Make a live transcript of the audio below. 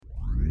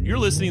You're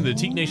listening to the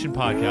Teak Nation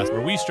podcast, where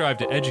we strive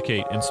to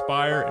educate,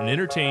 inspire, and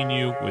entertain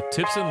you with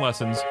tips and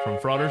lessons from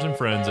frauders and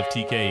friends of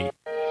TKE.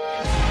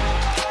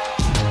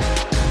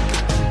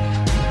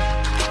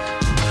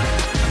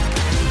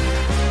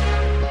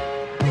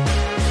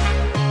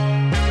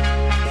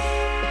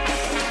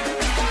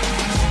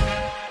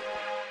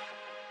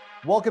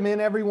 Welcome in,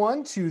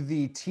 everyone, to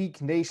the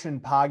Teak Nation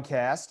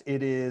podcast.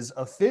 It is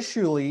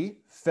officially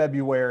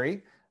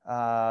February.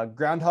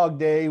 Groundhog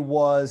Day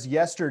was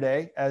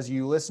yesterday as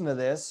you listen to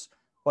this,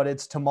 but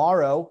it's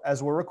tomorrow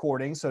as we're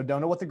recording, so don't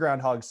know what the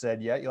groundhog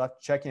said yet. You'll have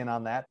to check in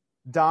on that.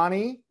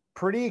 Donnie,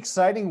 pretty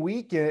exciting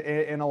week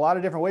in a lot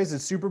of different ways.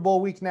 It's Super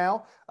Bowl week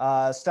now.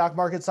 Stock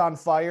market's on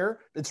fire.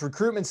 It's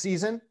recruitment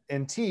season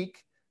in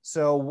Teak.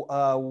 So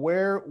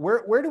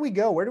where do we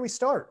go? Where do we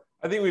start?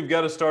 I think we've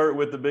got to start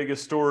with the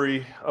biggest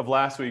story of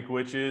last week,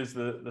 which is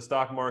the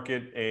stock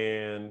market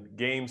and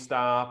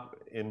GameStop,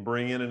 and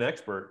bring in an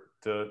expert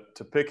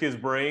to pick his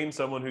brain,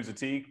 someone who's a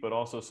Teak, but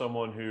also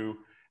someone who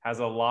has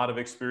a lot of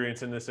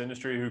experience in this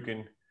industry, who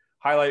can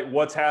highlight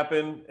what's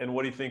happened and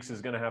what he thinks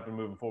is going to happen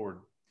moving forward.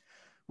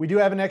 We do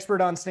have an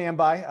expert on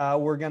standby.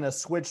 We're going to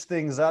switch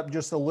things up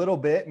just a little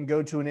bit and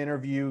go to an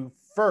interview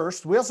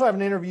first. We also have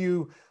an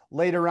interview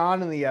later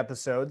on in the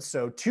episode.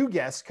 So 2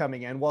 guests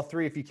coming in. Well,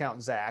 3 if you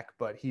count Zach,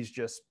 but he's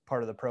just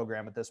part of the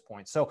program at this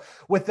point. So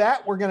with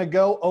that, we're going to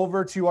go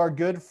over to our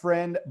good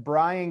friend,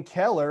 Brian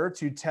Keller,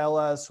 to tell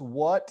us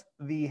what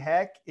the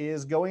heck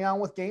is going on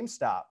with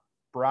GameStop.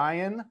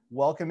 Brian,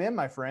 welcome in,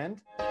 my friend.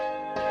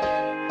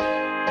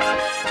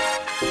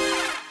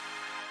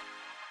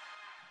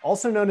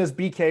 Also known as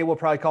BK, we'll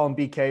probably call him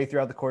BK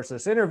throughout the course of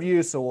this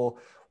interview. So we'll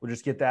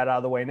just get that out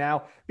of the way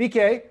now.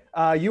 BK,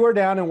 you are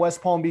down in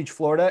West Palm Beach,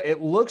 Florida. It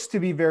looks to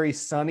be very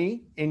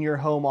sunny in your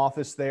home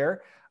office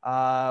there.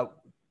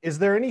 Is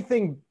there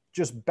anything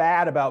just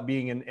bad about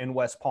being in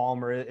West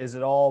Palm, or is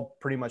it all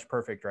pretty much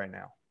perfect right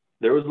now?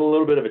 There was a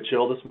little bit of a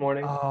chill this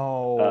morning,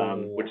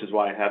 which is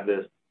why I have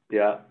this.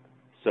 Yeah.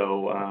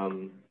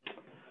 So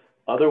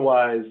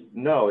otherwise,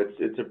 no,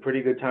 it's a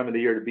pretty good time of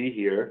the year to be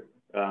here.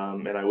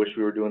 And I wish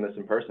we were doing this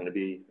in person. It'd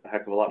be a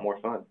heck of a lot more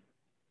fun.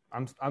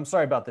 I'm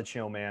sorry about the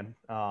chill, man.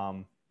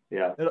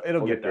 Yeah,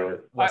 it'll get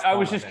better. I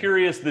was just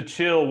curious, the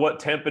chill, what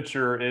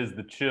temperature is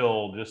the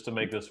chill, just to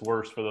make this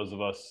worse for those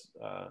of us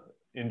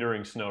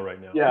enduring snow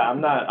right now? Yeah,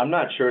 I'm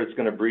not sure it's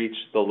going to breach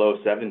the low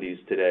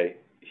 70s today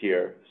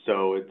here.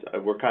 So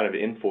we're kind of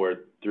in for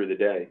it through the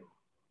day.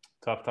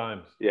 Tough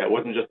times. Yeah, it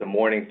wasn't just a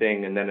morning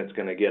thing and then it's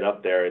going to get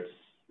up there.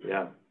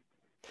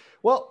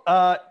 Well,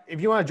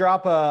 if you want to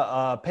drop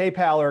a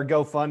PayPal or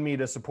GoFundMe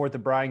to support the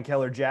Brian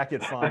Keller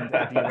Jacket Fund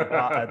at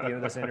the end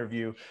of this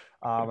interview,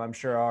 I'm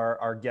sure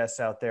our guests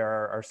out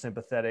there are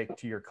sympathetic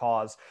to your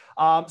cause.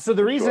 So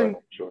the reason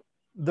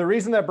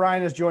that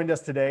Brian has joined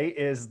us today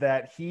is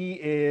that he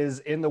is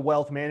in the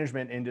wealth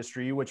management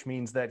industry, which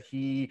means that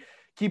he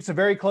keeps a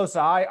very close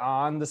eye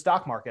on the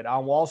stock market,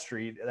 on Wall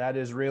Street. That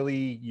is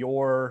really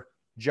your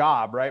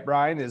job, right,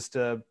 Brian, is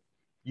to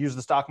use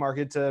the stock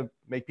market to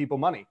make people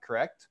money,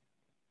 correct?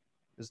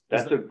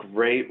 That's a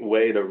great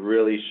way to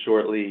really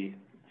shortly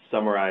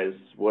summarize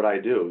what I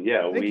do.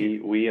 Yeah,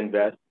 we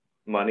invest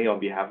money on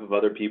behalf of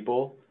other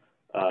people.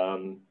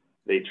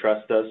 They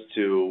trust us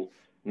to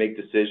make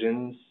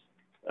decisions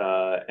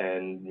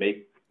and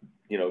make,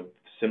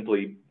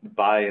 simply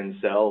buy and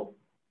sell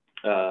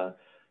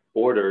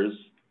orders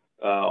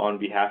on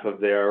behalf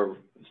of their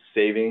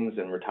savings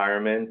and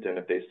retirement. And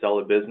if they sell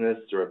a business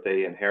or if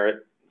they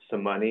inherit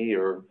some money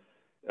or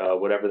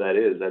whatever that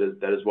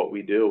is what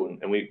we do.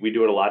 And we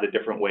do it a lot of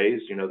different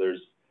ways.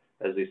 There's,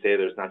 as they say,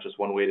 there's not just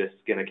one way to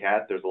skin a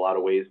cat. There's a lot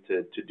of ways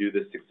to do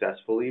this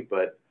successfully.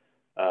 But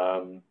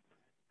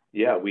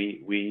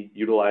we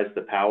utilize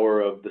the power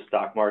of the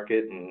stock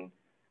market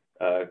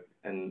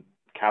and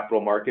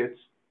capital markets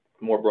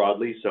more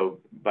broadly. So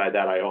by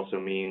that, I also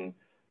mean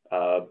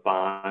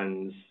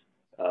bonds,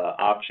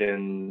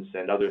 options,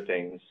 and other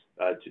things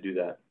to do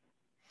that.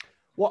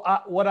 Well,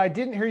 what I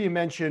didn't hear you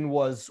mention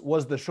was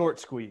the short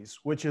squeeze,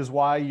 which is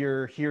why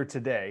you're here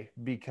today,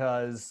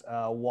 because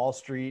Wall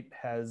Street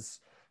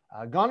has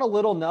gone a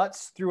little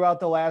nuts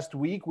throughout the last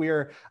week. We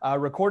are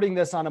recording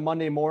this on a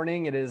Monday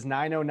morning. It is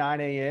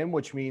 9:09 a.m.,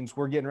 which means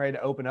we're getting ready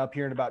to open up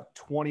here in about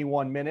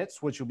 21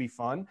 minutes, which will be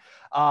fun.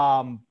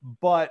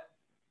 But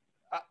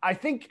I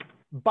think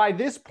by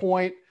this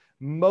point,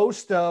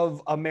 most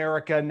of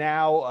America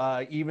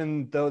now,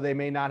 even though they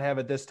may not have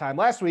it this time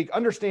last week,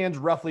 understands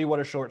roughly what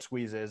a short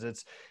squeeze is.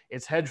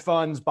 It's hedge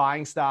funds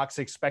buying stocks,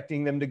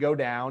 expecting them to go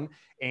down,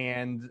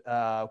 and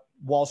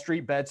Wall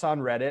Street Bets on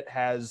Reddit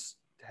has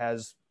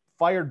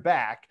fired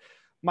back.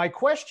 My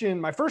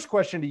first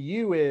question to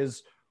you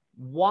is,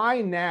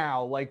 why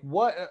now? Like,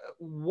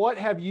 what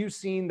have you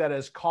seen that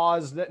has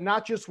caused that,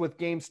 not just with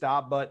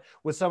GameStop, but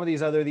with some of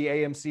these other, the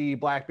AMC,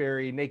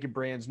 BlackBerry, Naked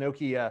Brands,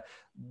 Nokia,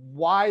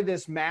 why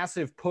this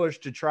massive push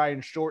to try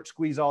and short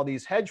squeeze all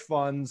these hedge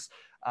funds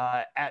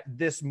at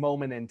this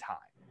moment in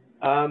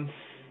time?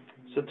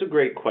 So it's a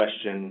great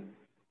question,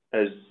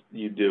 as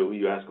you do.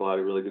 You ask a lot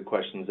of really good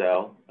questions,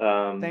 Al.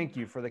 Thank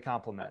you for the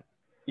compliment.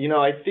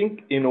 I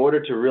think in order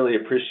to really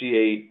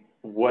appreciate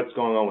what's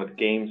going on with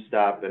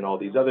GameStop and all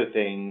these other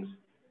things,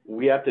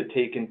 we have to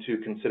take into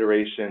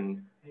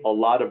consideration a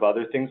lot of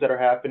other things that are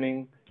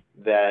happening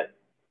that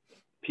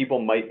people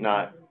might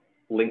not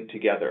link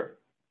together.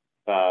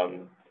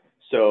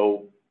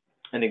 So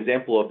an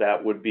example of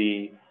that would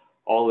be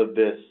all of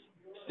this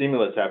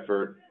stimulus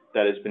effort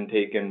that has been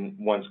taken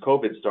once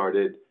COVID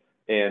started,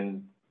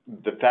 and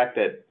the fact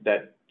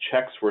that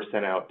checks were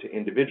sent out to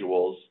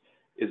individuals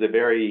is a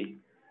very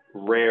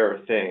rare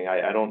thing.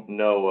 I don't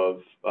know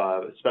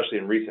of, especially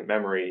in recent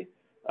memory,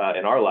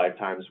 in our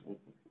lifetimes,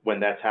 when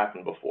that's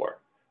happened before,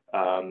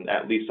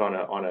 at least on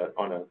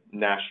a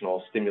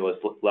national stimulus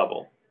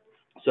level.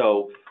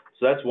 So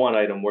that's one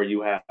item where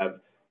you have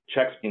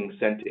checks being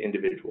sent to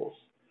individuals.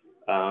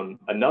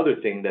 Another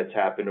thing that's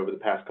happened over the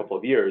past couple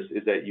of years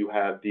is that you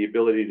have the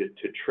ability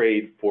to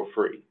trade for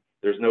free.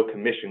 There's no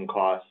commission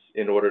costs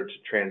in order to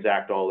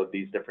transact all of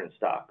these different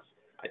stocks.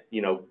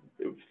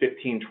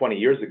 15, 20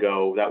 years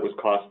ago, that was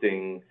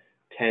costing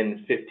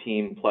 $10,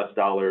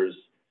 $15+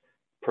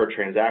 per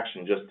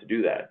transaction just to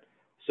do that.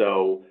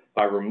 So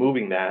by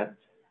removing that,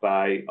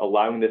 by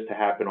allowing this to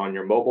happen on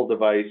your mobile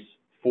device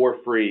for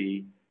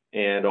free,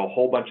 and a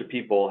whole bunch of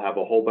people have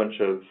a whole bunch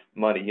of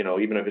money,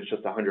 even if it's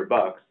just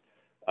 $100,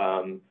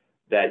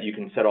 that you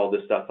can set all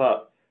this stuff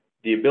up,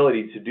 the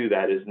ability to do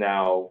that is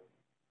now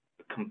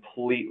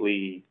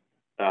completely,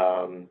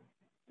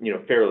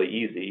 fairly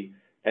easy.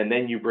 And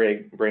then you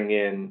bring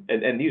in,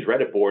 and these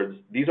Reddit boards,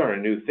 these aren't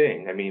a new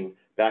thing. I mean,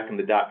 back in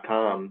the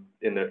 .com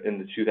in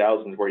the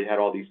 2000s, where you had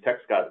all these tech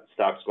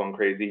stocks going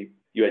crazy,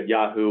 you had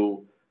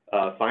Yahoo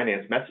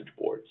finance message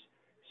boards.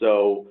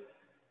 So,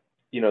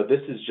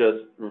 this is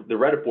just, the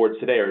Reddit boards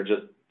today are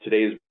just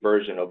today's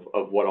version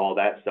of what all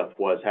that stuff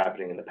was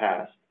happening in the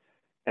past.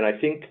 And I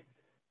think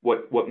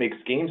what makes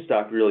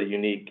GameStop really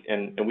unique,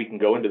 and we can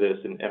go into this,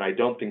 and I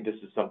don't think this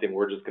is something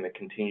we're just going to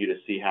continue to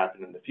see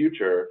happen in the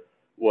future,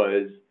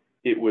 was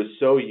it was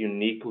so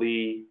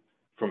uniquely,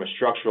 from a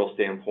structural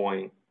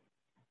standpoint,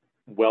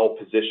 well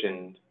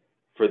positioned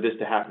for this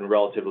to happen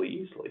relatively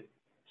easily.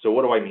 So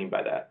what do I mean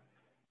by that?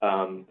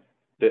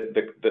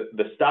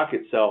 The stock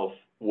itself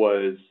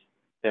was,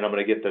 and I'm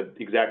going to get the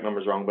exact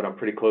numbers wrong, but I'm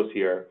pretty close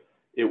here.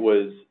 It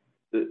was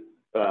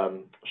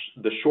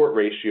the short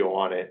ratio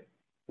on it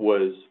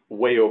was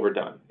way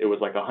overdone. It was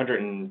like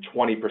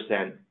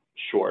 120%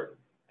 short,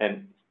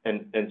 and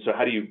so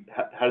how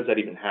does that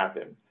even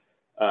happen?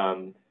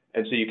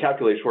 And so you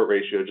calculate short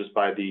ratio just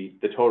by the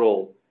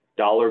total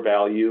dollar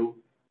value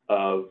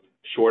of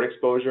short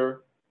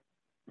exposure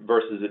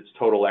versus its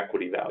total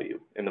equity value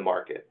in the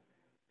market.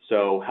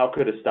 So how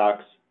could a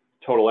stock's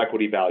total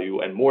equity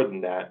value, and more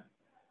than that,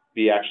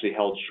 be actually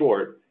held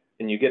short?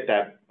 And you get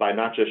that by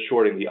not just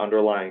shorting the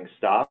underlying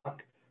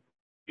stock,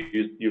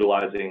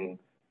 utilizing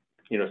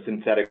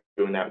synthetic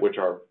doing that, which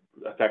are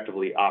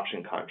effectively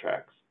option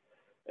contracts.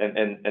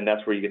 And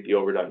that's where you get the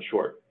overdone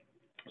short.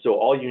 So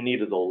all you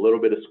need is a little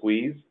bit of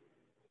squeeze,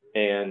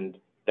 and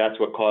that's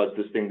what caused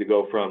this thing to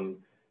go from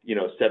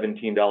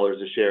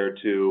 $17 a share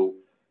to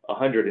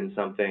 100 and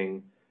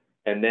something,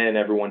 and then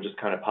everyone just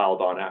kind of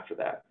piled on after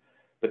that.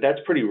 But that's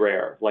pretty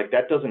rare. Like,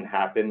 that doesn't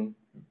happen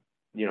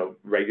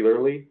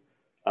regularly.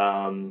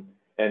 And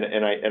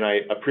I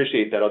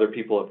appreciate that other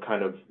people have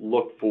kind of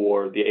looked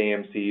for the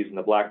AMCs and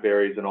the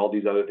BlackBerries and all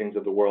these other things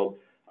of the world.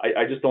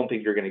 I just don't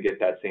think you're going to get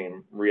that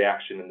same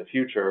reaction in the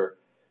future.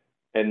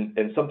 And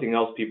something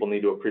else people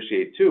need to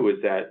appreciate too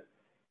is that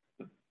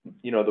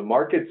the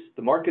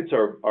markets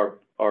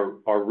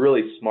are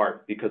really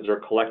smart, because they're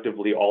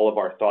collectively all of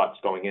our thoughts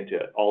going into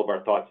it, all of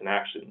our thoughts and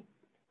action,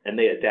 and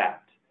they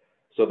adapt.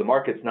 So the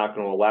market's not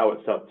going to allow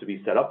itself to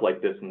be set up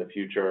like this in the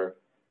future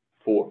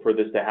for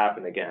this to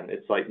happen again.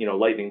 It's like,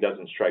 lightning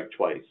doesn't strike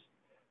twice.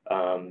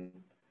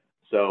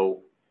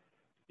 So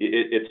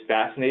it's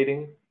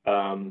fascinating.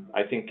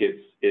 I think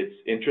it's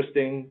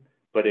interesting,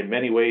 but in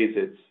many ways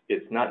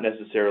it's not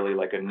necessarily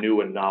like a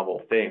new and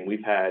novel thing.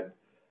 We've had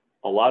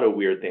a lot of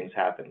weird things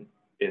happen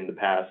in the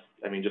past.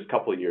 I mean, just a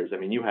couple of years. I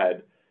mean, you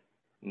had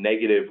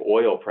negative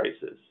oil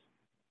prices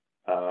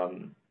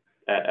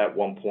at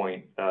one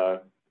point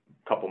a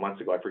couple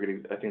months ago. I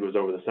think it was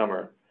over the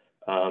summer.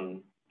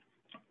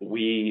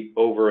 We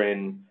over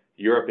in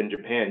Europe and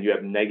Japan, you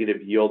have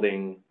negative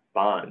yielding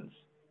bonds.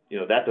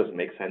 That doesn't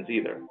make sense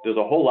either. There's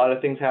a whole lot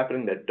of things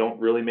happening that don't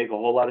really make a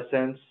whole lot of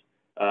sense.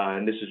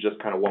 And this is just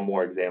kind of one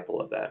more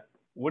example of that.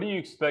 What do you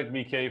expect,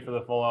 BK, for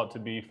the fallout to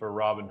be for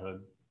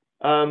Robinhood?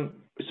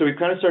 So we've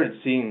kind of started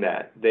seeing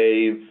that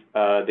they've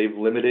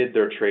limited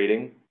their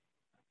trading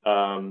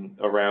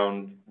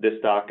around this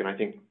stock, and I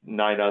think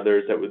 9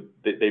 others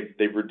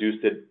they've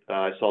reduced it.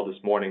 I saw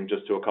this morning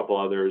just to a couple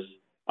others.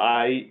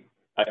 I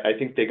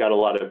think they got a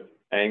lot of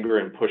anger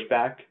and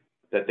pushback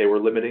that they were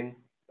limiting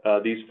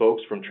these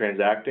folks from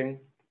transacting,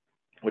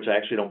 which I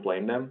actually don't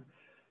blame them.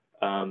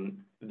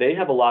 They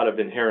have a lot of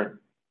inherent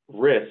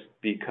risk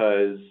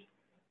because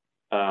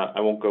I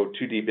won't go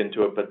too deep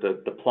into it, but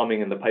the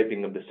plumbing and the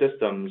piping of the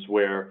systems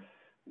where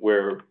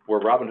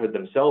Robinhood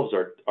themselves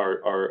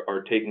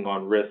are taking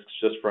on risks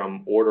just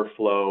from order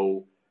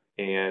flow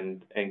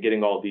and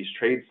getting all these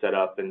trades set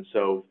up. And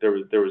so there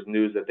was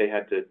news that they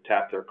had to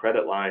tap their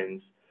credit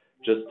lines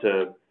just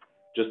to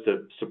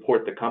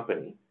support the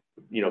company,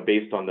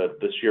 based on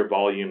the sheer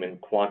volume and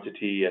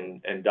quantity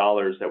and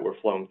dollars that were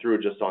flowing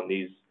through just on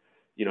these,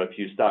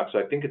 few stocks. So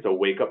I think it's a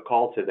wake up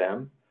call to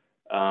them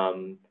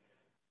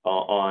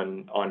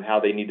on how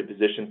they need to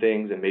position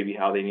things and maybe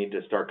how they need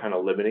to start kind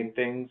of limiting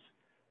things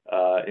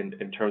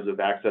in terms of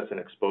access and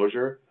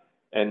exposure.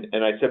 And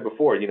I said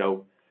before,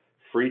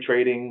 free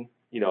trading,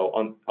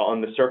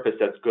 on the surface,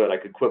 that's good. I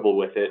could quibble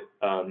with it.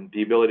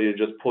 The ability to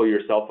just pull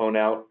your cell phone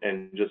out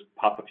and just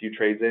pop a few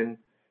trades in,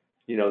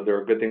 there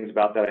are good things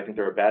about that. I think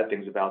there are bad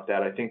things about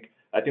that. I think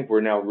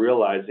we're now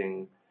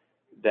realizing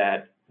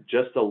that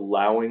just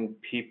allowing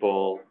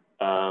people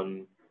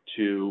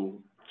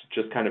to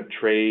just kind of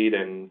trade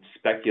and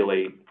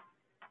speculate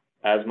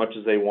as much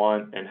as they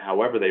want and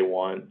however they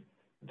want,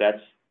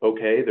 that's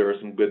okay. There are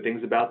some good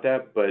things about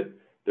that, but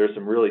there's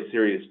some really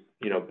serious,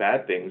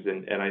 bad things.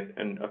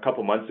 And a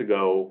couple months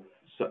ago,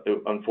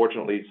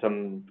 unfortunately,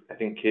 I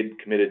think kid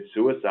committed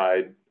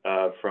suicide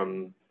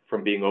from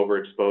being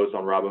overexposed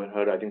on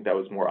Robinhood. I think that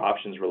was more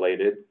options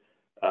related.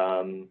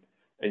 And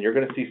you're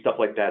going to see stuff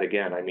like that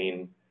again. I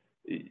mean,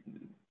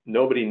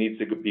 nobody needs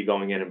to be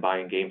going in and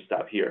buying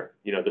GameStop here.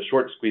 The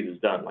short squeeze is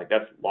done. Like,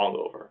 that's long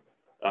over.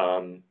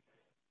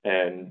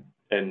 And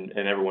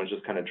everyone's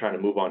just kind of trying to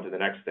move on to the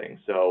next thing.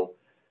 So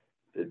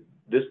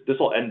this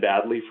will end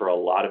badly for a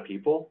lot of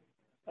people.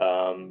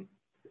 And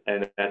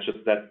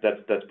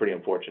that's pretty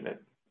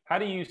unfortunate. How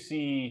do you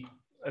see,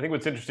 I think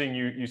what's interesting,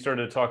 you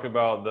started to talk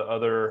about the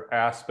other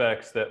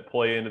aspects that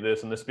play into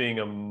this, and this being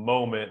a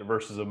moment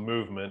versus a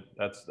movement.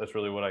 That's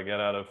really what I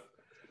get out of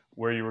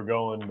where you were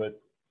going.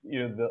 But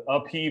the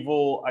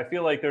upheaval, I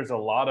feel like there's a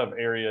lot of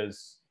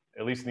areas,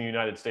 at least in the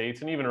United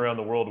States and even around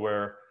the world,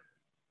 where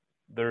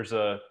there's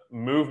a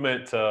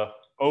movement to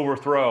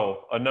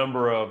overthrow a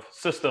number of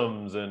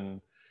systems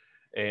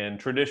and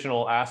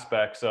traditional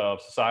aspects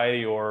of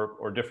society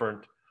or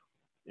different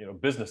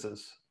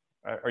businesses.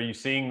 Are you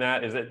seeing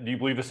that? Do you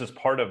believe this is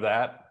part of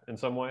that in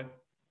some way?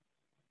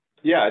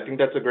 Yeah, I think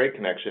that's a great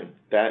connection.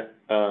 That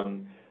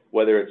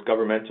whether it's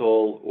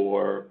governmental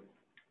or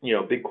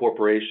big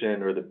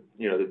corporation or the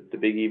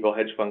big evil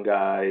hedge fund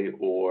guy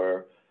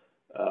or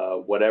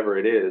whatever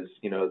it is,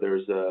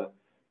 there's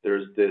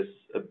this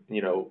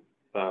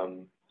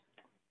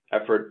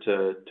effort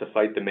to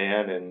fight the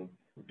man and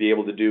be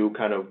able to do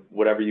kind of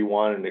whatever you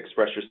want and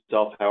express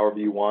yourself however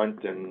you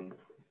want. And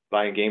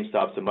buying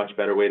GameStop's a much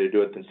better way to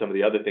do it than some of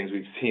the other things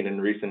we've seen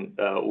in recent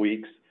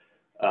weeks.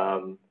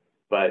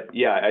 But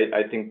yeah,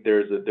 I think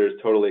there's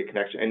totally a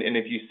connection. And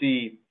if you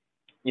see,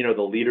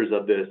 the leaders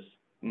of this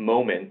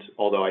moment,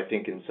 although I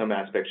think in some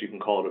aspects you can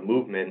call it a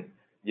movement,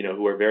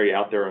 who are very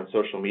out there on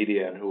social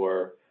media and who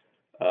are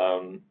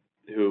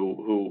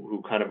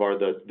who kind of are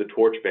the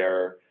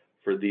torchbearer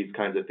for these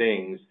kinds of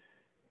things.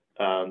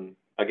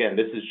 Again,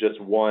 this is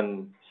just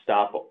one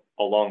stop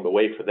along the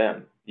way for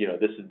them.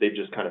 They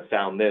just kind of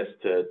found this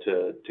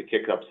to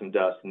kick up some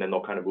dust, and then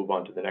they'll kind of move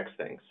on to the next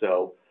thing.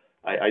 So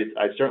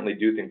I certainly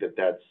do think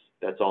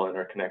that's all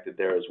interconnected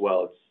there as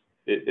well.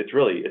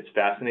 It's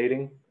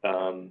fascinating.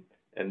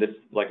 And this,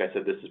 like I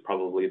said, this is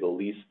probably the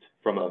least,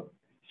 from a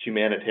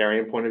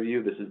humanitarian point of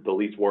view, this is the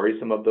least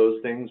worrisome of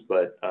those things,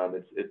 but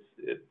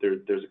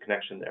there's a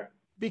connection there.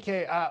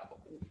 BK,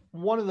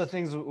 one of the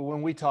things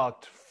when we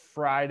talked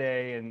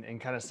Friday and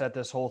kind of set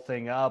this whole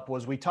thing up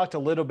was we talked a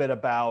little bit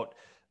about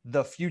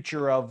the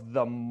future of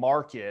the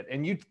market.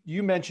 And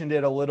you mentioned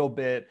it a little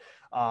bit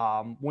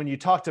when you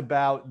talked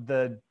about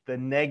the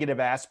negative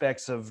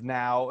aspects of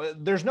now.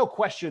 There's no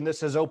question this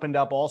has opened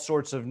up all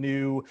sorts of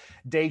new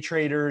day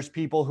traders,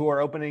 people who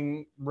are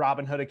opening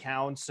Robinhood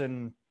accounts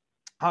and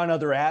on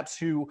other apps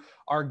who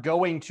are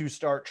going to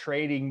start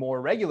trading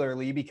more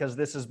regularly because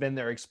this has been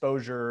their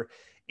exposure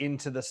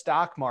into the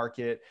stock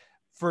market.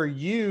 For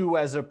you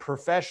as a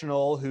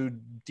professional who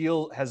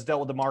has dealt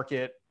with the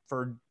market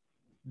for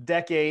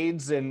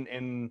decades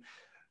and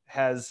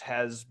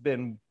has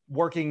been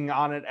working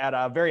on it at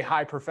a very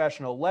high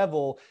professional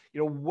level,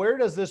 where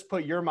does this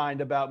put your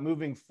mind about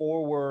moving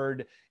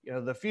forward,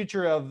 the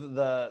future of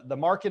the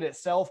market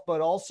itself,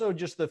 but also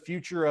just the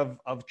future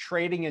of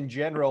trading in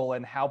general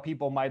and how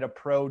people might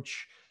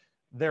approach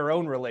their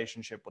own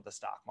relationship with the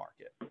stock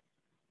market?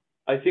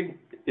 I think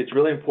it's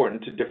really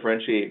important to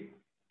differentiate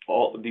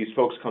all these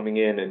folks coming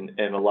in,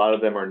 and a lot of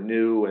them are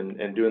new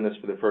and doing this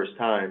for the first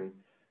time.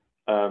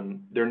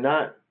 They're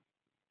not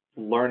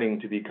learning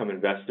to become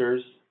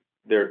investors.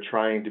 They're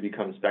trying to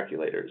become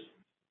speculators.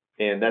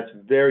 And that's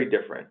very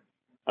different.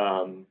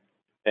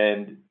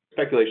 And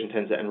speculation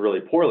tends to end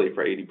really poorly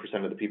for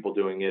 80% of the people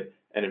doing it,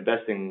 and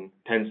investing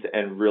tends to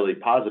end really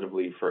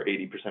positively for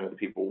 80% of the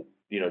people,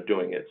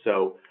 doing it.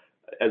 So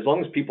as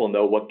long as people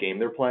know what game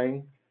they're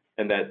playing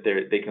and that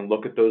they can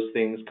look at those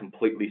things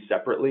completely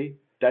separately,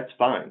 that's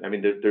fine. I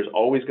mean, there's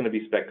always going to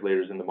be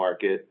speculators in the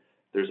market.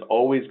 There's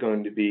always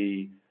going to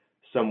be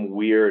some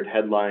weird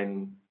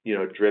headline,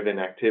 driven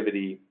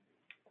activity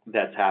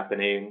that's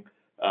happening.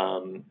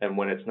 And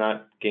when it's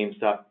not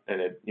GameStop,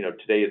 and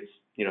today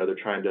they're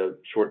trying to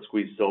short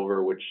squeeze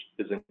silver, which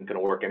isn't going to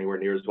work anywhere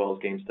near as well as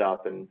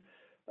GameStop, and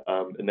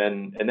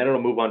then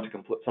it'll move on to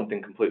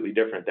something completely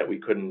different that we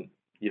couldn't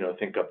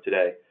think of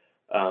today.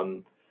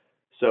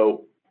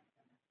 So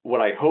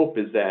what I hope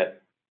is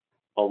that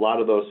a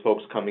lot of those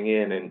folks coming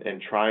in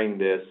and trying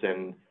this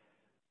and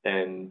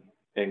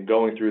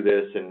going through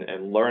this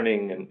and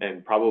learning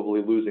and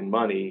probably losing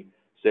money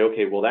say,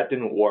 okay, well, that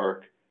didn't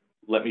work.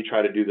 Let me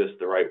try to do this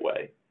the right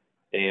way.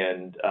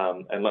 And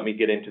let me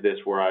get into this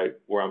where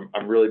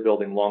I'm really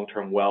building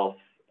long-term wealth.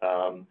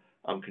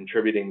 I'm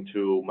contributing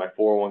to my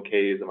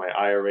 401ks and my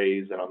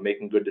IRAs, and I'm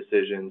making good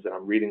decisions, and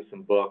I'm reading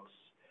some books.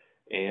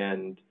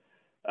 And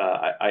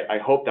I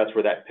hope that's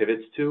where that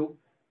pivots to.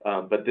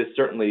 But this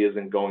certainly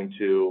isn't going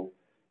to,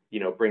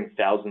 bring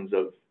thousands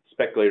of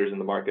speculators in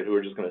the market who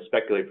are just going to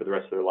speculate for the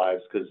rest of their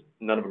lives, because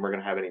none of them are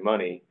going to have any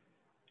money,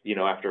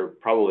 after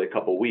probably a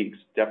couple weeks,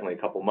 definitely a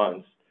couple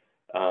months.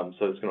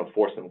 So it's going to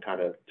force them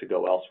kind of to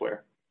go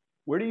elsewhere.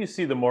 Where do you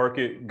see the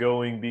market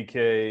going,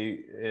 BK,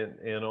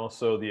 and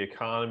also the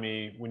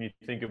economy when you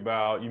think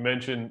about, you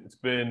mentioned it's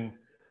been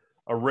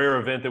a rare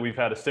event that we've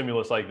had a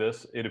stimulus like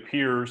this. It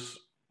appears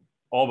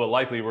all but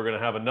likely we're going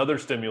to have another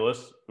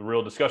stimulus. The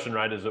real discussion,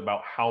 right, is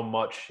about how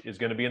much is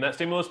going to be in that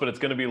stimulus, but it's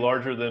going to be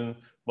larger than,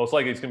 most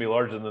likely it's going to be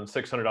larger than the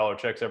 $600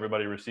 checks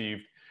everybody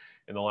received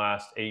in the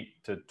last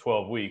 8 to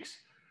 12 weeks.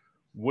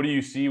 What do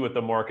you see with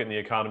the market and the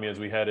economy as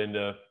we head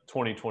into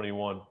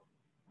 2021?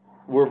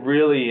 We're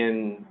really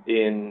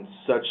in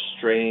such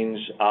strange,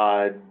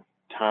 odd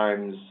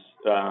times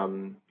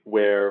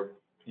where,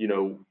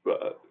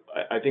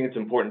 I think it's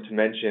important to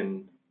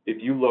mention,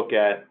 if you look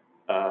at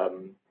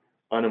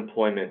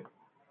unemployment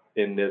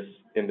in this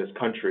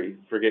country,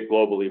 forget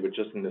globally, but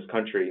just in this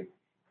country,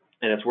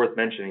 and it's worth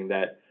mentioning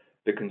that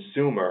the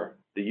consumer,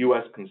 the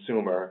U.S.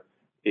 consumer,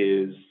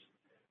 is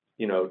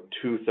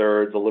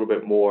 2/3, a little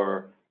bit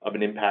more of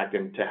an impact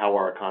into how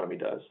our economy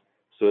does.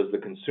 So as the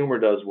consumer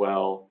does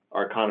well,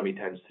 our economy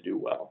tends to do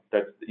well.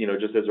 That's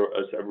just as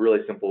a really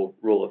simple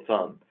rule of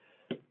thumb.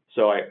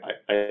 So I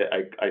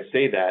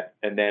say that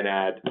and then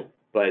add,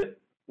 but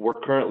we're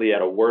currently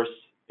at a worse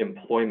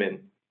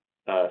employment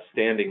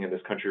standing in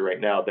this country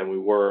right now than we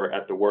were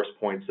at the worst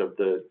points of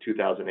the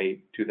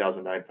 2008,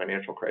 2009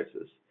 financial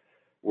crisis.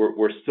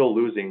 We're still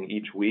losing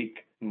each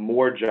week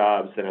more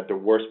jobs than at the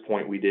worst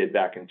point we did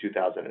back in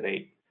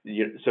 2008.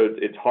 So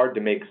it's hard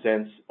to make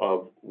sense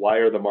of why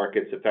are the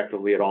markets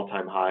effectively at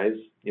all-time highs?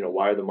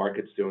 Why are the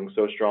markets doing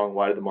so strong?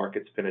 Why did the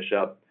markets finish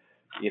up,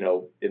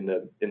 in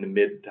the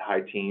mid to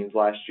high teens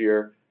last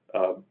year,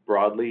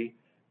 broadly,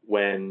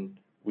 when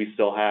we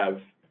still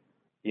have,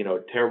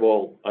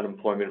 terrible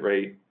unemployment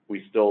rate?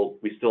 We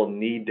still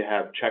need to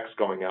have checks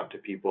going out to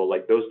people.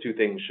 Like, those two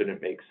things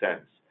shouldn't make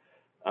sense.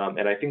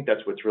 And I think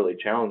that's what's really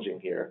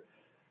challenging here.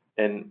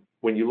 And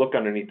when you look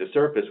underneath the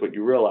surface, what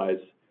you realize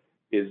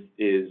is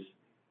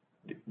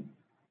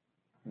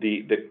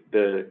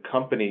the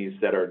companies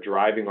that are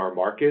driving our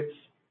markets.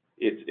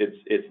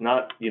 It's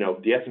not,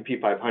 the S&P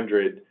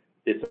 500.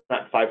 It's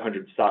not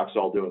 500 stocks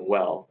all doing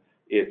well.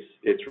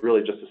 It's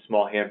really just a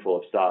small handful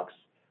of stocks.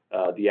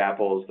 The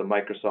Apples, the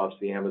Microsofts,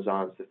 the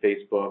Amazons, the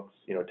Facebooks.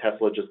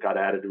 Tesla just got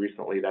added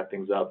recently. That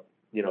thing's up,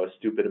 a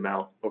stupid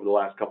amount over the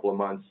last couple of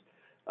months.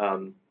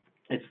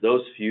 It's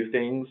those few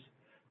things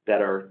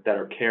that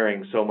are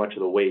carrying so much of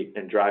the weight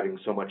and driving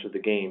so much of the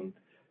game.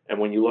 And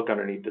when you look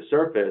underneath the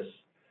surface,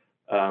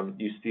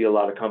 you see a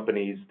lot of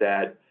companies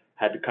that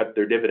had to cut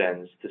their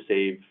dividends to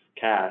save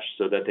cash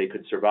so that they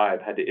could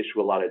survive, had to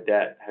issue a lot of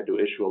debt, had to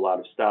issue a lot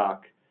of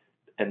stock,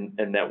 and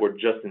that were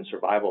just in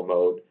survival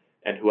mode,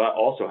 and who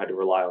also had to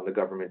rely on the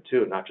government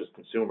too, not just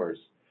consumers.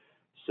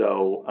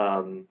 So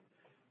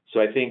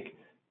I think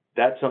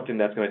that's something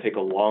that's going to take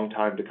a long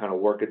time to kind of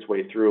work its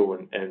way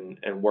through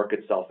and work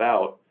itself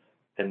out.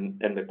 And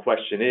the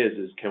question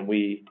is can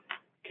we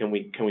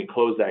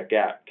close that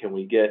gap? Can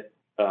we get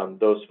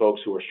those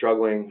folks who are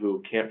struggling,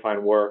 who can't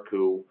find work,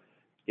 who,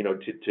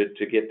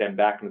 to get them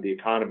back into the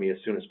economy as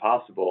soon as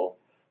possible?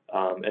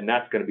 And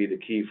that's going to be the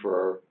key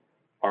for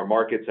our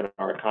markets and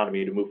our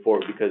economy to move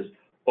forward, because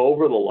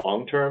over the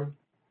long term,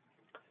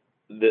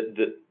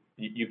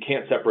 you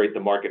can't separate the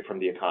market from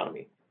the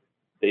economy.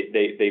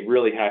 They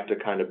really have to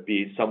kind of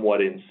be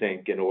somewhat in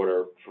sync in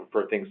order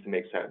for things to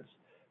make sense.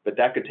 But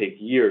that could take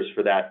years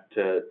for that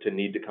to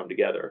need to come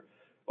together.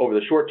 Over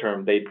the short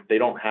term, they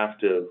don't have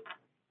to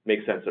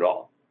make sense at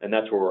all. And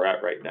that's where we're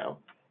at right now.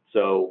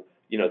 So,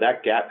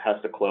 that gap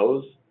has to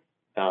close.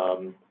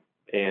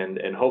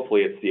 And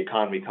hopefully it's the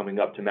economy coming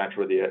up to match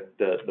where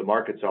the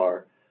markets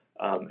are.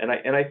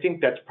 And I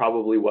think that's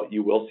probably what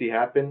you will see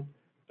happen.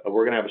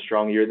 We're going to have a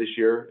strong year this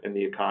year in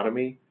the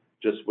economy,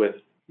 just with,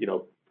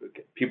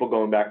 people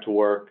going back to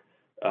work,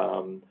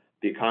 the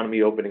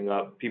economy opening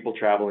up, people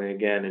traveling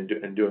again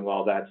and doing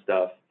all that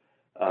stuff.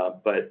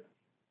 But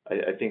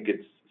I think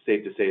it's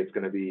safe to say it's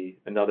going to be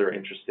another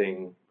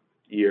interesting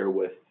year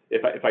with,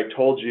 if I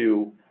told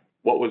you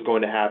what was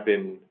going to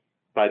happen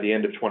by the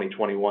end of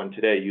 2021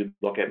 today, you'd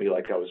look at me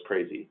like I was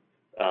crazy.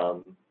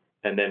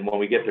 And then when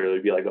we get there,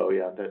 it'd be like, oh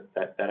yeah,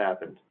 that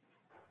happened.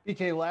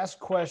 BK, last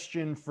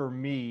question for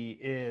me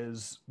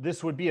is,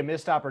 this would be a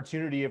missed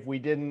opportunity if we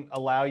didn't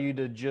allow you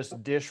to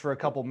just dish for a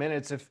couple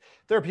minutes. If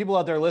there are people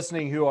out there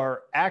listening who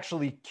are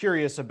actually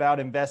curious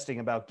about investing,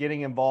 about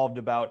getting involved,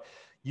 about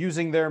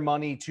using their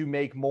money to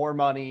make more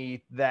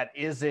money that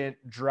isn't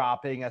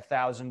dropping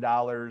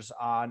 $1,000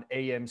 on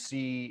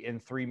AMC in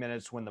 3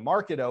 minutes when the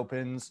market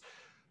opens,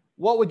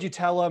 what would you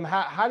tell them?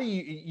 How do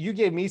you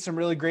gave me some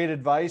really great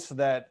advice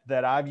that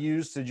I've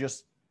used to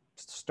just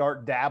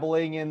start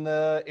dabbling in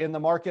the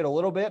market a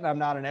little bit. And I'm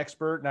not an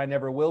expert and I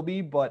never will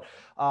be, but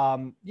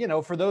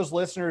for those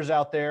listeners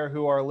out there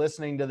who are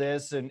listening to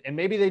this and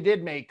maybe they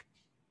did make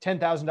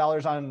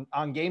 $10,000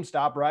 on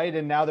GameStop, right?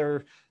 And now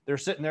they're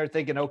sitting there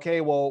thinking, okay,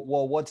 well,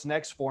 what's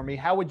next for me?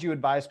 How would you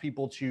advise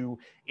people to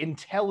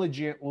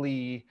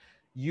intelligently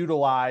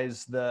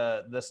utilize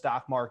the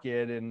stock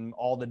market and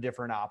all the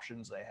different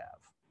options they have?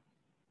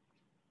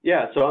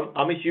 Yeah, so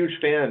I'm a huge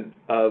fan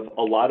of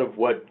a lot of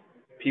what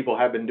people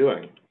have been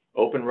doing.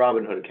 Open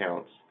Robinhood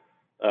accounts,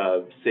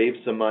 save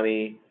some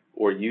money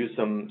or use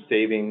some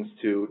savings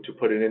to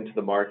put it into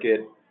the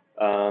market,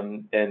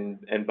 and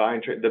buy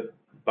and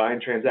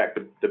transact.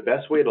 The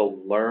best way to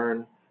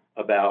learn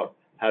about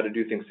how to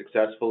do things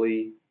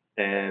successfully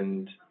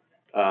and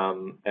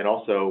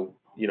also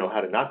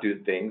how to not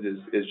do things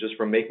is just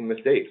from making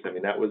mistakes. I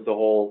mean, that was the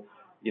whole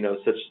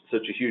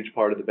such a huge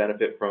part of the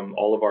benefit from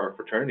all of our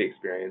fraternity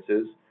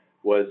experiences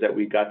was that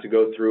we got to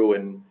go through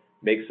and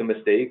make some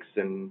mistakes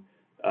and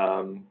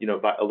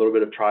by a little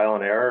bit of trial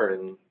and error,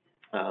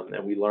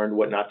 and we learned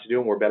what not to do,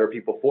 and we're better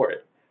people for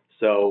it.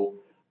 So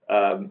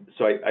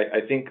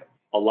I think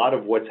a lot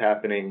of what's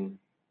happening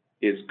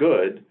is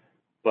good,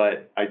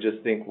 but I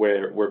just think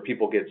where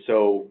people get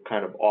so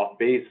kind of off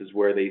base is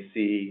where they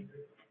see,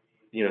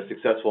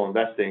 successful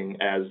investing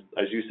as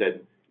you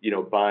said,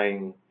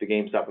 buying the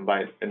GameStop and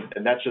buying,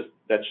 and that's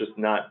just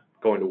not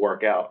going to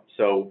work out.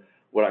 So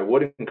what I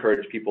would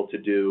encourage people to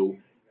do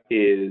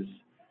is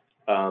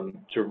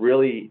to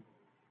really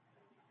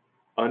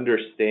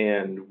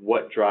understand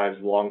what drives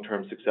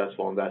long-term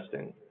successful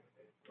investing.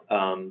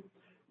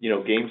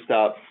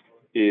 GameStop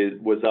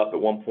was up at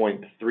one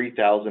point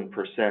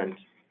 3,000%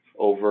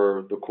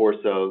 over the course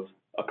of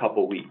a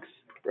couple weeks,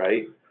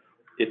 right?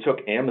 It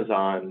took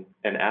Amazon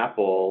and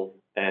Apple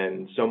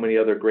and so many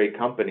other great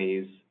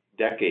companies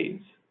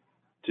decades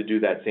to do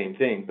that same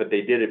thing, but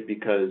they did it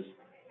because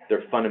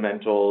their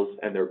fundamentals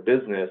and their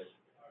business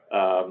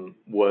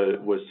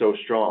was so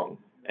strong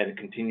and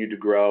continued to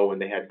grow,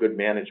 and they had good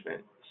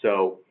management.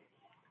 So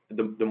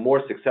the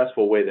more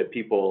successful way that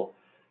people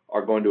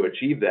are going to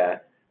achieve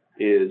that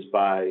is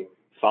by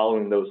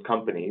following those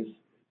companies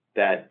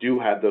that do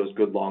have those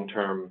good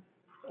long-term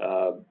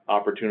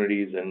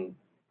opportunities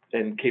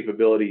and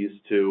capabilities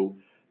to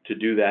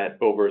do that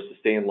over a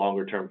sustained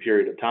longer-term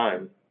period of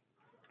time.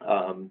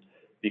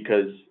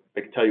 Because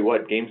I can tell you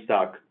what,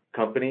 GameStop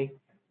company,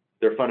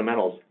 their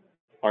fundamentals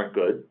aren't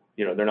good.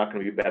 They're not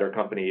going to be a better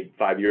company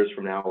 5 years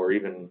from now or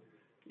even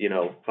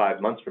 5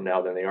 months from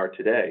now than they are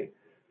today.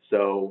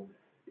 So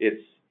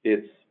it's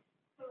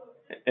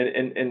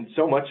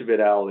so much of it,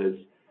 Al, is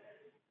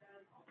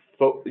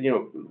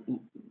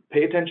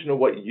pay attention to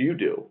what you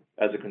do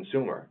as a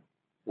consumer.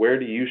 Where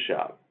do you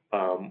shop?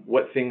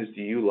 What things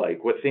do you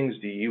like? What things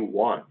do you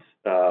want?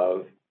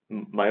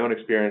 My own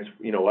experience,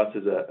 us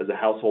as a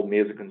household, me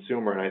as a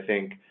consumer, and I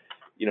think,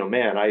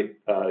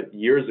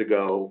 years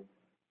ago,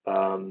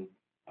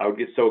 I would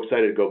get so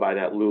excited to go buy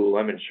that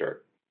Lululemon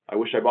shirt. I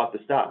wish I bought the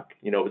stock.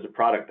 It was a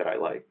product that I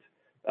liked.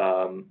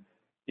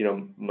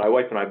 My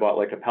wife and I bought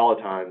like a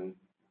Peloton,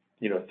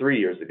 3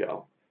 years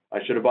ago. I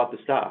should have bought the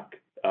stock.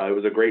 It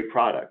was a great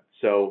product.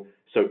 So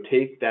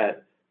take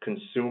that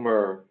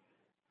consumer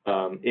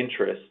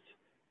interest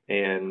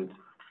and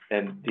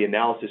the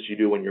analysis you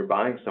do when you're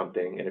buying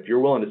something, and if you're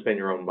willing to spend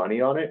your own money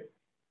on it,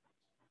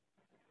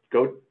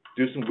 go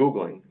do some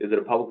Googling. Is it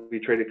a publicly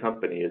traded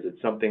company? Is it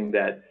something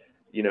that,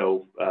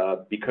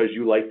 because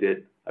you liked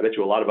it, I bet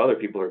you a lot of other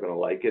people are going to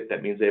like it.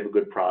 That means they have a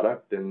good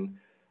product. And,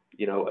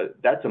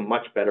 that's a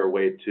much better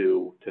way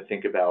to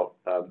think about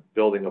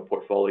building a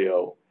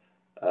portfolio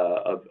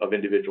of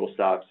individual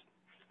stocks.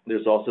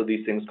 There's also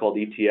these things called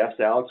ETFs,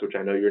 Alex, which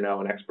I know you're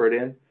now an expert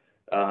in.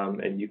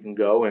 And you can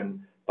go and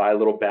buy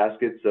little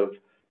baskets of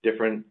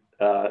different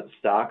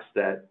stocks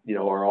that,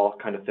 are all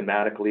kind of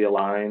thematically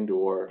aligned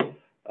or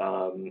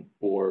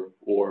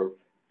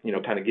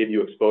kind of give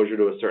you exposure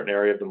to a certain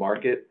area of the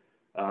market.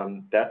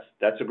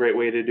 That's a great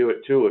way to do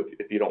it too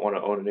if you don't want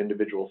to own an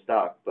individual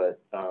stock. But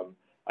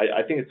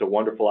I think it's a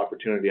wonderful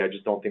opportunity. I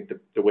just don't think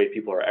the way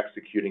people are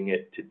executing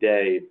it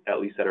today,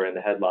 at least that are in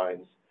the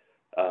headlines,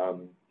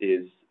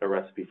 is a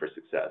recipe for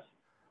success.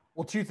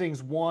 Well, two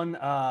things. One,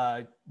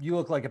 you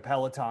look like a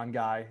Peloton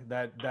guy.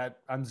 That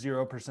I'm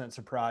 0%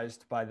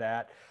 surprised by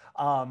that.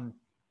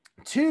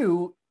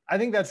 Two, I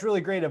think that's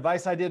really great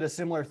advice. I did a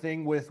similar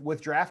thing with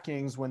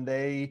DraftKings when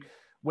they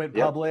went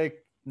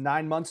public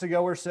 9 months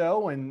ago or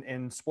so,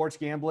 and sports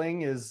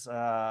gambling is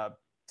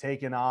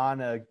taken on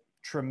a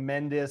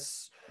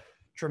tremendous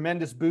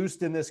tremendous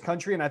boost in this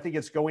country, and I think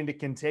it's going to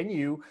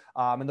continue.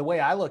 And the way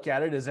I look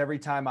at it is every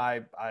time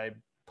I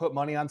put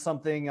money on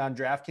something on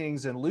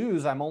DraftKings and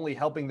lose, I'm only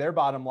helping their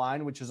bottom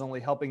line, which is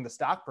only helping the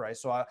stock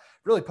price. So I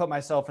really put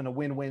myself in a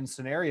win-win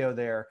scenario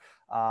there,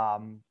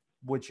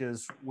 which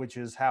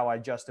is how I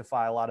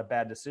justify a lot of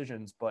bad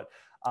decisions. But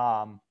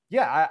I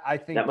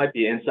think that might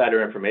be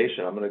insider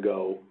information. I'm going to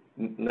go.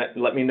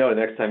 Let me know the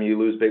next time you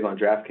lose big on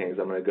DraftKings.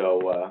 I'm going to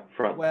go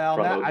front.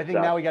 I think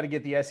now we got to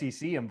get the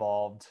SEC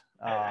involved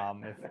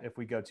if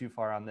we go too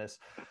far on this.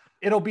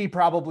 It'll be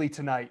probably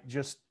tonight,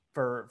 just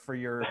for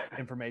your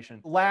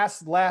information.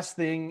 Last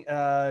thing,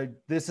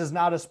 this is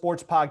not a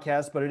sports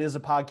podcast, but it is a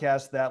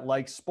podcast that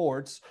likes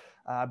sports.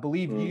 I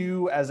believe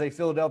you, as a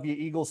Philadelphia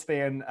Eagles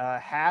fan,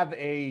 have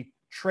a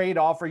trade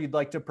offer you'd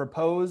like to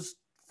propose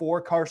for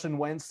Carson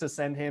Wentz to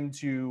send him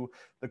to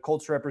the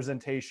Colts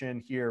representation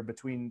here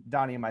between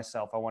Donnie and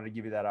myself. I want to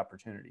give you that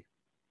opportunity.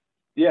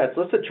 Yeah, it's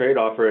less a trade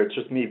offer. It's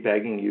just me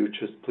begging you,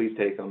 just please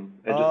take him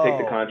and just take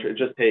the contract.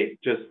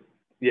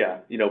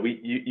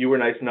 You were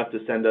nice enough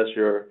to send us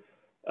your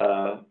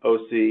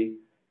OC.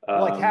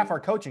 Like half our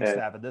coaching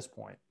staff at this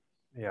point.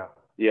 Yeah.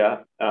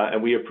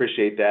 And we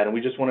appreciate that. And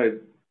we just want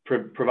to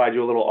provide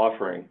you a little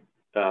offering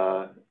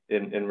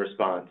in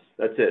response.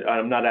 That's it.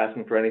 I'm not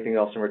asking for anything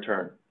else in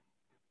return.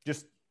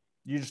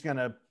 You're just going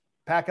to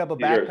pack up a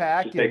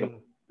backpack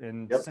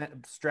and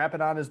strap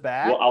it on his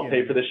back. Well, I'll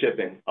pay for the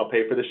shipping. I'll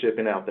pay for the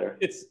shipping out there.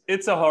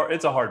 It's a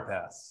hard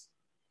pass.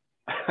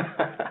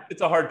 It's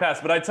a hard pass,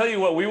 but I tell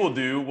you what we will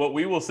do, what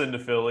we will send to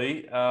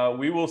Philly,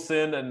 we will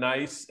send a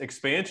nice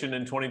expansion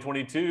in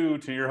 2022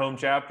 to your home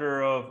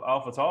chapter of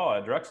Alpha Tau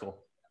at Drexel.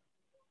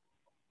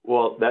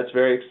 Well, that's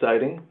very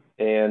exciting.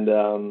 And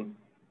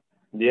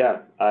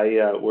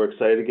we're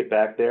excited to get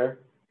back there.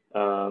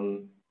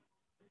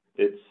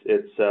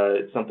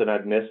 It's something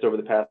I've missed over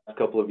the past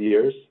couple of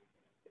years.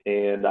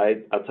 And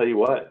I'll tell you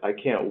what, I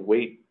can't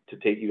wait to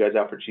take you guys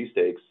out for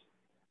cheesesteaks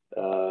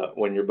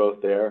when you're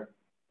both there.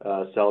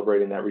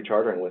 Celebrating that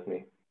rechartering with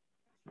me.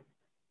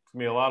 It's going to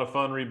be a lot of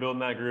fun rebuilding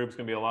that group. It's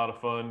going to be a lot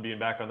of fun being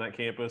back on that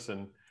campus,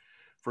 and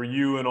for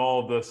you and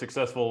all the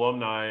successful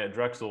alumni at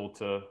Drexel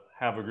to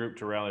have a group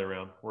to rally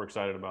around. We're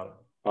excited about it.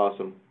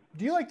 Awesome.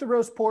 Do you like the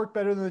roast pork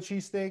better than the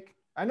cheesesteak?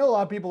 I know a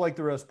lot of people like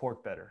the roast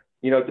pork better.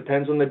 It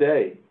depends on the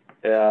day.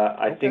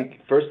 I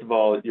think, first of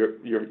all,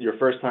 your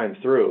first time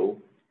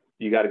through,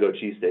 you got to go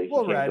cheesesteak.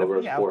 Well, you can't go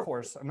roast pork. Of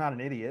course. I'm not an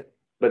idiot.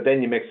 But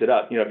then you mix it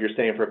up. If you're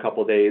staying for a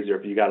couple of days, or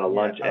if you got a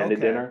lunch and a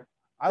dinner,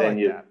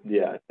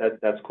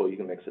 that's cool. You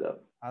can mix it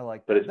up. I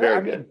like that. But it's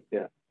very good.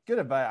 Yeah. Good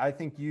advice. I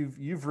think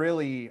you've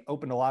really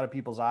opened a lot of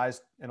people's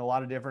eyes in a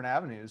lot of different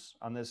avenues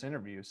on this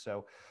interview.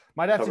 So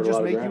might have to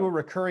just make you a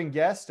recurring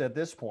guest at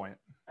this point.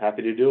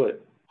 Happy to do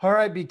it. All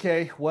right,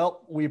 BK.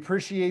 Well, we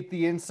appreciate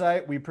the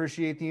insight. We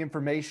appreciate the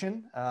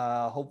information.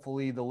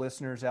 Hopefully the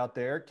listeners out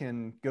there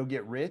can go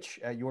get rich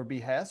at your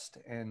behest,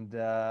 and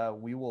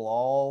we will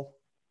all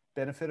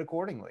benefit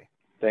accordingly.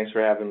 Thanks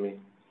for having me.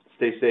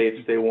 Stay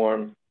safe, stay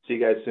warm. See you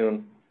guys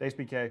soon. Thanks,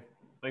 BK.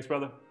 Thanks,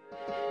 brother.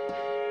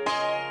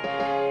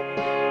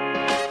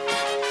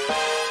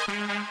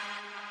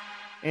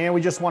 And we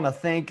just want to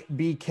thank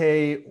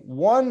BK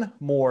one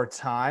more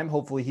time.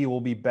 Hopefully he will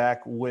be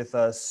back with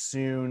us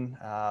soon.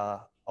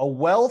 A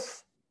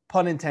wealth,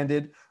 pun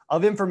intended,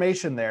 of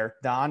information there.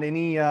 Don,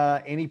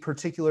 any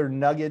particular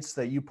nuggets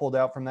that you pulled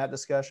out from that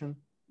discussion?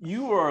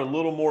 You are a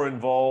little more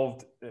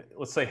involved,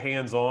 let's say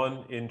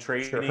hands-on in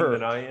trading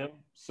than I am.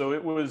 So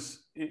it was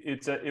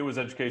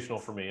educational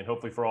for me, and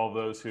hopefully for all of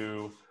those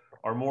who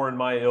are more in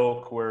my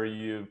ilk, where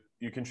you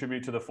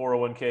contribute to the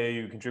 401k,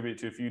 you contribute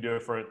to a few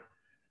different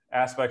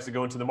aspects that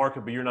go into the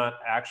market, but you're not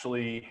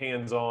actually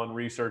hands-on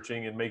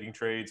researching and making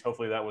trades.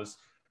 Hopefully that was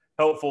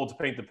helpful to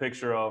paint the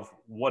picture of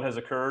what has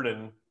occurred,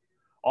 and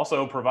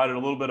also provided a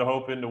little bit of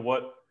hope into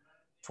what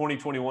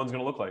 2021 is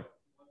going to look like.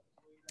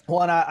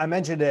 Well, and I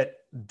mentioned it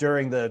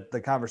during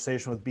the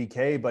conversation with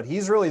BK, but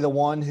he's really the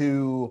one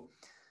who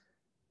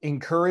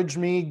encouraged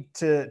me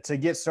to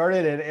get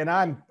started.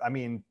 And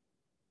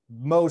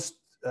most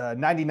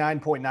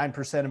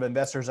 99.9% of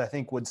investors, I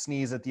think, would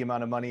sneeze at the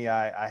amount of money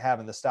I have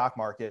in the stock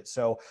market.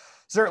 So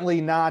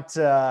certainly not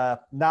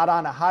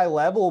on a high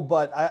level,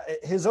 but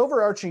his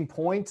overarching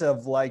point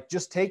of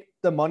just take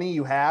the money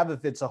you have,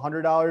 if it's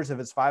 $100, if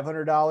it's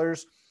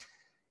 $500,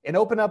 and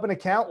open up an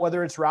account,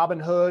 whether it's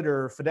Robinhood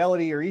or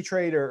Fidelity or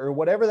E-Trade or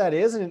whatever that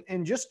is,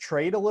 and just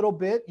trade a little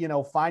bit,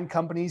 find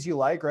companies you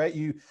like, right?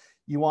 You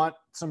want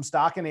some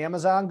stock in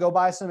Amazon, go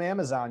buy some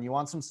Amazon. You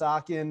want some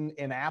stock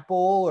in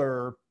Apple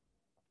or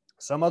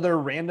some other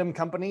random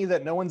company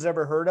that no one's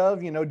ever heard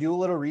of, do a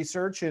little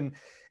research and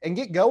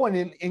get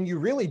going. And you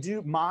really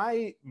do.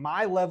 My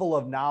level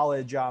of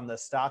knowledge on the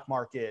stock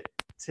market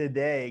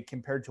today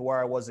compared to where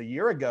I was a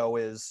year ago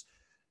is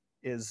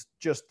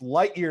just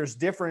light years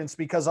difference,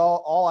 because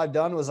all I've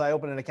done was I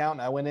opened an account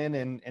and I went in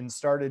and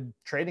started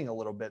trading a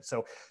little bit.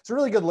 So it's a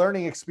really good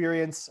learning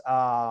experience.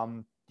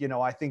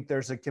 I think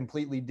there's a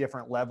completely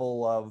different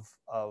level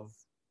of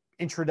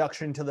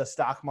introduction to the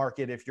stock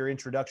market if your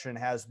introduction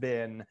has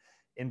been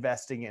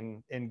investing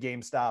in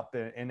GameStop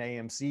and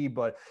AMC,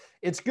 but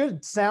it's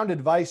good sound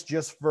advice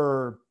just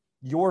for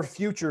your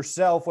future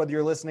self, whether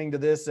you're listening to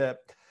this at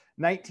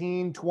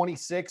 19,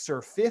 26,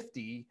 or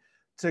 50,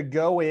 to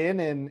go in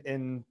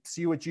and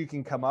see what you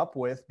can come up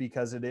with,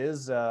 because it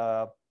is,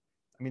 I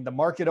mean, the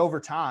market over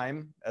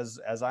time, as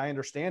I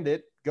understand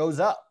it, goes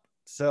up.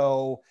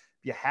 So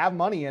if you have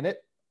money in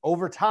it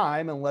over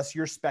time, unless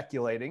you're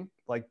speculating,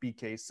 like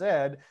BK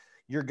said,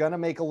 you're going to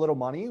make a little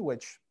money,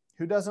 which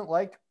who doesn't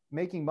like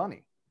making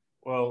money?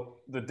 Well,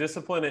 the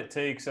discipline it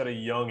takes at a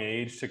young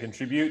age to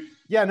contribute.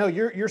 Yeah, no,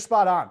 you're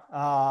spot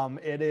on.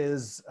 It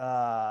is,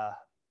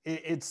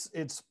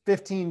 it's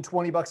 15,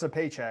 20 bucks a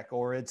paycheck,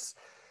 or it's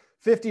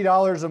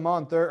 $50 a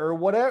month or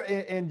whatever,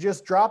 and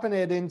just dropping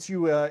it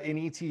into an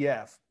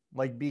ETF,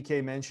 like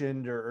BK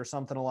mentioned, or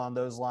something along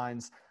those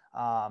lines,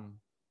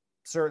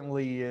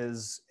 certainly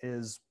is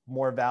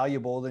more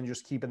valuable than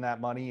just keeping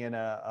that money in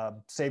a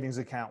savings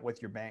account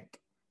with your bank.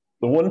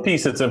 The one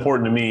piece that's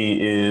important to me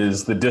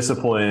is the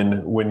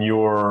discipline when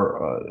you're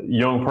a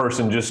young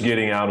person just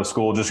getting out of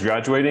school, just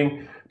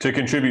graduating, to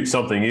contribute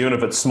something, even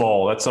if it's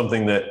small. That's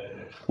something that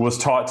was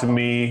taught to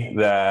me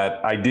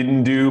that I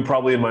didn't do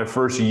probably in my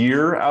first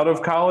year out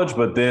of college,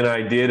 but then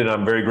I did, and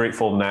I'm very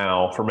grateful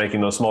now for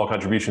making those small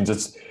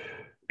contributions.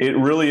 It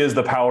really is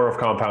the power of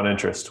compound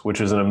interest,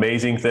 which is an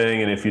amazing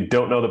thing. And if you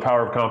don't know the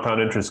power of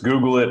compound interest,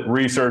 Google it,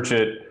 research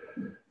it,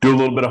 do a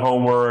little bit of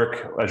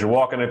homework as you're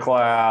walking to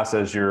class,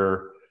 as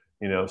you're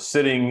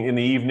sitting in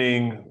the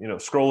evening,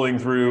 scrolling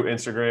through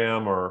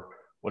Instagram or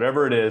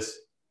whatever it is.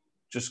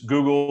 Just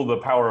Google the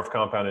power of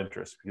compound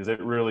interest, because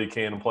it really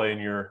can play in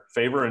your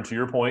favor. And to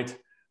your point,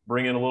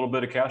 bring in a little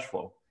bit of cash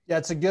flow. Yeah,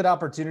 it's a good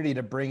opportunity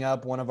to bring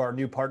up one of our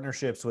new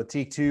partnerships with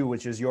Teak2,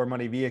 which is Your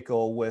Money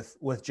Vehicle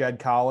with Jed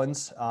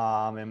Collins.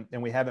 And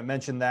we haven't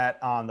mentioned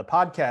that on the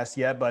podcast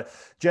yet, but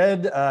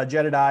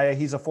Jedediah,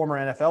 he's a former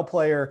NFL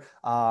player,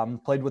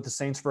 played with the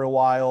Saints for a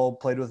while,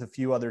 played with a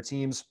few other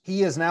teams.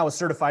 He is now a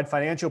certified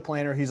financial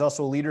planner. He's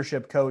also a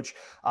leadership coach.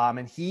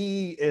 And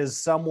he is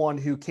someone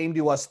who came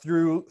to us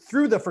through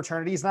the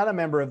fraternity. He's not a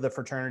member of the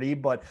fraternity,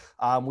 but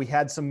we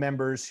had some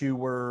members who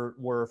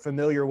were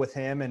familiar with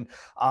him. And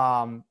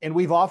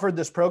we've offered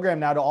this program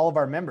now to all of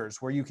our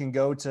members, where you can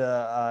go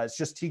to, it's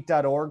just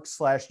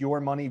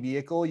teak.org/Your Money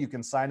Vehicle. You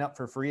can sign up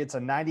for free. It's a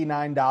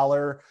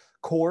 $99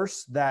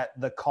 course that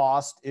the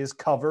cost is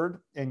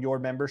covered in your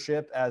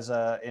membership as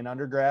an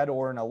undergrad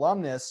or an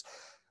alumnus.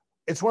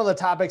 It's one of the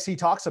topics he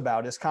talks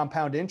about is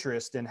compound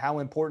interest and how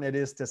important it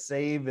is to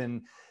save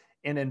and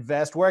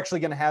invest. We're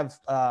actually going to have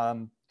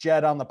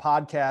Jed on the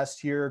podcast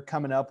here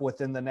coming up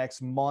within the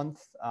next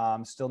month.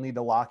 Still need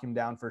to lock him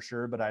down for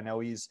sure, but I know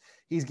he's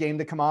game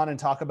to come on and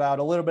talk about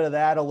a little bit of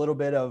that, a little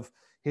bit of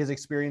his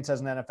experience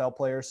as an NFL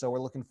player. So we're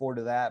looking forward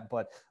to that.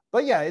 But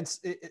yeah,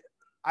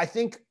 I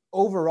think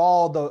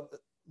overall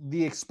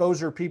the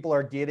exposure people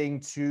are getting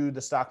to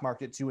the stock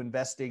market, to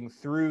investing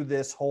through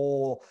this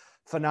whole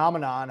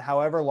phenomenon,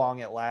 however long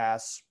it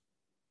lasts,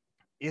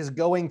 is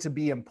going to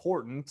be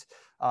important.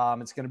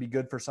 It's going to be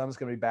good for some, it's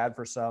going to be bad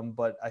for some,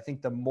 but I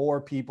think the more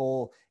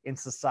people in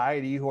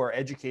society who are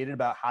educated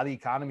about how the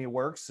economy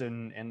works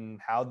and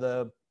how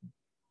the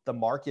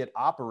market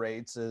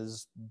operates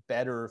is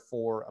better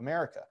for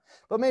America.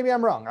 But maybe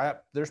I'm wrong.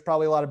 There's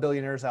probably a lot of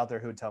billionaires out there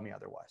who would tell me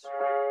otherwise.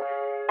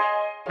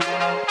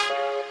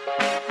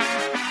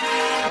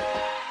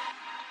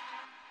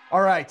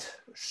 All right,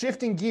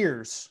 shifting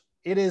gears.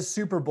 It is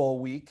Super Bowl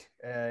week,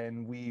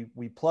 and we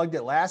plugged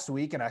it last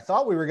week, and I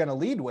thought we were going to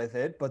lead with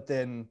it, but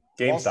then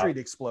Wall Street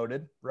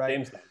exploded,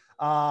 right?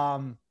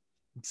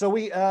 So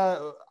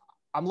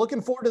I'm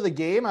looking forward to the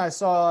game. I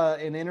saw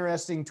an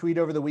interesting tweet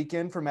over the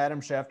weekend from Adam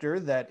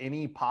Schefter that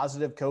any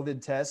positive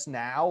COVID test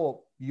now,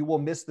 you will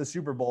miss the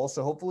Super Bowl.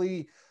 So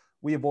hopefully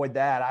we avoid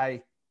that.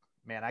 I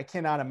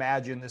cannot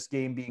imagine this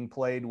game being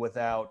played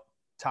without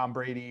Tom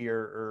Brady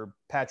or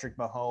Patrick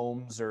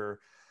Mahomes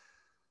or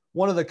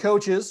one of the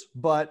coaches,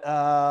 but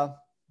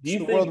do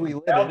you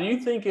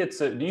think it's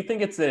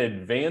an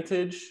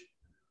advantage,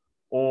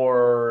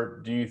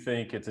 or do you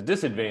think it's a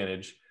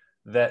disadvantage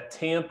that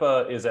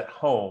Tampa is at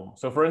home?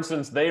 So for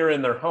instance, they are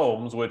in their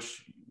homes,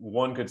 which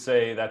one could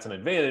say that's an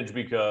advantage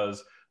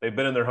because they've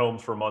been in their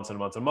homes for months and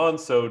months and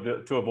months. So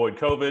to avoid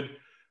COVID,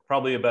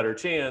 probably a better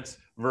chance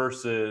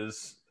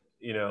versus,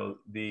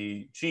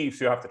 the Chiefs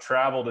who have to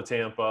travel to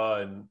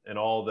Tampa and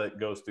all that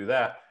goes through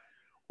that.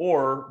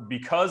 Or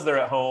because they're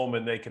at home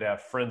and they could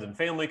have friends and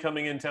family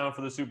coming in town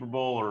for the Super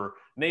Bowl or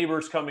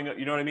neighbors coming up,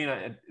 you know what I mean?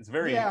 It's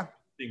very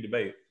interesting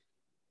debate.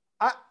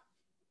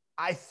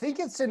 I think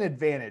it's an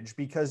advantage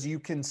because you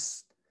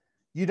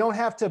don't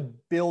have to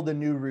build a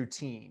new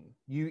routine.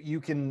 You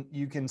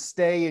can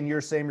stay in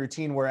your same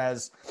routine.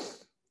 Whereas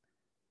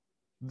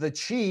the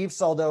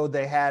Chiefs, although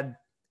they had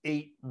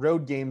 8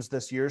 road games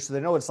this year, so they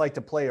know what it's like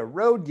to play a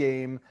road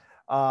game.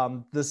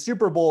 The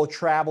Super Bowl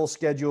travel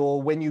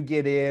schedule, when you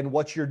get in,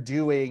 what you're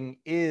doing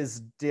is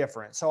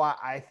different. So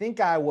I think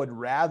I would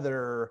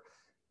rather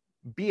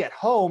be at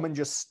home and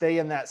just stay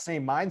in that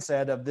same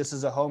mindset of this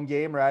is a home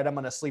game, right? I'm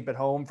going to sleep at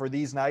home for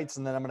these nights,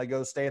 and then I'm going to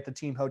go stay at the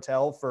team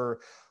hotel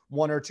for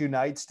 1 or 2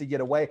 nights to get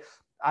away.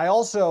 I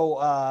also,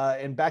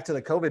 and back to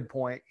the COVID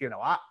point,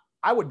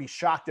 I would be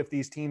shocked if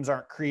these teams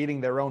aren't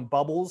creating their own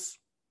bubbles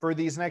for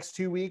these next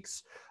 2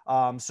 weeks.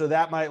 So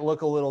that might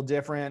look a little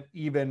different,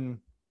 even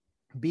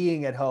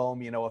being at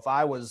home. If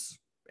I was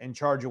in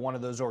charge of one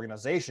of those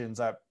organizations,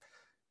 I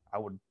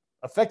would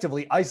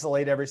effectively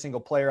isolate every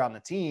single player on the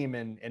team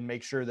and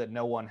make sure that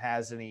no one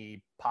has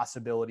any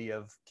possibility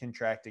of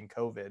contracting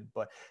COVID.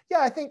 But yeah,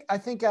 I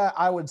think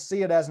I would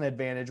see it as an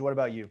advantage. What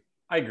about you?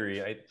 I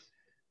agree.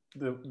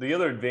 The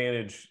other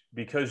advantage,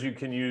 because you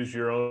can use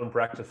your own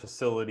practice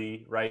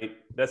facility, right?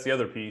 That's the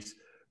other piece.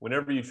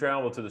 Whenever you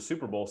travel to the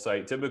Super Bowl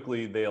site,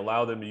 typically they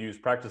allow them to use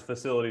practice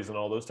facilities and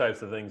all those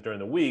types of things during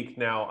the week.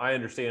 Now, I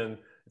understand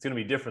it's going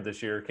to be different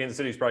this year. Kansas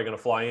City's probably going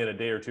to fly in a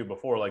day or two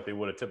before, like they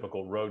would a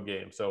typical road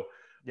game. So,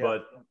 yeah.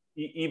 But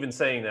even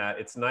saying that,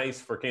 it's nice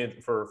for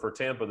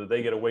Tampa that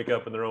they get to wake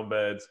up in their own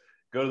beds,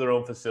 go to their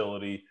own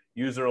facility,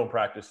 use their own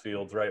practice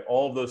fields, right?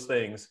 All of those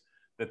things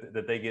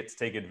that they get to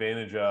take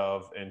advantage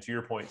of, and to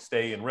your point,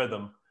 stay in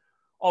rhythm.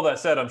 All that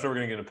said, I'm sure we're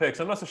going to get a pick.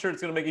 So I'm not so sure it's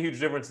going to make a huge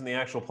difference in the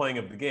actual playing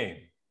of the game.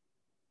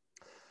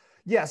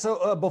 Yeah.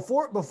 So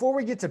before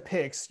we get to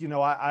picks,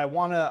 I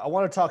want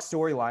to talk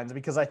storylines,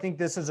 because I think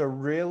this is a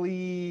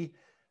really,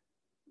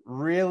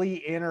 really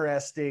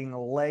interesting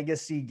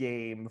legacy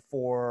game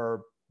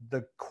for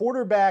the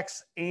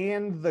quarterbacks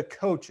and the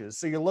coaches.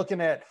 So you're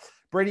looking at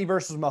Brady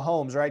versus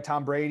Mahomes, right?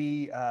 Tom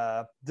Brady,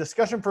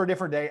 discussion for a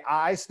different day.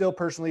 I still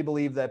personally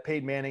believe that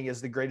Peyton Manning is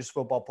the greatest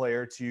football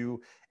player to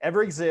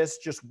ever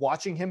exist. Just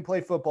watching him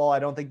play football, I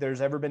don't think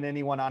there's ever been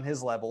anyone on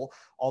his level,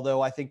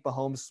 although I think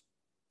Mahomes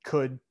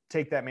could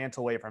take that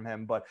mantle away from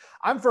him. But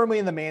I'm firmly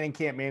in the Manning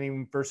camp.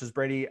 Manning versus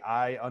Brady.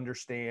 I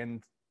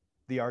understand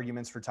the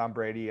arguments for Tom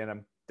Brady, and I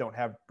don't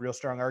have real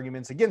strong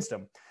arguments against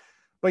him.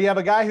 But you have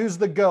a guy who's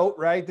the GOAT,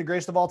 right? The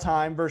greatest of all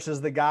time,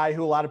 versus the guy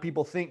who a lot of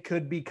people think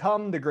could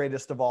become the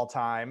greatest of all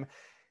time.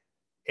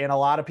 And a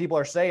lot of people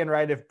are saying,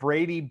 right, if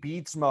Brady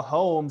beats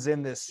Mahomes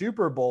in this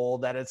Super Bowl,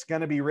 that it's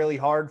going to be really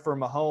hard for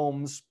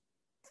Mahomes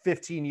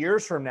 15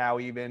 years from now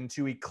even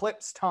to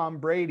eclipse Tom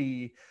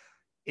Brady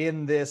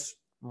in this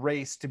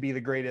race to be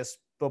the greatest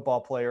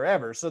football player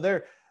ever. So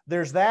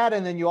there's that.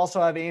 And then you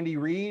also have Andy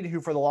Reid, who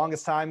for the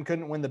longest time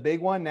couldn't win the big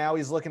one. Now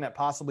he's looking at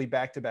possibly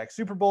back-to-back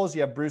Super Bowls. You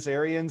have Bruce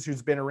Arians,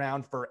 who's been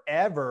around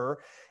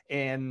forever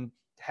and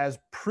has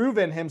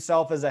proven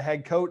himself as a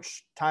head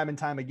coach time and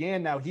time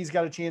again. Now he's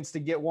got a chance to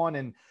get one.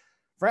 And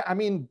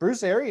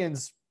Bruce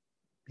Arians,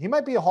 he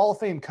might be a Hall of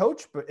Fame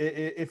coach, but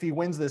if he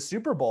wins this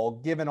Super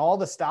Bowl, given all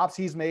the stops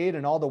he's made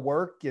and all the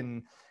work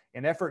and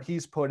effort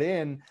he's put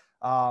in.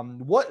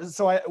 What's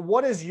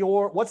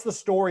the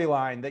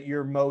storyline that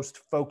you're most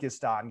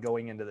focused on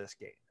going into this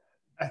game?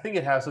 I think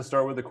it has to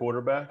start with the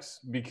quarterbacks,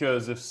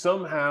 because if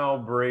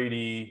somehow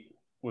Brady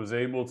was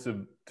able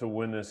to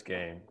win this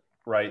game,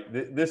 right?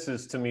 This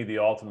is, to me, the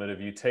ultimate.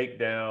 If you take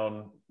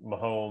down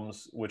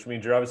Mahomes, which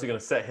means you're obviously going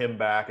to set him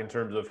back in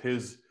terms of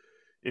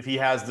if he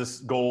has this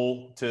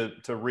goal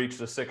to reach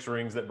the 6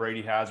 rings that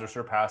Brady has or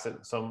surpass it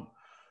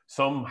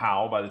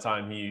somehow by the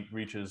time he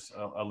reaches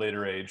a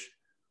later age.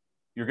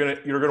 You're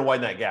gonna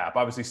widen that gap.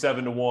 Obviously,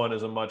 7-1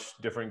 is a much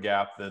different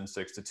gap than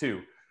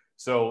 6-2.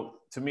 So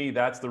to me,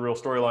 that's the real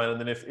storyline. And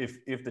then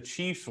if the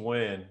Chiefs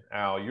win,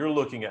 Al, you're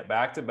looking at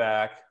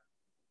back-to-back,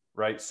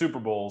 right, Super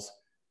Bowls,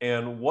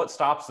 and what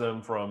stops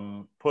them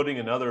from putting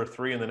another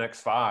 3 in the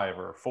next 5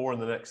 or 4 in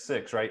the next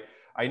 6, right?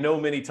 I know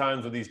many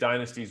times with these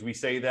dynasties we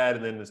say that,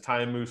 and then as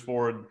time moves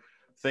forward,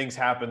 things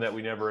happen that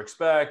we never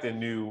expect, and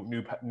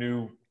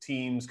new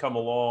teams come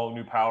along,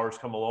 new powers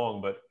come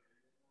along, but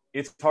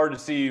it's hard to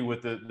see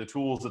with the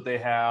tools that they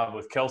have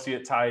with Kelce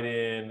at tight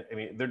end. I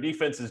mean, their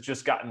defense has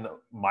just gotten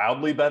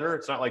mildly better.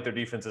 It's not like their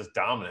defense is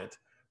dominant.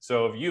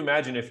 So if you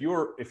imagine if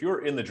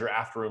you're in the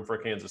draft room for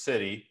Kansas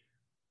City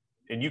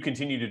and you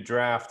continue to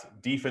draft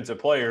defensive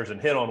players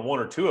and hit on 1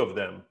 or 2 of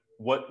them,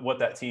 what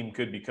that team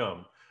could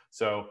become.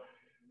 So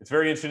it's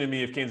very interesting to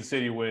me if Kansas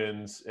City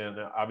wins. And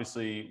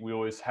obviously we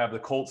always have the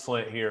Colts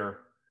slant here.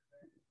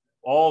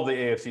 All the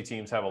AFC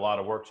teams have a lot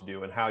of work to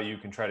do, and how you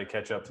can try to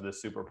catch up to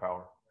this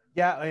superpower.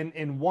 Yeah,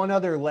 and one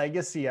other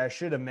legacy I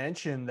should have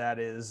mentioned that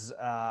is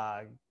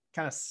kind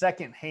of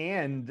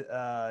secondhand,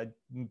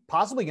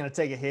 possibly going to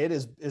take a hit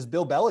is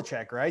Bill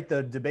Belichick, right?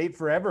 The debate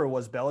forever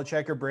was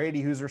Belichick or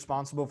Brady, who's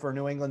responsible for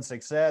New England's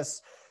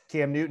success.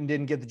 Cam Newton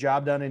didn't get the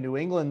job done in New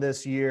England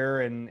this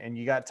year, and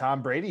you got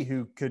Tom Brady,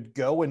 who could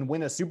go and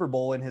win a Super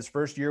Bowl in his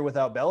first year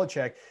without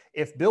Belichick.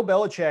 If Bill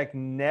Belichick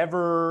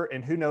never,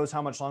 and who knows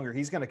how much longer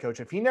he's going to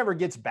coach, if he never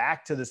gets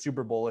back to the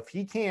Super Bowl, if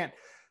he can't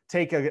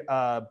take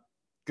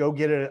go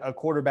get a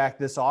quarterback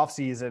this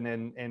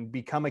offseason and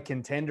become a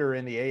contender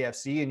in the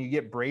AFC, and you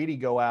get Brady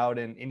go out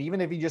and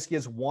even if he just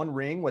gets 1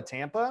 ring with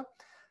Tampa,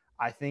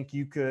 I think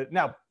you could.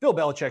 Now, Bill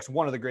Belichick's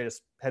one of the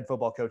greatest head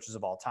football coaches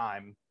of all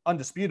time,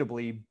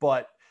 undisputably,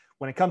 but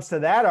when it comes to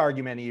that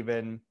argument,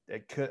 even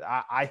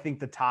I think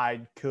the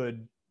tide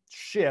could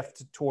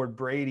shift toward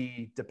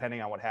Brady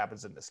depending on what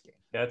happens in this game.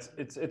 Yeah,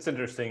 it's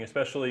interesting,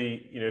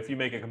 especially, if you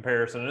make a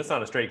comparison, and it's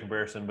not a straight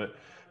comparison, but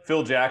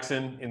Phil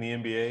Jackson in the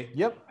NBA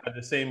had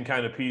the same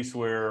kind of piece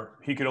where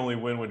he could only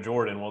win with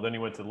Jordan. Well, then he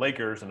went to the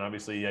Lakers, and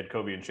obviously he had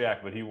Kobe and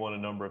Shaq, but he won a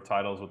number of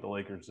titles with the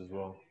Lakers as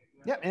well.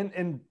 Yeah,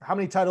 and how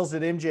many titles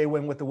did MJ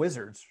win with the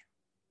Wizards?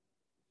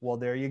 Well,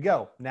 there you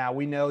go. Now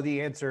we know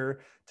the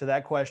answer to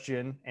that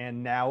question,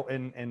 and now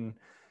and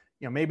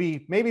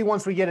maybe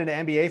once we get into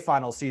NBA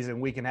final season,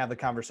 we can have the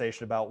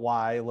conversation about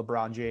why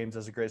LeBron James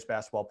is the greatest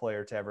basketball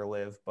player to ever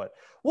live. But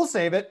we'll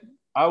save it.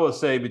 I will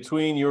say,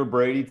 between your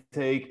Brady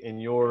take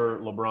and your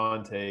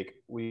LeBron take,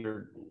 we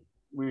are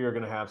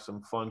going to have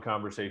some fun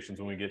conversations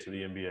when we get to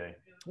the NBA.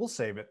 We'll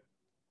save it.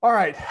 All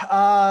right.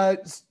 I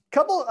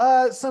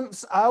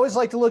always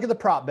like to look at the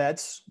prop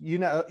bets. You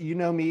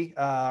know me.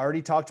 I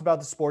already talked about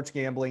the sports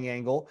gambling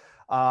angle.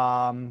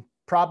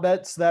 Prop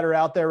bets that are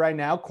out there right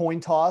now. Coin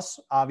toss,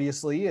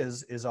 obviously,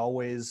 is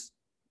always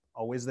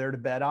there to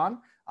bet on.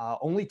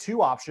 Only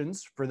 2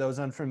 options for those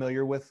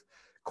unfamiliar with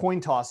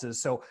coin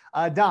tosses. So,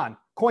 Don,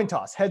 coin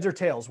toss, heads or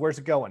tails? Where's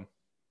it going?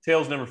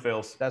 Tails never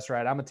fails. That's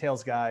right. I'm a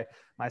tails guy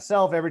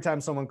myself. Every time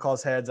someone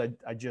calls heads,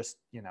 I just,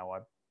 I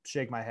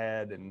shake my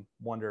head and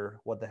wonder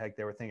what the heck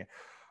they were thinking.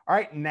 All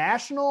right,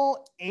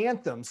 national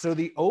anthem. So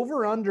the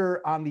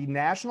over-under on the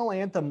national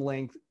anthem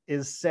length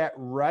is set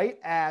right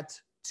at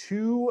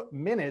 2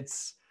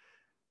 minutes.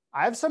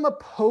 I have some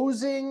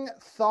opposing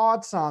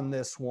thoughts on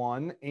this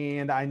one,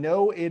 and I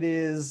know it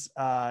is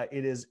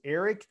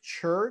Eric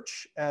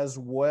Church as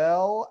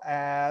well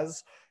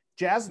as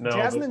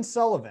Jasmine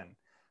Sullivan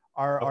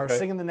are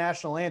singing the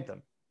national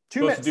anthem.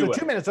 2 minutes. So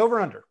 2 minutes over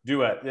under.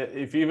 Duet.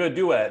 If you have a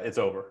duet, it's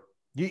over.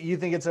 You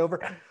think it's over?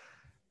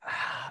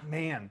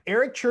 Man,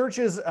 Eric Church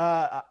is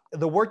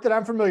the work that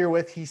I'm familiar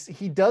with.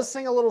 He does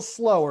sing a little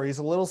slower. He's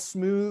a little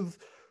smooth,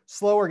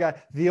 slower guy.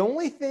 The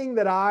only thing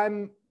that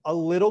I'm a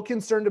little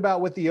concerned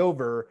about with the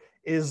over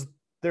is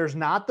there's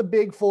not the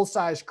big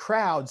full-size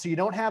crowd, so you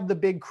don't have the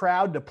big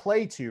crowd to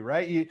play to,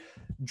 right? You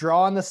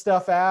drawing the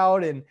stuff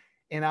out, and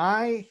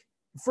I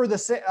for the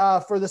sake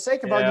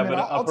of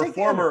argument, I'll take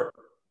the over.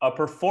 A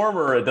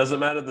performer, it doesn't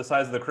matter the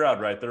size of the crowd,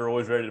 right? They're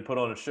always ready to put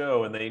on a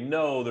show, and they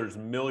know there's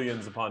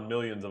millions upon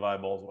millions of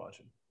eyeballs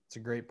watching. It's a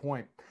great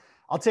point.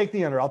 I'll take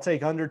the under. I'll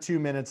take under 2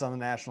 minutes on the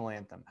national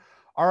anthem.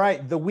 All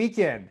right, The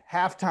Weeknd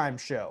halftime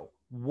show.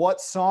 What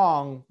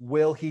song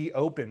will he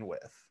open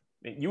with?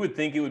 You would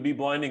think it would be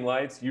Blinding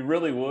Lights. You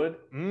really would.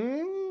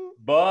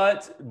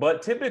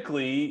 But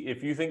typically,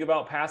 if you think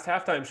about past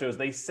halftime shows,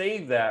 they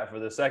save that for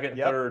the second,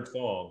 third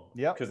song.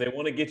 Because they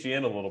want to get you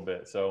in a little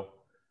bit. So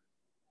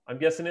I'm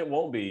guessing it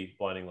won't be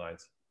Blinding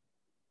Lights.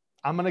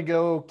 I'm going to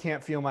go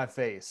Can't Feel My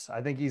Face.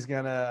 I think he's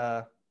going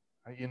to,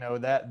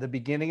 that the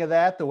beginning of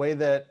that, the way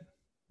that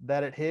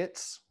it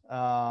hits.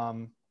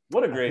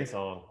 What a great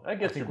song. That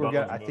gets your bones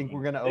moving. I think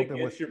we're going to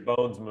open with your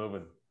bones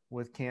moving.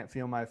 With Can't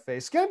Feel My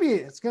Face.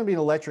 It's going to be an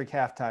electric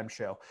halftime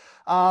show.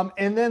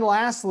 And then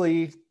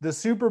lastly, the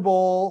Super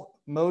Bowl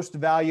most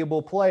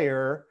valuable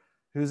player,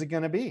 who's it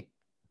going to be?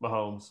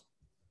 Mahomes.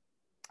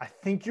 I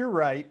think you're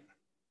right.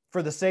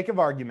 For the sake of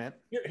argument.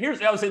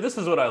 I would say this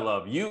is what I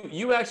love.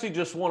 You actually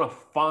just want to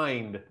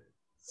find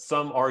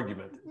some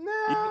argument.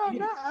 No,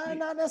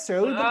 not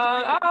necessarily.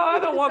 I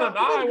don't want to.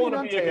 I want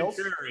to be a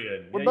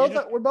contrarian.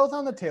 We're both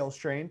on the tails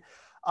train.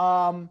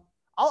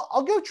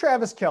 I'll go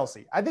Travis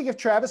Kelce. I think if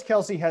Travis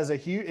Kelce has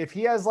if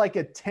he has like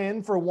a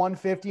 10 for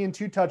 150 and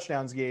 2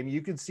 touchdowns game,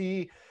 you could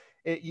see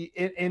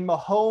it in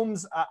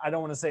Mahomes. I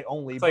don't want to say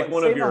only. That's like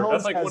one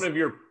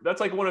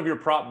of your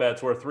prop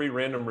bets where 3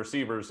 random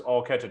receivers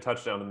all catch a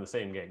touchdown in the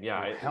same game.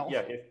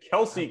 If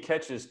Kelce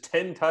catches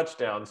 10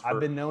 touchdowns,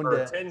 I've been known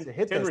to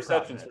hit 10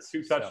 receptions for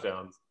 2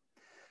 touchdowns.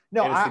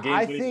 No,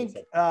 I think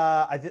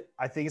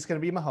it's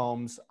going to be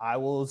Mahomes. I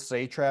will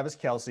say Travis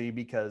Kelce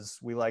because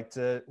we like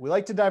to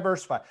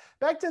diversify.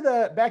 Back to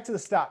the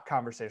stock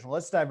conversation.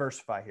 Let's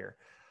diversify here.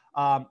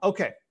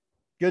 Okay,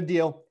 good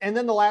deal. And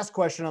then the last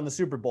question on the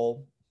Super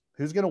Bowl: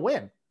 who's going to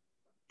win?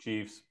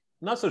 Chiefs.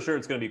 Not so sure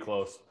it's going to be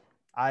close.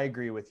 I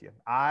agree with you.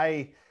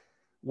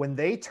 When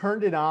they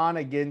turned it on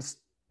against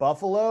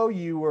Buffalo,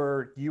 you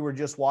were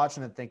just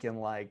watching it thinking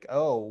like,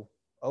 oh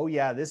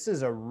yeah, this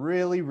is a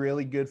really,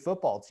 really good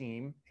football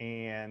team.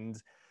 And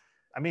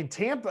I mean,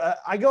 Tampa,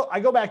 I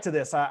go back to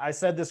this. I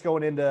said this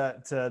going into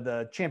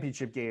the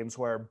championship games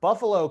where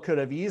Buffalo could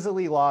have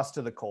easily lost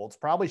to the Colts,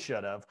 probably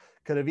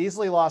could have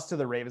easily lost to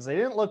the Ravens. They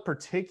didn't look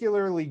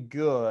particularly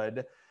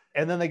good.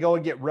 And then they go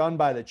and get run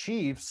by the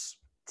Chiefs.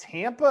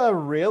 Tampa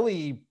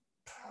really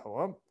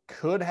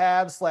could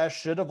have /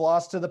 should have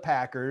lost to the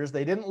Packers.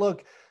 They didn't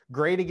look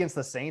great against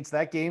the Saints.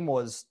 That game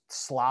was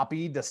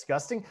sloppy,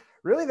 disgusting.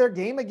 Really, their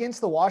game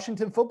against the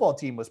Washington football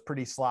team was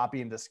pretty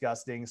sloppy and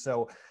disgusting.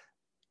 So,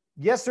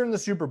 yes, they're in the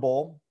Super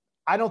Bowl.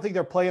 I don't think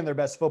they're playing their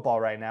best football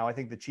right now. I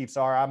think the Chiefs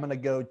are. I'm going to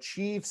go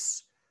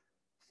Chiefs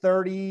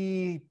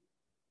 33,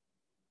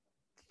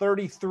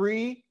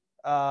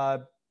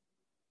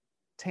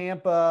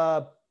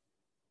 Tampa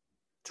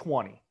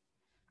 20.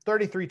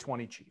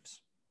 33-20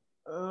 Chiefs.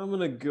 I'm going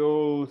to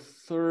go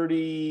 34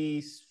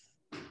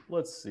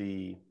 let's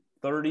see,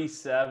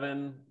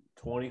 37-24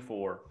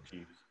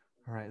 Chiefs.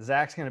 All right.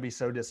 Zach's going to be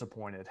so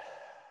disappointed.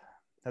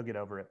 He'll get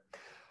over it.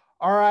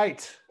 All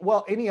right.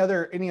 Well, any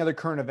other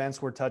current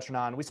events we're touching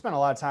on? We spent a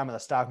lot of time on the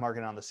stock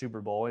market on the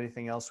Super Bowl.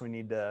 Anything else we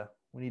need to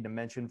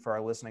mention for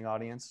our listening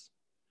audience?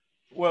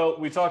 Well,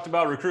 we talked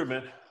about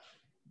recruitment.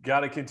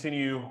 Got to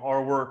continue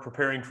our work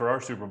preparing for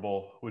our Super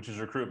Bowl, which is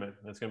recruitment.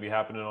 That's going to be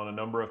happening on a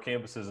number of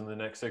campuses in the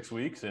next 6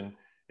 weeks. And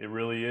it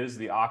really is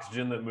the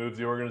oxygen that moves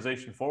the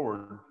organization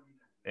forward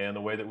and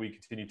the way that we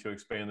continue to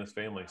expand this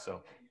family.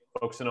 So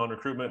focusing on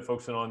recruitment,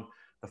 focusing on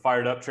the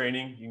Fired Up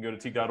training. You can go to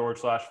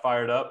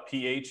teak.org/firedup,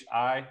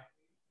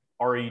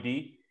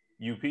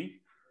 PHIREDUP,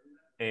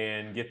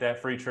 and get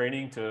that free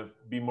training to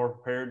be more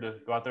prepared to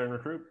go out there and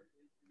recruit.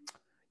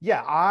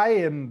 Yeah, I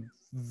am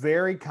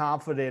very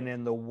confident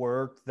in the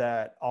work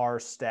that our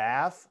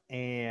staff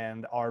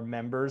and our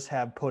members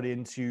have put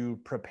into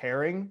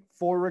preparing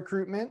for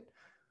recruitment.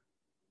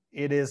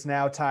 It is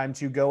now time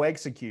to go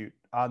execute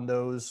on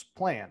those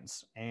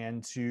plans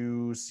and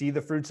to see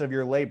the fruits of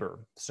your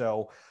labor.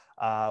 So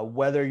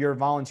whether you're a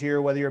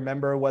volunteer, whether you're a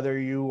member, whether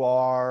you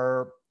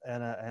are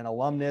an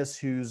alumnus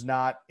who's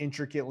not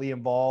intricately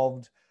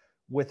involved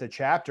with a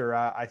chapter,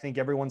 I think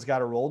everyone's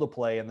got a role to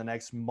play in the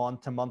next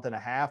month to month and a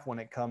half when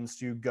it comes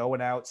to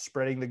going out,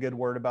 spreading the good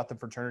word about the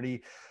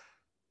fraternity,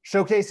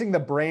 showcasing the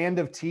brand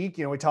of Teak.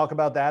 You know, we talk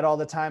about that all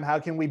the time. How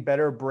can we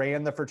better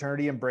brand the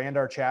fraternity and brand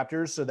our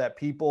chapters so that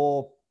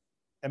people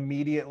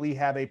immediately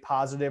have a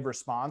positive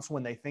response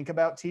when they think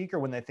about Teak, or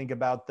when they think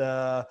about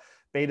the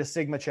Beta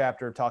Sigma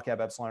chapter of Tau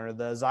Kappa Epsilon or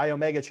the Xi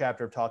Omega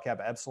chapter of Tau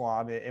Kappa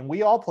Epsilon? And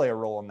we all play a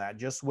role in that,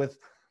 just with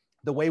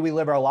the way we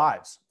live our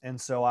lives.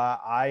 And so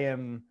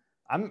I'm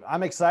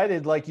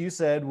excited. Like you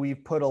said,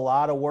 we've put a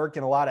lot of work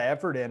and a lot of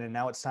effort in, and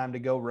now it's time to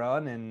go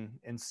run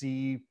and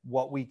see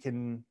what we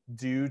can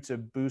do to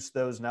boost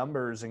those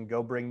numbers and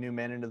go bring new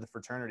men into the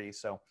fraternity.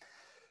 So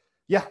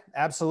yeah,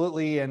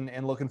 absolutely.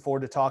 And looking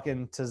forward to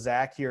talking to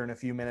Zach here in a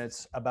few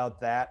minutes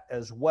about that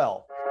as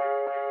well.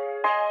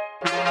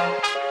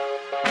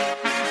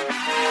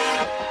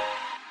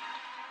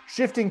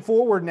 Shifting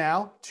forward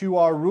now to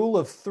our rule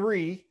of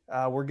three,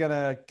 we're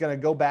gonna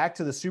go back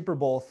to the Super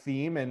Bowl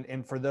theme.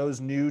 And for those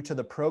new to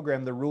the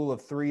program, the rule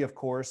of three, of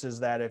course, is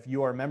that if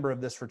you are a member of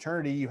this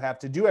fraternity, you have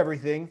to do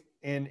everything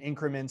in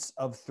increments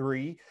of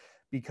three,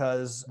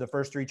 because the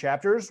first three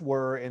chapters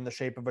were in the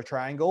shape of a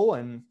triangle,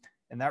 and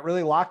that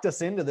really locked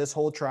us into this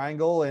whole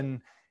triangle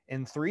and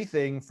three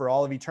thing for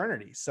all of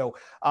eternity. So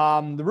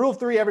the rule of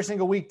three, every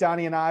single week,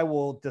 Donnie and I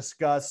will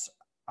discuss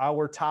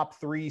our top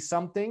three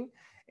something.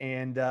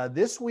 And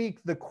this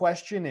week, the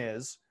question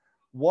is,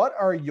 what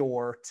are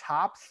your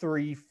top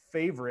three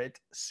favorite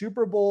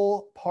Super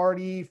Bowl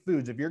party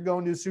foods? If you're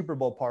going to a Super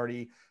Bowl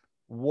party,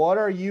 what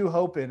are you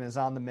hoping is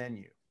on the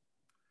menu?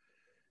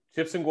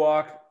 Chips and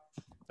guac.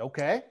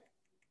 Okay.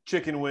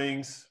 Chicken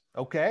wings.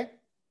 Okay.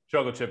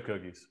 Chocolate chip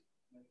cookies.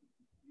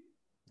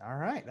 All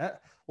right.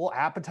 That little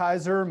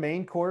appetizer,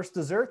 main course,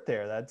 dessert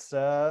there. That's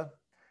a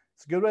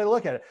good way to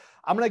look at it.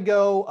 I'm going to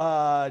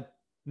go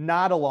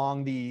not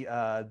along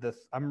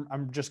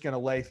I'm just going to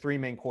lay three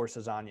main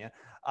courses on you.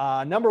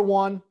 Number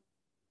one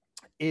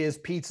is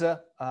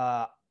pizza.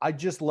 I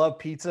just love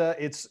pizza.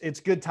 It's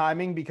good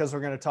timing because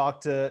we're going to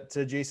talk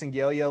to Jason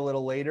Galia a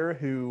little later,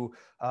 who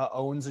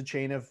owns a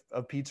chain of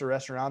pizza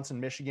restaurants in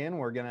Michigan.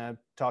 We're going to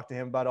talk to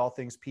him about all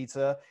things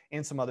pizza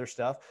and some other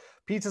stuff.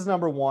 Pizza's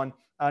number one.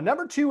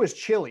 Number two is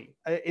chili.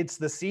 It's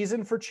the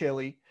season for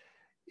chili.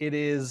 It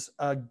is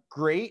a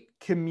great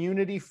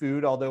community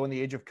food, although in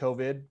the age of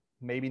COVID,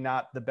 maybe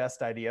not the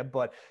best idea.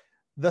 But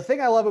the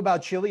thing I love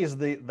about chili is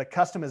the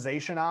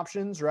customization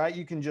options, right?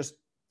 You can just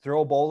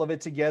throw a bowl of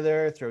it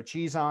together, throw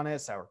cheese on it,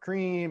 sour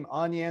cream,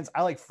 onions.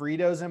 I like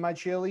Fritos in my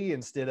chili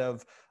instead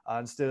of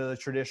the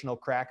traditional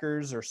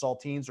crackers or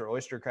saltines or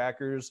oyster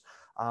crackers.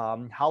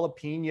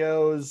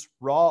 Jalapenos,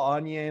 raw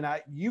onion.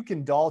 You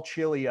can doll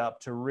chili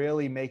up to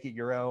really make it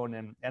your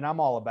own, and I'm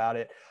all about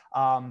it.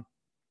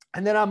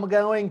 And then I'm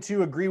going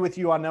to agree with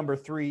you on number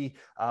three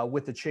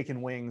with the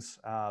chicken wings.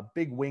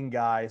 Big wing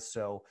guy,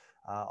 so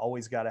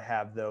always got to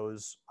have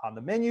those on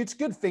the menu. It's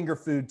good finger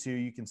food too.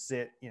 You can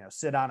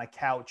sit on a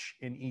couch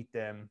and eat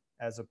them,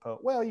 as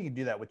opposed. Well, you can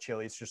do that with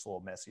chili. It's just a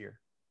little messier.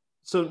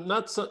 So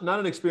not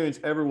an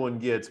experience everyone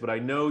gets, but I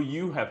know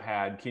you have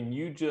had. Can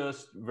you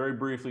just very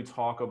briefly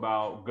talk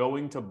about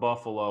going to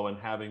Buffalo and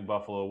having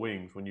buffalo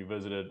wings when you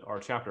visited our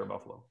chapter at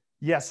Buffalo?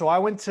 Yeah, so I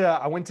went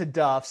to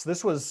Duff's.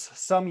 This was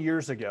some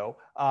years ago.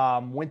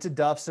 Went to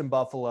Duff's in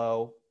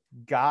Buffalo,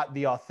 got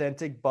the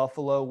authentic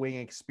buffalo wing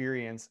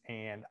experience,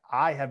 and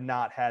I have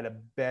not had a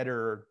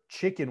better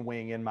chicken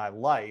wing in my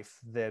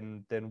life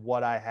than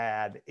what I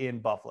had in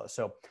Buffalo.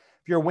 So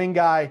if you're a wing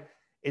guy,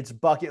 it's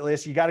bucket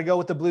list. You got to go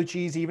with the blue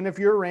cheese, even if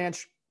you're a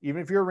ranch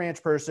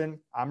person.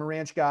 I'm a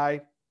ranch guy.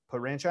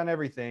 Put ranch on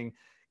everything.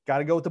 Got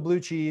to go with the blue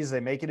cheese.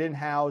 They make it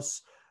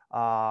in-house.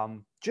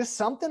 Just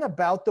something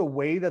about the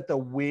way that the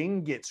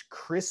wing gets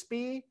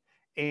crispy,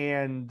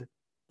 and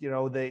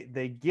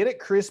they get it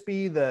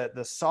crispy.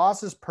 The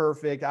sauce is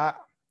perfect. I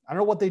don't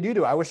know what they do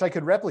to it. I wish I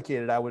could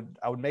replicate it. I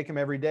would make them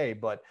every day,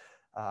 but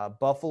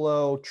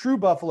true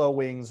buffalo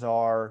wings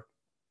are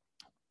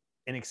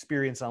an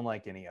experience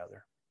unlike any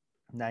other.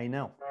 Now you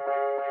know.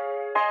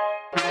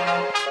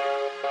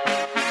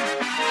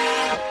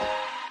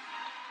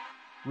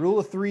 Rule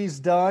of three's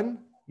done.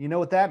 You know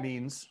what that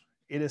means.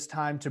 It is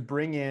time to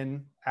bring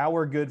in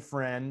our good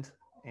friend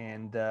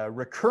and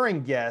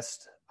recurring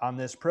guest on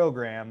this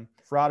program,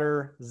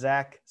 Frater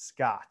Zach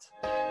Scott.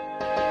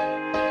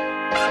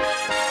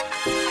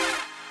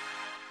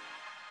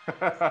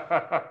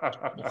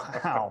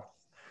 Wow.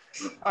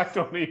 I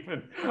don't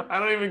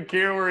even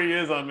care where he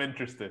is. I'm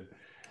interested.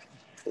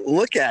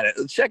 Look at it.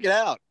 Check it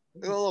out.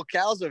 Look at the little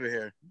cows over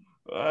here.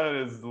 That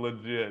is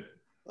legit.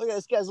 Look at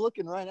this guy's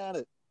looking right at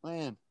it.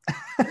 Man.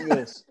 Look at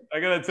this. I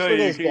gotta tell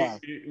you,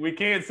 we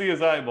can't see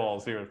his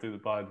eyeballs here through the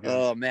podcast.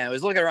 Oh man, he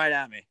was looking right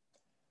at me.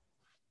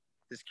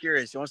 He's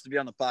curious. He wants to be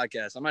on the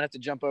podcast. I might have to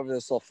jump over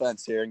this little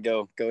fence here and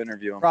go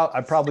interview him.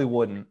 I probably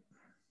wouldn't.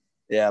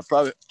 Yeah,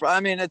 probably.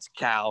 I mean, it's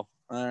cow.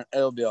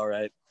 It'll be all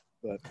right.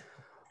 But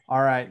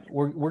all right,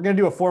 we're gonna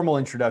do a formal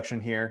introduction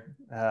here,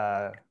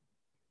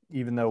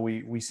 even though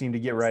we seem to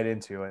get right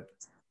into it.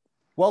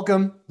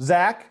 Welcome,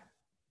 Zach,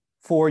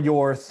 for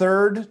your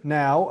third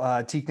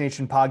now Teak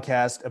Nation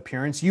podcast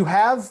appearance. You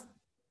have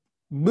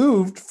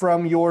moved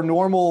from your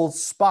normal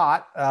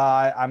spot.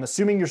 I'm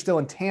assuming you're still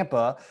in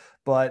Tampa,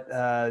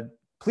 but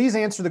please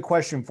answer the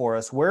question for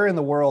us. Where in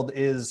the world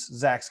is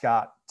Zach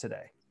Scott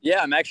today?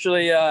 Yeah, I'm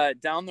actually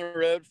down the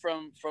road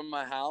from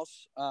my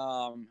house.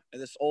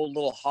 This old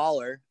little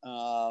holler.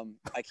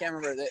 I can't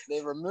remember.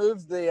 They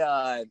removed the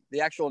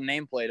actual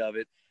nameplate of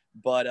it,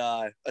 but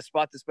a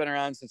spot that's been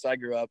around since I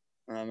grew up.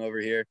 Over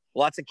here,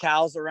 lots of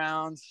cows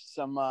around,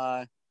 some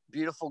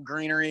beautiful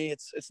greenery.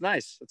 It's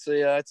nice. It's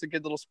a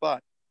good little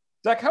spot.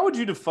 Zach, how would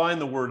you define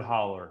the word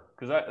holler?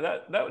 Because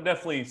that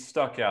definitely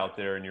stuck out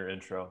there in your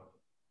intro.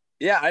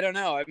 Yeah, I don't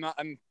know.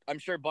 I'm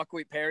sure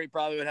Buckwheat Perry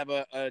probably would have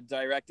a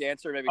direct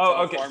answer. Maybe.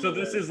 Oh, okay. So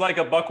this is like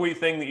a buckwheat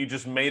thing that you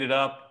just made it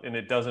up, and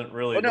it doesn't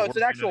really. Oh no, it's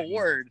an actual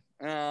word.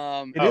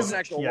 It is an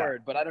actual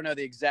word, but I don't know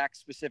the exact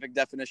specific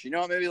definition. You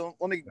know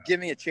what? Maybe give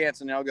me a chance,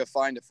 and I'll go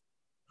find it.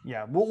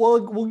 Yeah,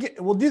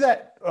 we'll do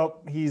that.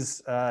 Oh,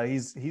 he's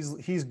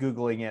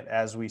Googling it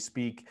as we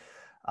speak.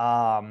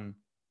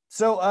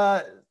 So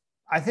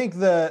I think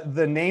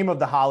the name of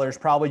the holler is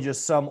probably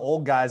just some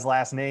old guy's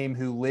last name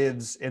who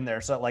lives in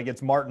there. So like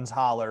it's Martin's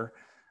Holler.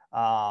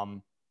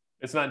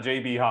 It's not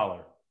JB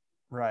Holler.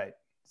 Right.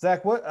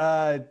 Zach, what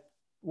are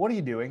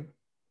you doing?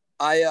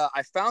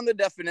 I found the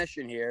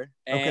definition here,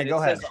 and go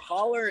ahead. Says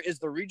holler is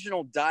the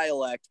regional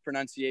dialect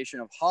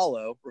pronunciation of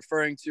hollow,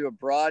 referring to a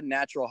broad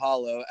natural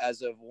hollow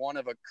as of one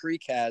of a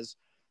creek has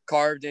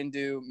carved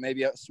into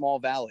maybe a small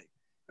valley.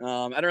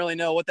 I don't really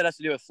know what that has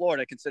to do with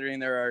Florida, considering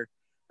there's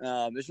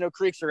no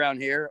creeks around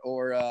here,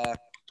 or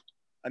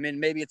I mean,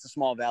 maybe it's a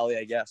small valley,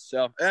 I guess.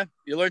 So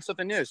you learned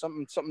something new,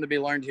 something to be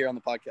learned here on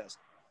the podcast.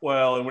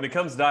 Well, and when it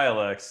comes to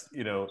dialects,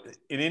 you know,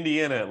 in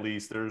Indiana at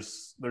least,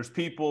 there's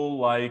people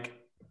like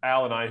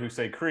Al and I who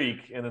say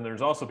creek, and then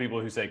there's also people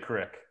who say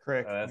crick.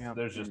 Crick.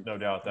 There's just no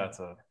doubt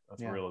that's a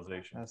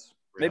realization.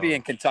 Maybe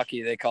in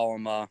Kentucky they call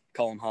them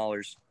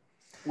hollers.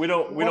 We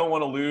don't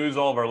want to lose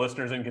all of our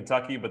listeners in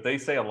Kentucky, but they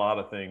say a lot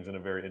of things in a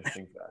very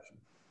interesting fashion.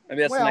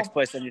 Maybe that's the next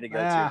place I need to go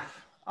to.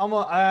 I'm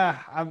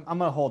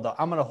gonna hold off.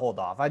 I'm gonna hold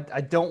off.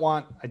 I don't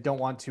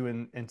want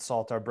to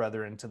insult our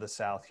brethren to the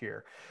south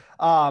here.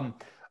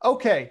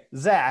 Okay,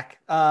 Zach,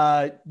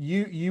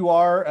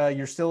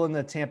 you're still in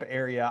the Tampa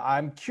area.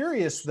 I'm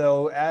curious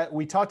though.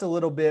 We talked a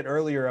little bit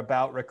earlier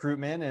about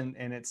recruitment,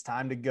 and it's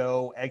time to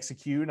go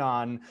execute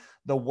on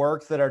the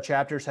work that our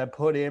chapters have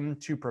put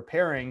into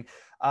preparing.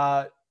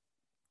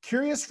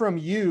 Curious from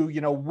you,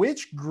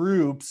 which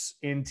groups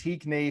in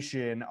Teak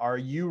Nation are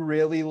you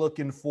really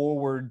looking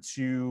forward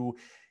to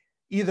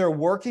either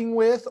working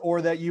with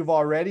or that you've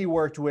already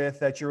worked with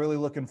that you're really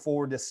looking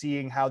forward to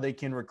seeing how they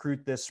can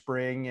recruit this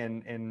spring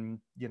and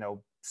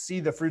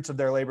see the fruits of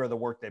their labor, the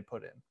work they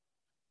put in?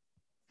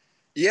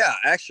 Yeah,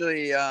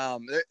 actually,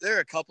 there are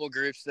a couple of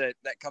groups that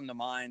come to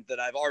mind that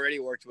I've already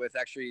worked with.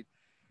 Actually,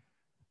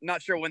 not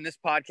sure when this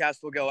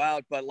podcast will go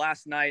out, but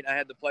last night I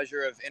had the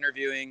pleasure of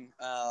interviewing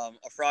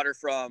a frater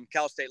from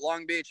Cal State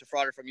Long Beach, a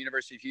frater from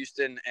University of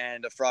Houston,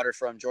 and a frater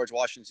from George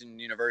Washington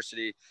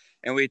University.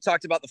 And we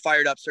talked about the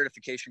Fired Up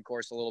certification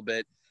course a little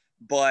bit,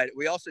 but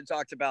we also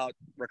talked about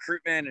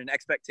recruitment and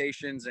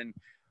expectations and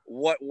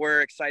what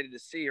we're excited to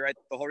see, right?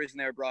 The whole reason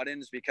they were brought in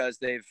is because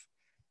they've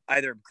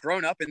either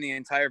grown up in the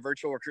entire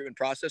virtual recruitment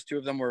process. Two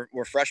of them were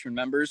freshman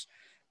members,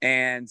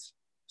 and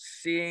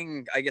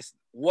seeing, I guess,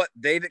 what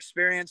they've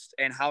experienced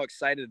and how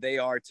excited they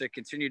are to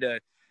continue to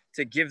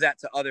give that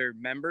to other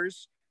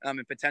members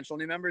and potential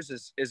new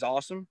members is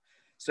awesome.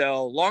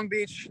 So Long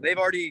Beach, they've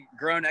already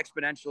grown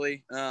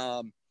exponentially,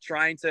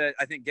 trying to,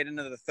 I think, get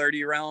into the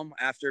 30 realm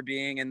after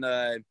being in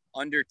the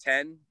under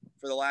 10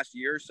 for the last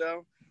year or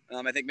so.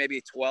 I think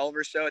maybe 12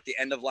 or so at the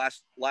end of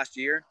last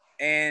year.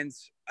 And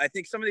I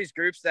think some of these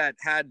groups that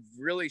had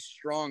really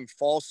strong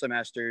fall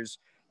semesters,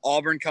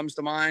 Auburn comes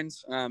to mind,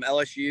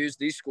 LSU's,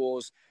 these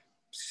schools,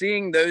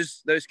 seeing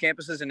those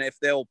campuses and if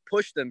they'll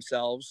push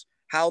themselves,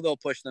 how they'll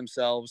push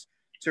themselves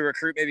to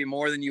recruit maybe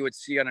more than you would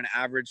see on an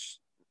average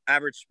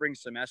spring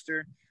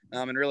semester,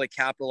 and really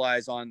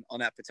capitalize on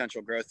that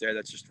potential growth there.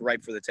 That's just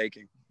ripe for the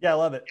taking. Yeah, I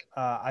love it.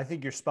 I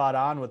think you're spot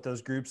on with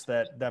those groups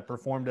that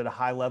performed at a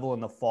high level in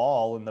the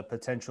fall and the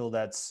potential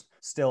that's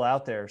still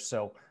out there.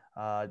 So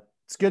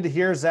it's good to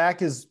hear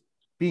Zach is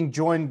being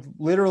joined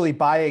literally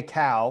by a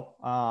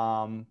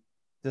cow.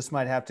 This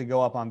might have to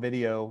go up on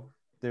video.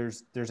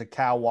 There's a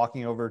cow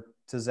walking over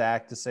to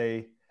Zach to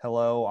say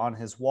hello on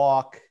his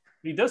walk.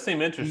 He does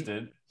seem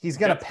interested. He's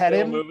going to pet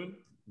him. Moving.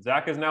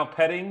 Zach is now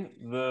petting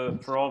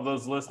for all of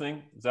those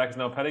listening. Zach is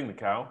now petting the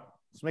cow.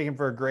 It's making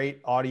for a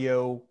great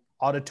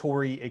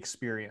auditory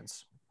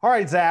experience. All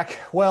right, Zach.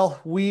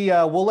 Well,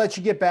 we'll let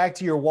you get back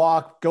to your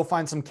walk. Go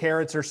find some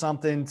carrots or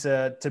something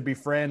to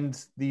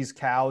befriend these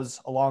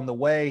cows along the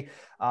way.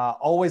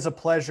 Always a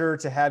pleasure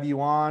to have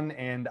you on,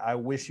 and I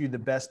wish you the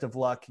best of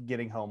luck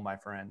getting home, my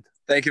friend.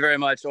 Thank you very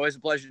much. Always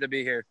a pleasure to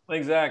be here.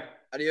 Thanks, Zach.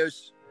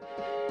 Adios.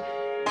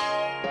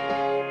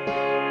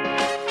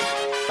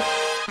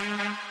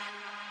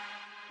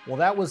 Well,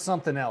 that was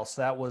something else.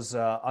 That was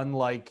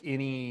unlike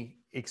any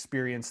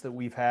experience that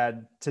we've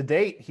had to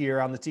date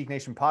here on the Teke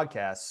Nation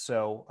podcast.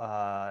 So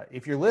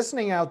if you're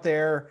listening out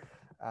there,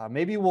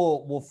 maybe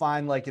we'll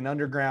find like an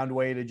underground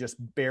way to just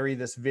bury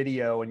this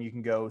video and you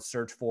can go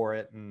search for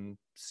it and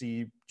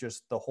see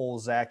just the whole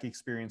Zach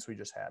experience we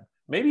just had.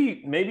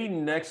 Maybe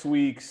next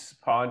week's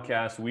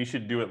podcast, we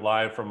should do it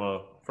live from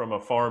a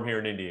farm here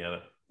in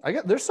Indiana.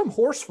 There's some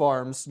horse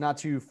farms not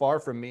too far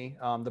from me.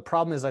 The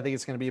problem is I think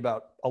it's going to be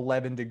about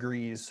 11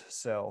 degrees.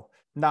 So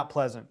not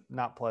pleasant.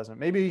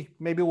 Maybe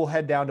we'll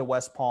head down to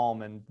West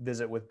Palm and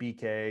visit with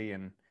BK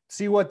and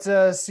see what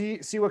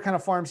kind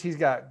of farms he's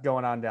got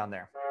going on down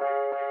there.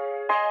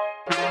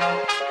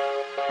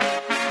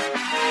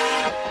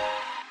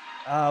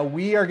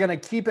 We are going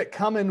to keep it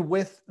coming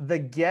with the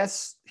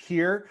guests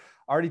here.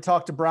 Already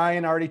talked to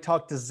Brian, already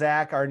talked to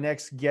Zach. Our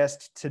next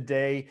guest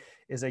today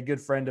is a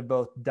good friend of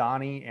both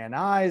Donnie and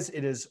I's.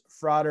 It is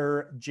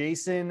Frater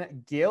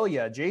Jason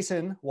Galia.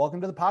 Jason,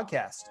 welcome to the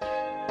podcast.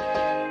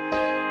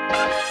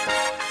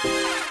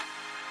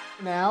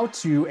 Now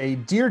to a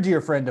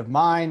dear friend of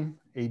mine,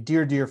 a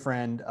dear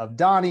friend of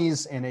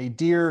Donnie's, and a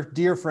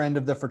dear friend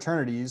of the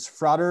fraternities,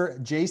 Frater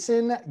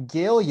Jason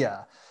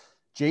Galia.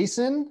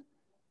 Jason,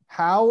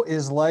 how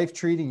is life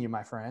treating you,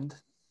 my friend?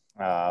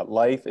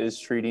 Life is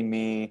treating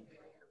me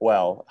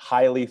well.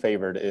 Highly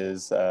favored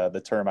is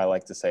the term I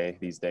like to say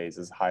these days,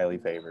 is highly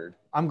favored.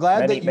 I'm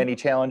glad many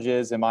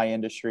challenges in my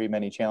industry,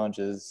 many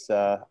challenges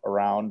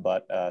around,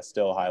 but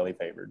still highly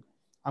favored.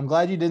 I'm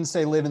glad you didn't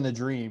say live in the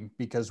dream,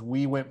 because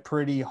we went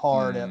pretty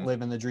hard at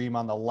live in the dream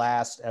on the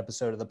last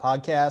episode of the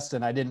podcast,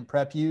 and I didn't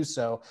prep you,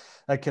 so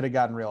that could have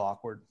gotten real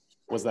awkward.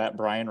 Was that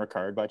Brian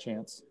Ricard by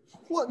chance?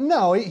 Well,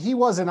 no, he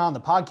wasn't on the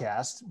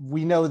podcast.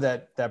 We know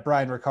that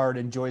Brian Ricard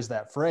enjoys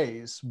that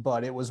phrase,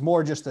 but it was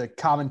more just a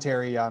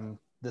commentary on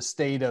the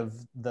state of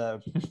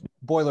the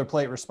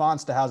boilerplate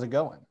response to how's it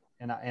going.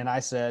 And I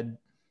said,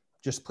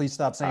 just please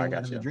stop saying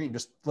live in the dream.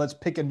 Just let's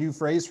pick a new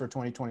phrase for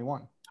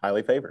 2021.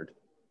 Highly favored.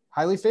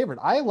 Highly favored.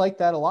 I like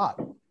that a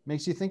lot.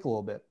 Makes you think a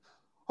little bit.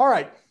 All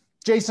right,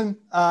 Jason,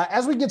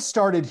 as we get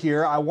started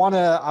here, I want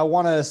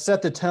to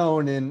set the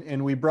tone,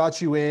 and we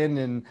brought you in,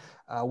 and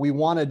we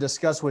want to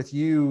discuss with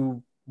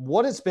you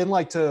what it's been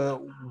like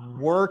to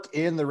work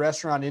in the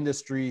restaurant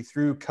industry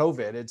through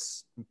COVID.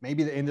 It's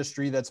maybe the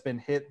industry that's been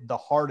hit the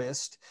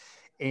hardest.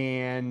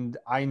 And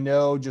I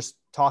know, just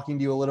talking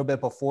to you a little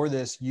bit before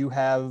this, you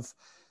have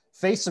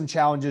faced some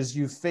challenges,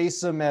 you've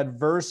faced some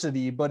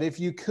adversity, but if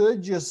you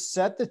could just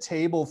set the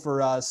table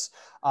for us,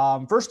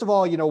 first of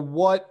all,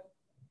 what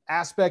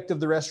aspect of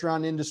the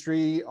restaurant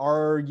industry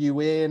are you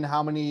in?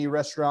 How many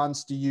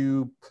restaurants do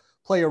you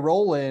play a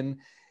role in?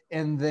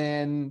 And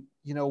then,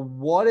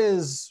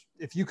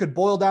 if you could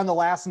boil down the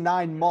last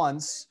 9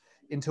 months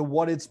into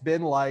what it's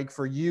been like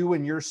for you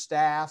and your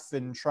staff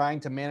and trying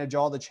to manage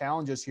all the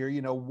challenges here,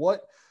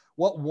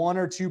 what one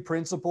or two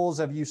principles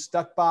have you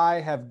stuck by,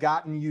 have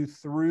gotten you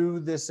through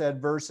this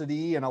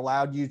adversity and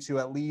allowed you to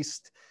at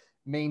least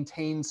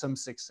maintain some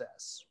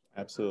success?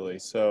 Absolutely.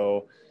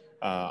 So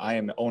I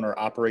am the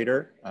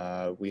owner-operator.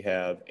 We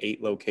have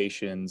 8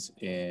 locations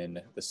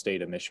in the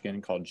state of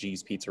Michigan called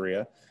G's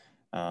Pizzeria.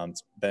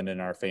 It's been in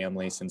our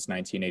family since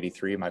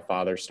 1983. My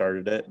father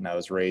started it, and I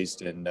was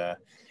raised in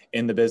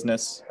the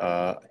business.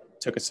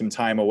 Took some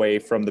time away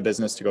from the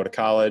business to go to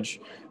college,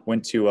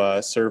 went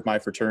to serve my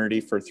fraternity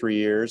for 3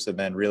 years, and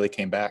then really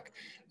came back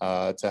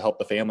to help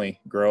the family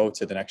grow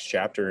to the next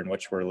chapter in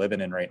which we're living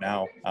in right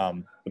now.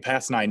 The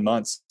past 9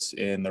 months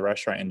in the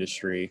restaurant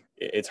industry,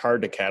 it's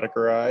hard to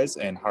categorize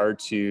and hard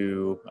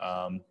to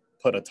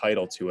put a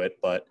title to it,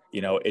 but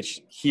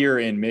it's here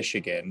in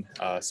Michigan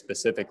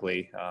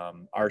specifically.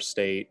 Our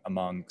state,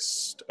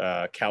 amongst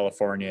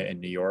California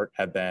and New York,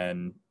 have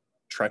been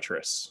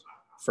treacherous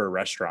for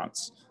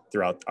restaurants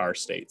throughout our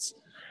states.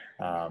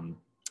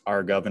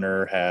 Our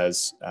governor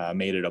has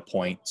made it a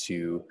point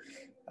to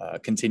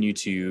continue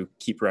to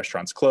keep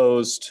restaurants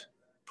closed,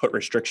 put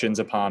restrictions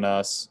upon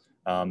us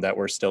that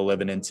we're still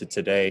living into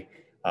today.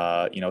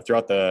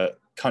 Throughout the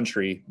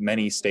country,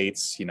 many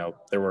states,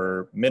 there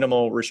were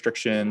minimal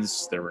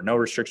restrictions, there were no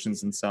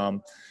restrictions in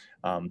some.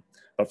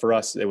 But for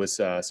us, it was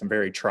some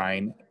very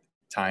trying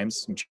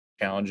times, some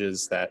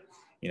challenges that,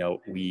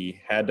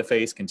 we had to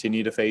face,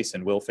 continue to face,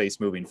 and will face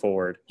moving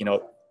forward.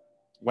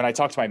 When I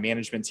talk to my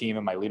management team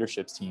and my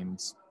leadership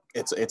teams,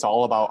 it's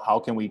all about how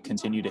can we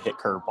continue to hit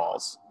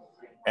curveballs.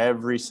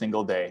 Every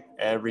single day,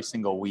 every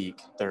single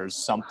week, there's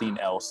something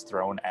else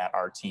thrown at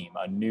our team,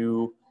 a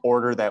new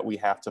order that we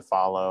have to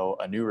follow,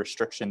 a new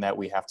restriction that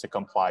we have to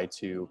comply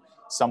to,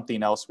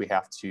 something else we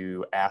have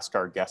to ask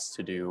our guests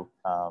to do.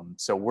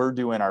 So we're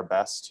doing our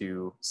best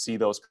to see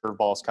those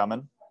curveballs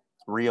coming,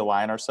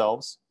 realign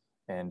ourselves,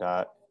 and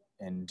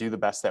do the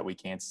best that we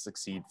can to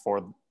succeed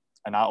for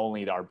not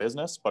only our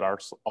business, but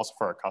also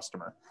for our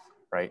customer,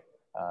 right?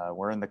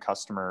 We're in the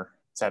customer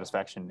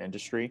satisfaction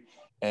industry,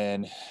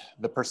 and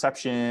the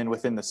perception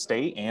within the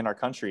state and our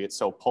country, it's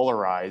so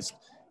polarized.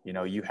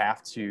 You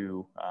have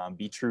to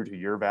be true to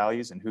your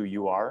values and who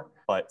you are,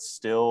 but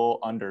still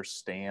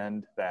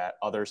understand that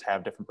others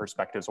have different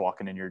perspectives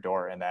walking in your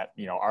door, and that,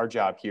 our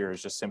job here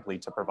is just simply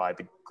to provide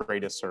the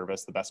greatest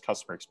service, the best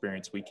customer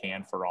experience we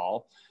can for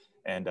all.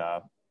 And,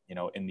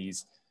 in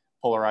these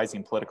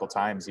polarizing political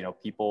times,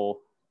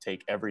 people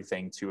take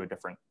everything to a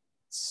different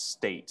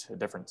state, a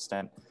different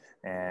extent.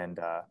 And,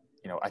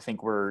 I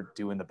think we're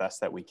doing the best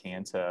that we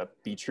can to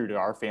be true to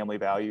our family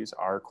values,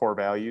 our core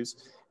values,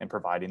 and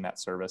providing that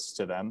service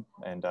to them,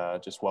 and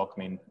just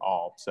welcoming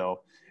all.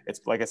 So it's,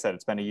 like I said,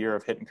 it's been a year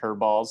of hitting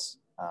curveballs.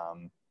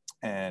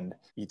 And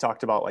you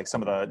talked about like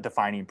some of the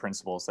defining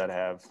principles that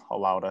have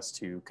allowed us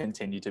to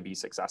continue to be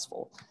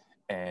successful.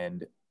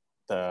 And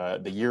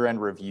the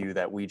year-end review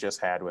that we just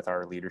had with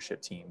our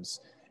leadership teams,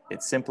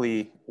 it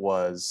simply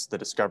was the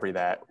discovery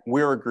that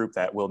we're a group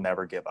that will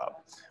never give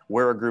up.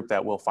 We're a group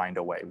that will find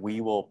a way.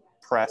 We will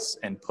press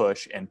and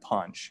push and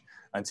punch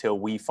until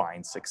we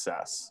find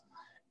success.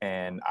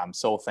 And I'm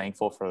so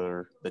thankful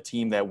for the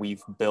team that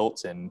we've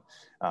built and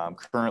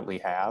currently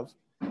have.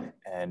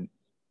 And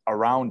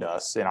around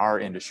us in our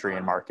industry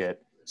and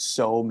market,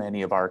 so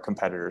many of our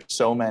competitors,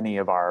 so many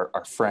of our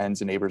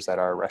friends and neighbors that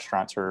are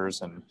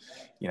restaurateurs and,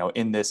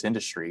 in this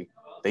industry,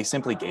 they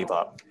simply gave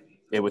up.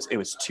 It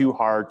was too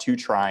hard, too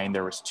trying.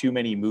 There was too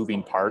many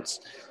moving parts,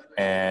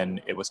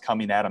 and it was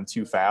coming at them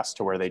too fast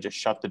to where they just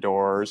shut the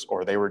doors,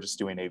 or they were just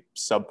doing a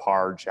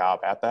subpar job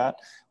at that,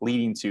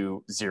 leading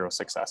to zero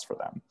success for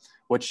them,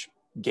 which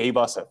gave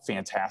us a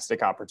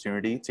fantastic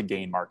opportunity to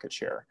gain market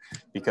share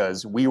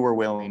because we were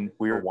willing,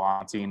 we were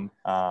wanting,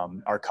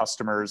 our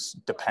customers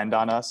depend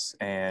on us,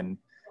 and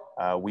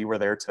we were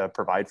there to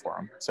provide for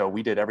them. So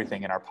we did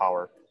everything in our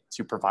power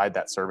to provide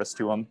that service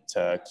to them,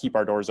 to keep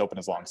our doors open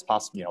as long as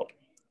possible,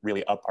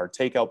 really up our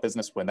takeout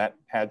business when that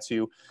had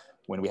to,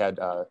 when we had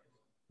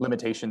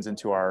limitations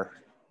into our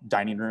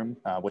dining room,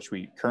 which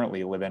we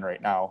currently live in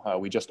right now.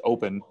 We just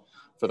opened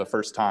for the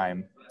first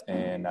time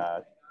in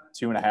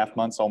 2.5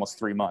 months, almost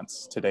 3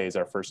 months. Today is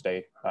our first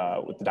day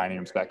with the dining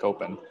rooms back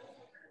open.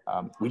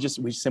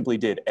 We simply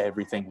did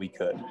everything we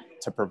could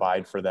to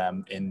provide for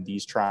them in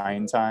these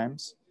trying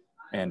times,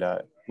 and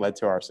led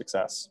to our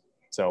success.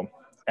 So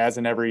as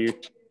in every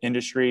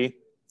industry,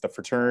 the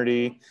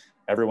fraternity,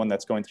 everyone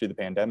that's going through the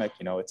pandemic,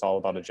 it's all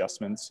about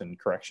adjustments and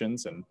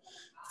corrections and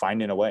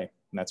finding a way.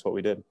 And that's what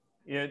we did.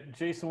 Yeah.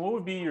 Jason, what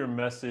would be your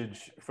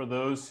message for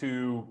those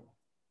who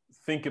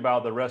think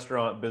about the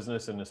restaurant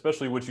business, and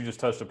especially what you just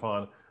touched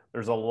upon?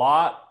 There's a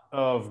lot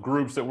of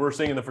groups that we're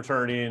seeing in the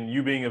fraternity, and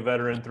you being a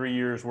veteran, 3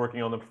 years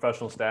working on the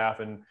professional staff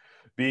and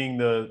being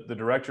the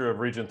director of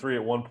Region 3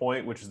 at one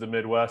point, which is the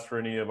Midwest for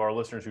any of our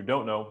listeners who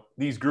don't know,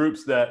 these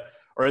groups that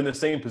are in the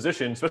same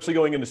position, especially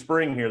going into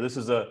spring here. This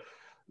is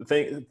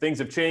things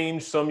have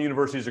changed. Some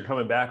universities are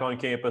coming back on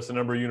campus. A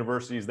number of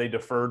universities, they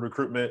deferred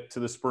recruitment to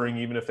the spring,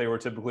 even if they were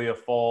typically a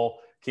fall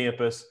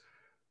campus.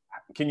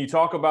 Can you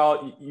talk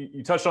about,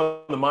 you touched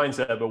on the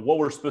mindset, but what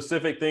were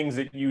specific things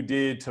that you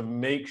did to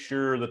make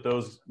sure that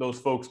those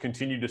folks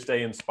continue to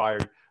stay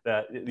inspired,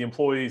 that the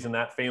employees and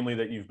that family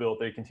that you've built,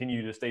 they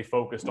continue to stay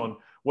focused on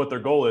what their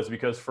goal is?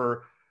 Because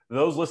for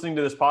those listening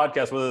to this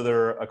podcast, whether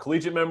they're a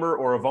collegiate member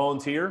or a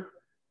volunteer,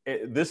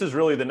 this is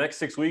really, the next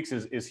 6 weeks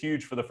is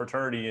huge for the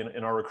fraternity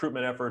in our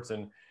recruitment efforts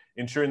and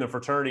ensuring the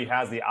fraternity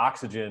has the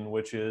oxygen,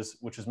 which is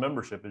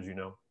membership, as you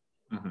know.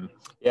 Mm-hmm.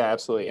 Yeah,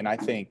 absolutely. And I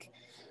think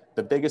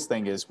the biggest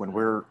thing is when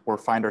we're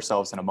find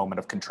ourselves in a moment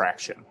of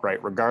contraction,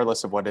 right?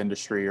 Regardless of what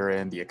industry you're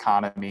in, the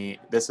economy,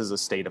 this is a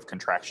state of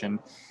contraction.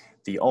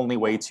 The only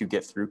way to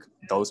get through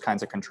those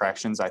kinds of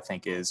contractions, I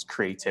think, is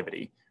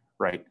creativity,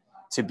 right?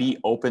 To be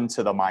open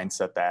to the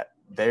mindset that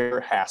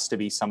there has to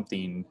be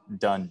something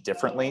done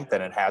differently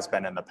than it has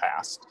been in the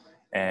past.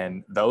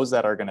 And those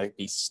that are going to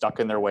be stuck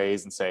in their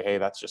ways and say, hey,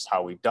 that's just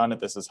how we've done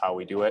it, this is how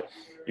we do it,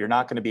 you're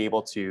not going to be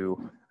able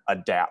to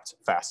adapt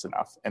fast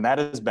enough. And that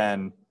has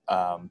been,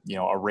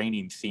 a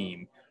reigning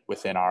theme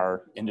within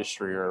our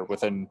industry, or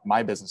within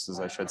my businesses,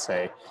 I should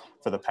say,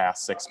 for the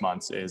past 6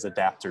 months, is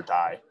adapt or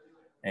die.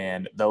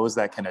 And those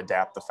that can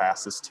adapt the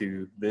fastest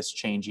to this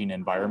changing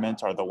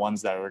environment are the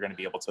ones that are going to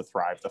be able to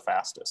thrive the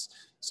fastest.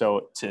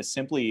 So to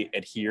simply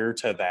adhere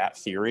to that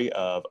theory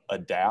of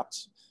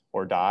adapt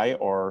or die,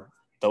 or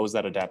those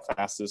that adapt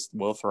fastest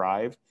will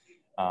thrive,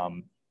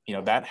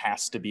 that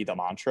has to be the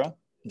mantra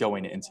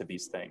going into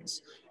these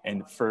things.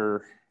 And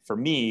for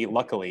me,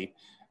 luckily,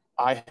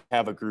 I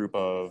have a group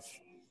of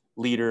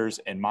leaders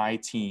in my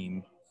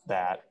team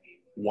that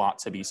want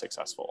to be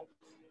successful.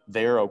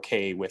 They're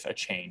okay with a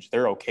change.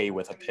 They're okay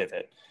with a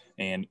pivot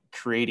and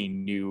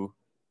creating new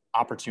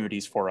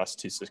opportunities for us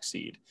to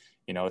succeed.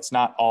 It's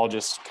not all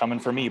just coming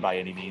from me by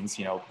any means.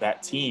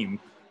 That team,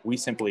 we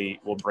simply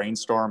will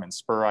brainstorm and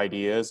spur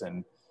ideas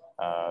and,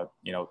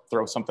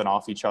 throw something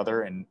off each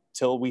other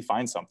until we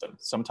find something.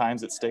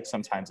 Sometimes it sticks,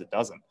 sometimes it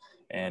doesn't.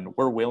 And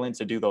we're willing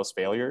to do those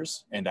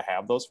failures and to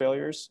have those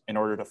failures in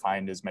order to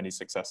find as many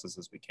successes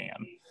as we can.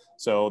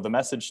 So the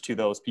message to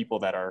those people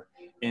that are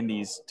in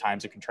these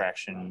times of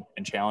contraction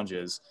and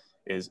challenges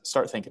is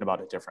start thinking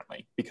about it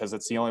differently, because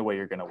it's the only way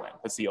you're going to win.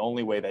 It's the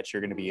only way that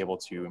you're going to be able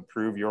to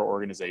improve your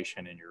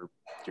organization and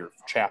your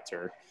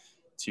chapter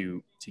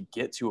to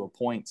get to a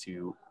point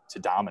to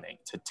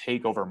dominate, to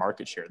take over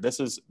market share. This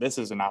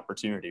is an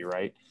opportunity,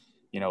 right?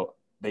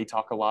 They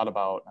talk a lot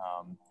about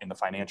in the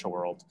financial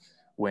world,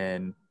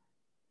 when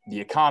the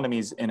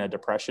economy's in a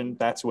depression,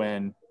 that's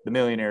when the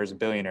millionaires and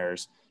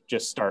billionaires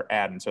just start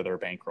adding to their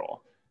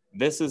bankroll.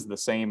 This is the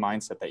same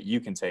mindset that you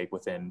can take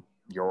within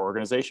your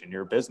organization,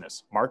 your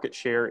business. Market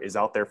share is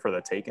out there for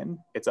the taking.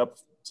 It's up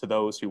to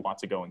those who want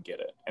to go and get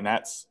it. And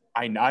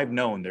I've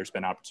known there's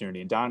been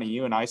opportunity. And Donnie,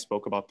 you and I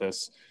spoke about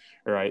this,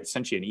 or I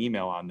sent you an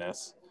email on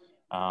this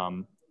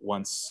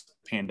once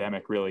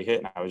pandemic really hit.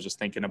 And I was just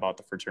thinking about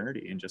the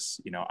fraternity and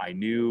just, I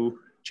knew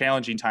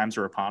challenging times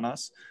were upon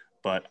us,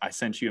 but I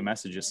sent you a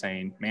message just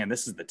saying, man,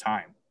 this is the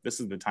time. This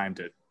is the time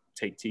to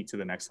take Teak to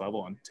the next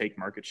level and take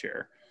market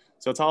share.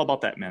 So it's all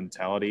about that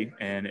mentality,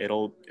 and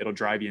it'll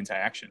drive you into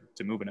action,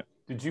 to moving it.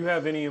 Did you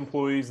have any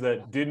employees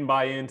that didn't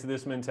buy into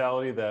this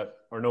mentality that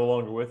are no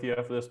longer with you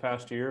after this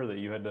past year, that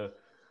you had to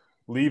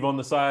leave on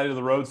the side of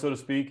the road, so to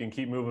speak, and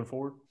keep moving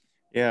forward?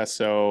 Yeah.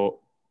 So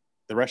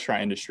the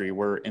restaurant industry,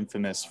 we're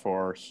infamous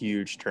for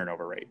huge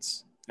turnover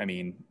rates. I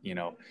mean,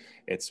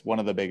 it's one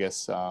of the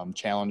biggest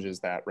challenges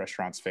that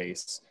restaurants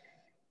face.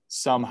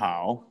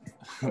 Somehow,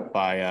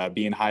 by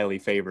being highly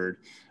favored,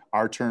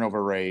 our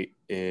turnover rate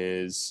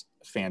is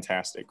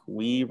fantastic.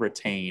 We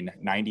retain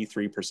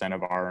 93%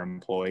 of our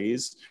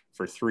employees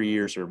for 3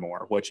 years or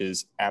more, which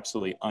is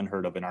absolutely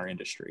unheard of in our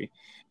industry.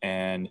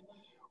 And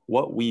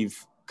what we've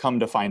come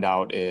to find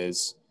out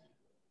is,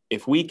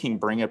 if we can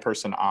bring a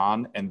person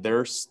on and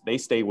they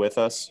stay with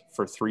us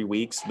for 3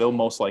 weeks, they'll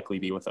most likely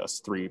be with us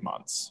 3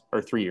 months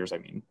or 3 years. I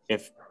mean,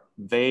 if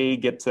they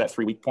get to that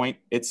 3-week point,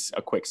 it's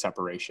a quick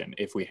separation.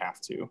 If we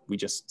have to, we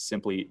just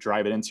simply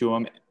drive it into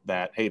them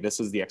that, hey, this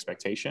is the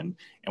expectation.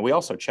 And we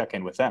also check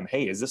in with them.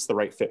 Hey, is this the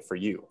right fit for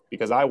you?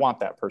 Because I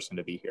want that person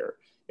to be here.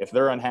 If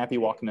they're unhappy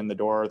walking in the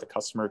door, the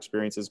customer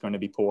experience is going to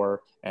be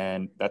poor.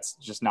 And that's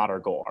just not our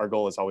goal. Our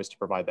goal is always to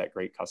provide that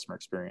great customer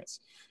experience.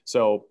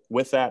 So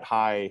with that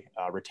high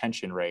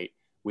retention rate,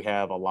 we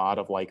have a lot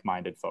of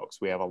like-minded folks.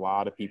 We have a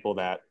lot of people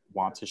that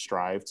want to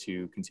strive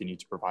to continue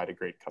to provide a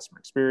great customer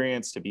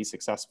experience, to be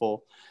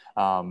successful.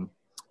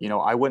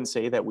 I wouldn't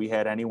say that we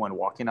had anyone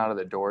walking out of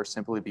the door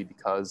simply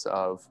because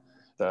of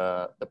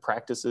the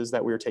practices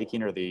that we were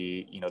taking, or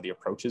the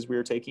approaches we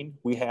were taking.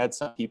 We had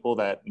some people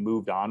that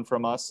moved on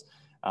from us.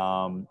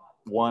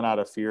 One, out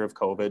of fear of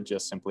COVID,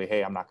 just simply,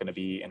 hey, I'm not going to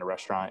be in a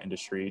restaurant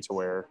industry to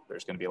where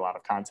there's going to be a lot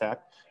of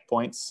contact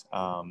points.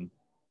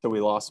 So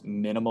we lost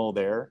minimal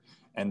there.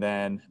 And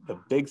then the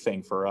big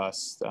thing for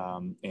us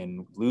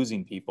in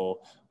losing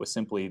people was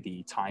simply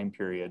the time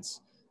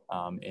periods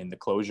in the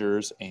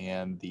closures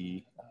and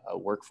the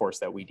workforce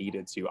that we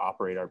needed to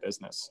operate our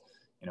business.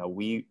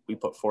 We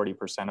put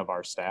 40% of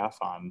our staff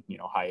on,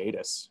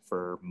 hiatus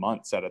for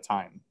months at a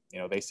time.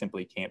 They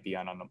simply can't be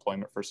on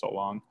unemployment for so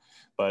long.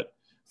 But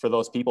for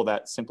those people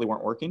that simply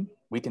weren't working,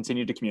 we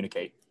continued to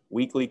communicate.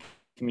 Weekly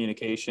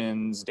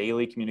communications,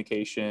 daily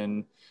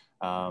communication.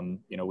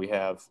 We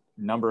have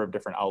a number of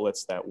different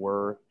outlets that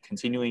we're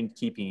continuing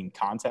keeping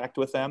contact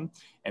with them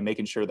and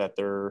making sure that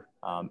they're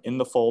in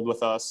the fold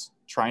with us,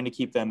 trying to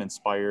keep them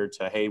inspired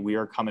to, hey, we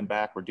are coming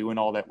back. We're doing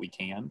all that we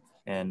can.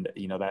 And,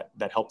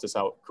 that helped us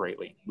out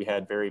greatly. We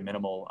had very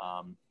minimal,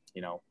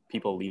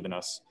 people leaving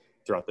us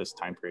throughout this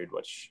time period,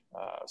 which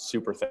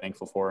super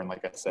thankful for. And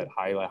like I said,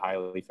 highly,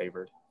 highly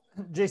favored.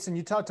 Jason,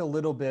 you talked a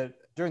little bit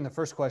during the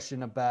first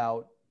question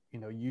about,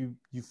 you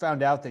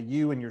found out that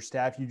you and your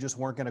staff, you just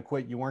weren't going to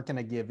quit. You weren't going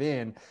to give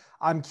in.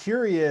 I'm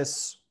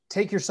curious,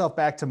 take yourself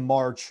back to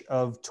March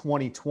of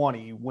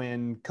 2020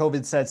 when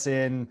COVID sets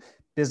in,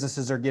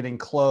 businesses are getting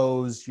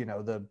closed,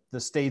 the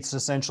state's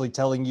essentially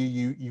telling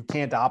you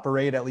can't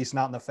operate, at least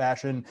not in the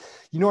fashion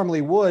you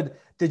normally would.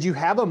 Did you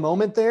have a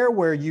moment there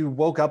where you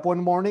woke up one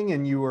morning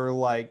and you were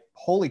like,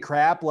 holy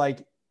crap,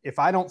 like if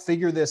I don't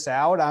figure this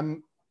out,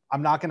 I'm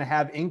not going to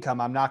have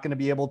income. I'm not going to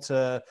be able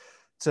to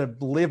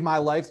live my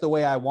life the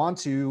way I want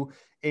to.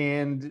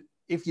 And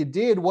if you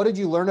did, what did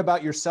you learn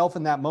about yourself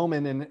in that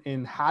moment?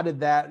 And how did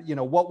that,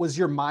 what was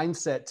your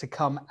mindset to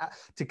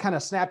kind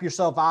of snap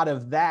yourself out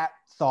of that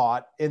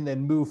thought and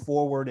then move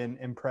forward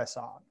and press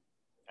on?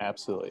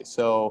 Absolutely.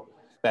 So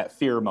that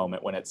fear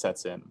moment when it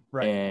sets in,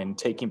 right. And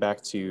taking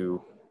back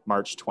to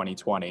March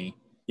 2020,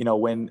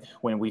 when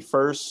we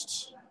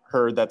first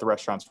heard that the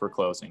restaurants were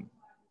closing,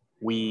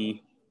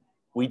 we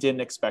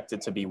didn't expect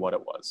it to be what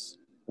it was.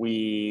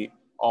 We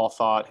all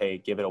thought, hey,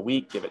 give it a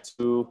week, give it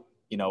two,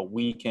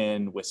 we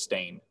can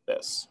withstand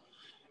this.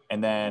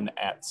 And then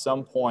at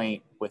some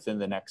point within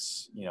the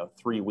next,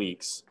 3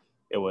 weeks,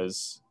 it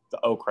was the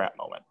oh crap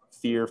moment.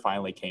 Fear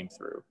finally came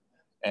through.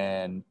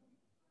 And,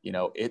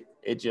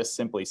 it just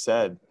simply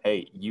said,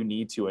 hey, you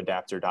need to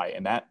adapt or die.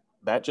 And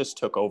that just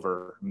took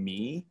over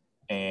me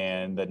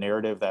and the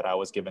narrative that I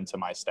was given to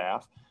my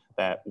staff,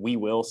 that we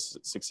will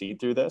succeed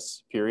through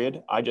this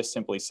period. I just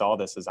simply saw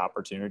this as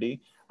opportunity.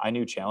 I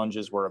knew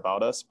challenges were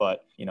about us,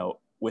 but,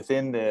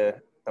 within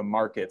the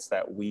markets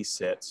that we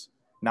sit,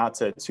 not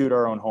to toot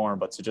our own horn,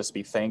 but to just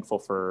be thankful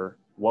for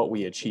what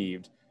we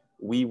achieved.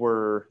 We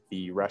were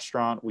the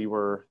restaurant, we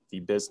were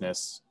the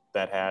business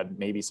that had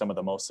maybe some of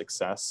the most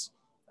success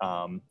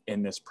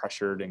in this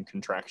pressured and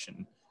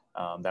contraction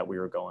that we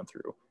were going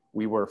through.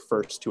 We were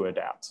first to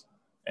adapt.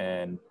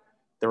 And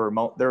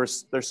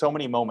there's so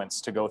many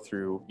moments to go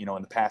through, in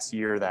the past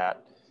year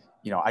that,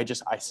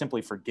 I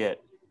simply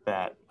forget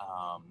that,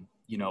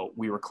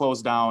 we were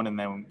closed down, and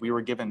then we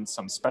were given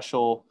some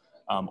special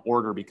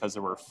order because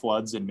there were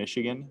floods in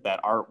Michigan that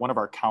one of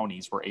our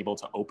counties were able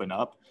to open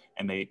up,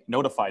 and they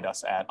notified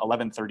us at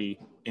 11:30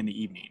 in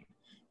the evening.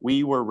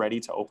 We were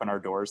ready to open our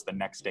doors the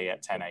next day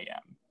at 10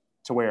 a.m.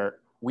 to where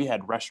we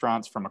had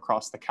restaurants from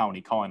across the county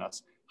calling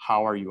us,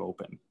 how are you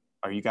open?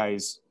 Are you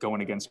guys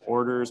going against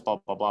orders? Blah,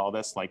 blah, blah, all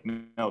this. Like,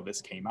 no,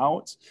 this came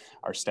out.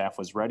 Our staff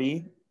was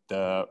ready.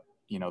 The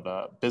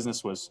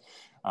business was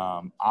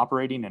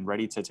operating and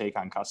ready to take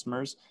on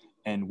customers.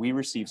 And we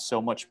received so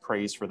much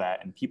praise for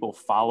that. And people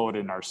followed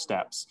in our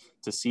steps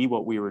to see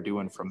what we were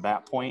doing from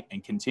that point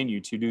and continue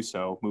to do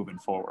so moving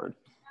forward.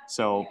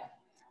 So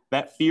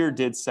that fear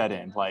did set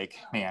in, like,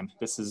 man,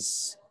 this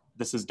is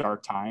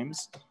dark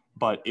times,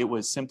 but it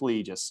was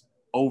simply just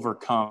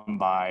overcome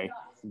by,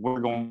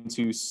 we're going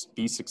to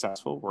be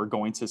successful. We're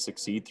going to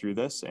succeed through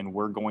this, and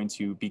we're going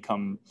to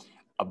become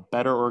a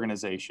better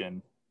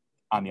organization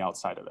on the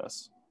outside of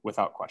this,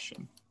 without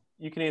question.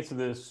 You can answer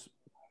this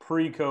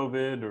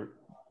pre-COVID or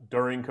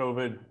during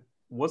COVID.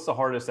 What's the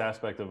hardest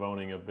aspect of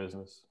owning a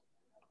business?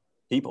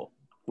 People,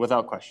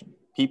 without question.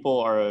 People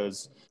are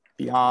as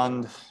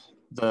beyond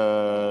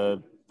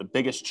the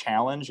biggest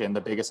challenge and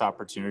the biggest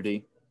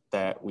opportunity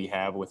that we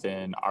have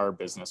within our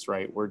business,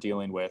 right? We're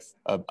dealing with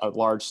a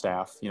large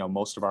staff.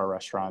 Most of our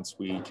restaurants,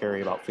 we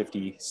carry about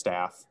 50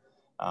 staff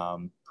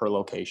per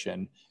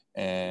location.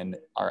 And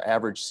our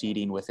average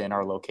seating within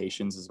our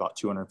locations is about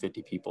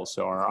 250 people.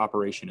 So our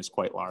operation is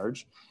quite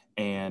large.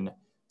 And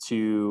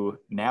to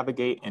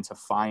navigate and to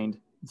find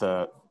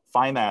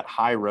that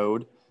high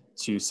road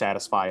to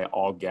satisfy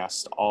all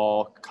guests,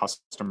 all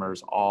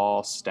customers,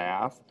 all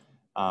staff,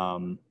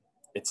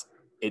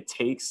 it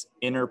takes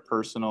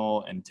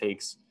interpersonal and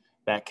takes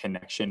that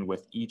connection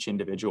with each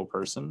individual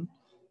person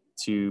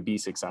to be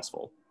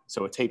successful.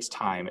 So it takes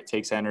time, it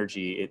takes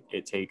energy,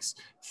 it takes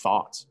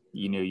thought,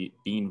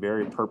 being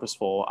very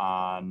purposeful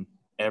on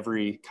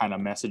every kind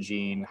of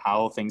messaging,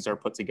 how things are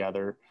put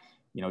together.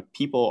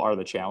 People are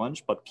the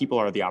challenge, but people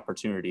are the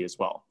opportunity as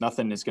well.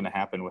 Nothing is going to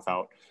happen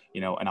without,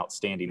 an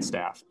outstanding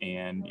staff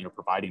and,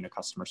 providing a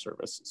customer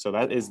service. So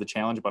that is the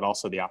challenge, but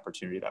also the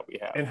opportunity that we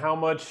have. And how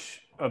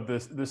much of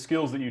the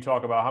skills that you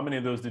talk about, how many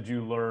of those did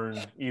you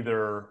learn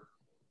either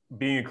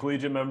being a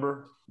collegiate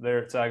member there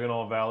at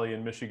Saginaw Valley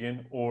in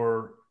Michigan,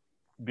 or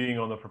being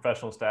on the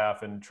professional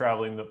staff and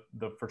traveling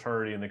the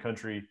fraternity in the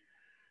country,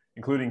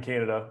 including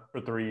Canada,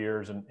 for 3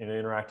 years and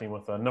interacting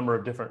with a number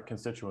of different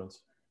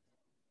constituents?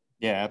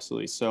 Yeah,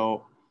 absolutely.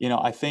 So,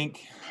 I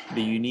think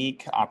the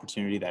unique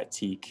opportunity that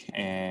TEAC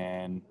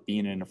and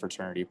being in a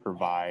fraternity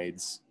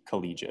provides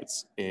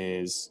collegiates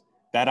is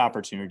that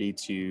opportunity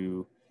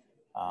to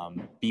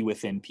be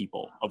within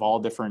people of all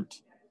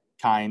different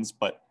kinds,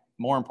 but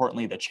more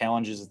importantly, the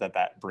challenges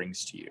that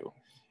brings to you.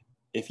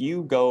 If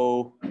you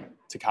go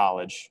to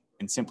college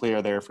and simply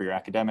are there for your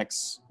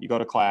academics, you go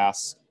to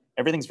class,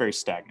 everything's very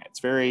stagnant. It's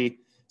very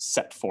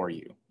set for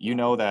you. You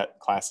know that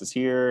class is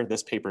here,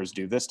 this paper is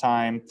due this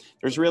time.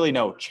 There's really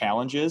no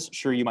challenges.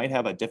 Sure, you might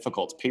have a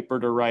difficult paper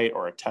to write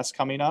or a test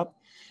coming up,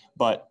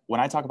 but when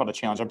I talk about a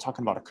challenge, I'm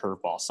talking about a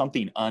curveball,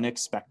 something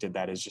unexpected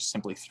that is just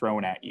simply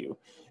thrown at you.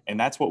 And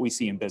that's what we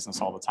see in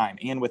business all the time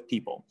and with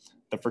people.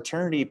 The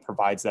fraternity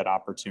provides that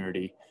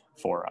opportunity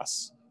for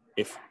us.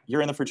 If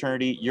you're in the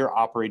fraternity, you're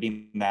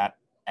operating that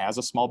as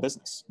a small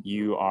business.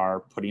 You are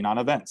putting on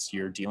events,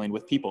 you're dealing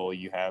with people,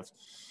 you have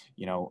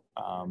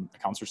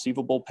accounts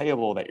receivable,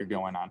 payable that you're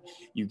going on.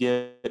 You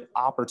get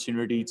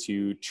opportunity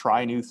to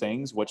try new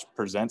things, which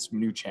presents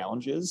new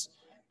challenges.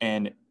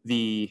 And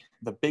the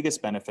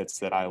biggest benefits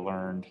that I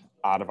learned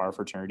out of our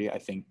fraternity, I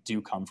think, do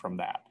come from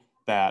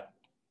that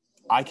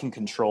I can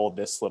control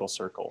this little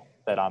circle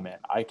that I'm in.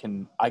 I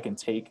can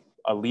take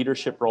a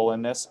leadership role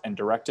in this and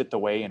direct it the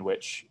way in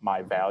which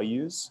my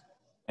values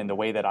and the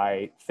way that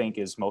I think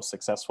is most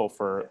successful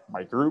for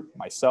my group,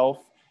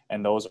 myself,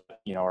 and those,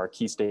 our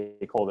key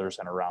stakeholders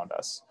and around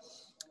us.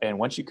 And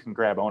once you can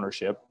grab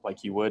ownership,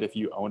 like you would if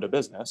you owned a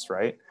business,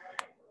 right?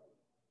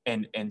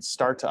 And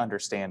start to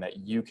understand that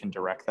you can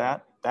direct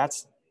that,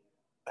 that's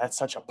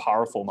such a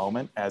powerful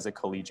moment as a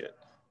collegiate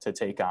to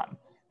take on.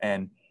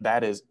 And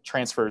that is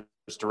transfers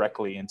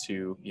directly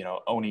into,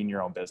 owning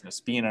your own business,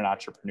 being an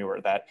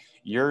entrepreneur, that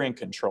you're in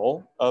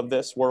control of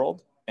this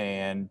world,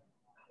 and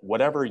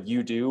whatever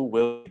you do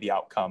will be the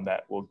outcome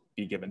that will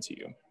be given to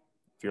you.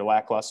 If you're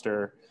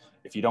lackluster,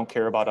 if you don't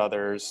care about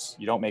others,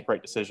 you don't make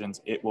right decisions,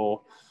 it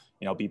will,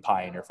 be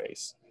pie in your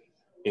face.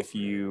 If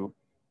you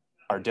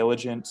are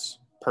diligent,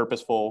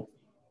 purposeful,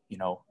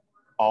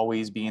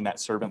 always being that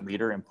servant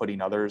leader and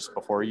putting others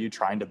before you,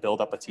 trying to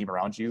build up a team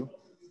around you,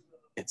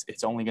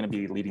 it's only going to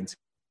be leading to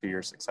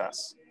your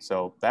success.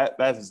 So that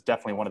is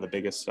definitely one of the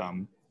biggest,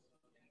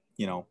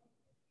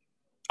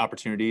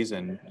 opportunities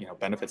and,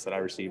 benefits that I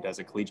received as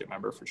a collegiate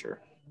member, for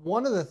sure.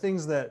 One of the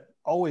things that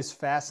always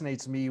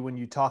fascinates me when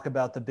you talk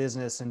about the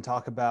business and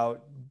talk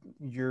about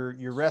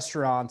your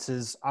restaurants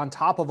is, on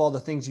top of all the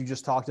things you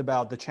just talked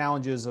about, the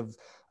challenges of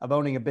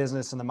owning a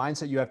business and the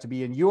mindset you have to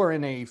be in, you are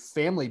in a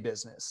family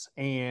business.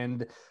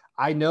 And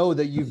I know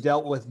that you've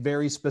dealt with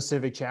very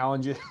specific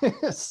challenges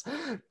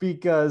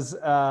because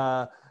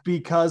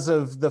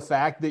of the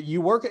fact that you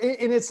work,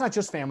 and it's not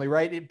just family,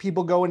 right?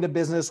 People go into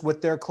business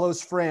with their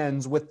close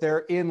friends, with their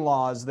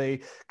in-laws.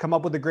 They come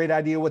up with a great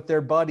idea with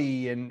their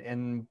buddy,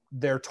 and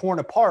they're torn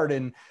apart.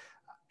 And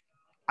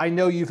I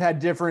know you've had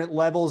different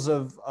levels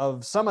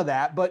of some of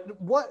that, but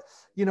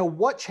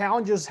what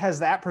challenges has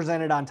that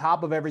presented on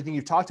top of everything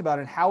you've talked about,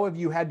 and how have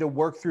you had to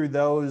work through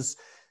those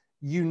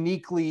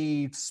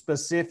uniquely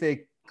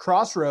specific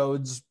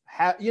crossroads,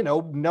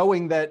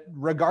 knowing that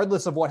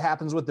regardless of what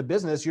happens with the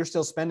business, you're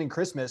still spending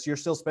Christmas, you're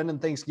still spending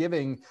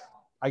Thanksgiving,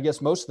 I guess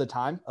most of the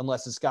time,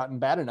 unless it's gotten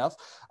bad enough.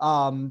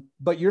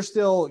 But you're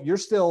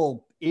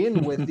still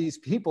in with these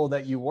people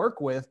that you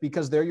work with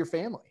because they're your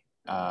family.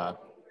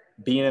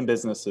 Being in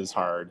business is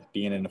hard.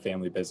 Being in a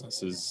family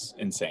business is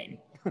insane.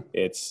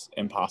 It's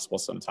impossible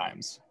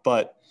sometimes,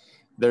 but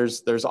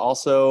there's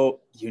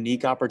also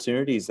unique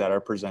opportunities that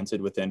are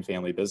presented within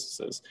family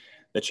businesses.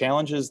 The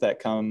challenges that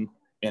come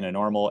in a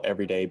normal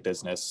everyday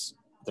business,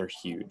 they're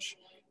huge.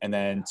 And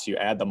then to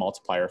add the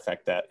multiplier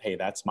effect that, hey,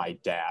 that's my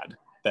dad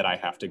that I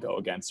have to go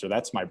against, or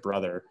that's my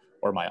brother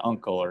or my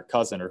uncle or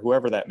cousin or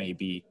whoever that may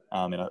be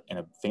in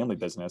a family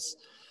business,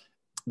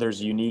 there's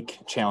unique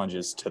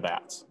challenges to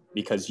that,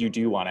 because you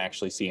do want to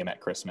actually see them at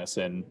Christmas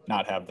and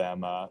not have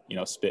them,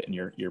 spit in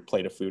your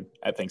plate of food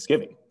at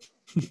Thanksgiving.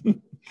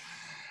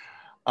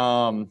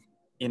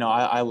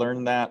 I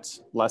learned that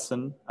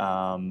lesson,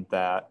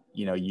 that,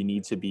 you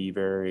need to be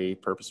very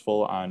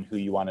purposeful on who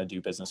you want to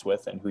do business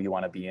with and who you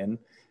want to be in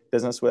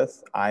business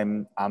with.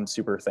 I'm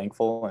super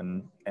thankful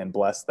and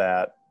blessed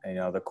that,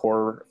 the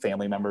core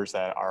family members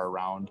that are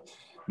around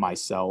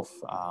myself,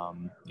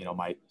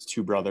 my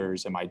two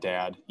brothers and my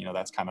dad,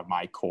 that's kind of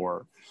my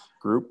core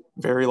group,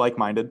 very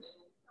like-minded,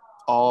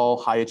 all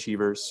high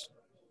achievers,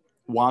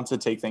 want to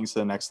take things to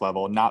the next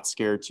level, not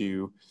scared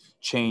to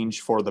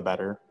change for the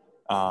better,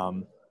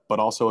 but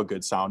also a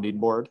good sounding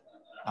board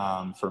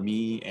for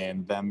me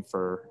and them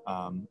for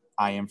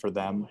I am for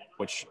them,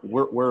 which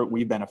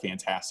we've been a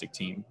fantastic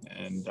team.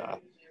 And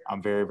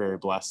I'm very, very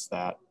blessed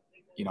that,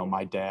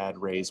 my dad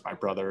raised my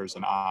brothers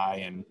and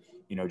I, and,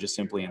 just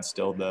simply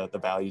instilled the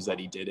values that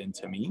he did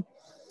into me.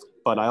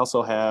 But I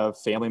also have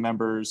family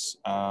members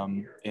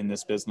in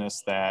this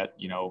business that,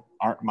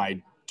 aren't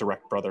my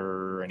direct brother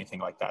or anything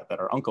like that, that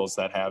are uncles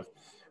that have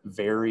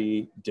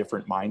very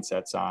different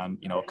mindsets on,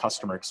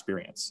 customer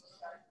experience.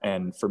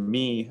 And for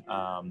me,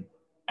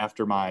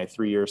 after my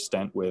 3-year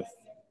stint with,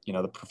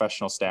 the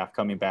professional staff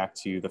coming back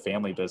to the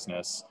family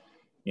business,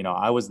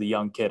 I was the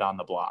young kid on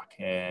the block,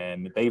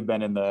 and they've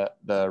been in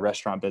the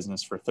restaurant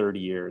business for 30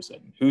 years.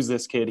 And who's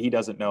this kid? He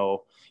doesn't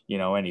know,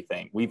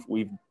 anything.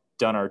 We've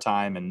done our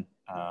time, and,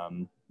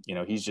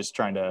 he's just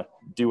trying to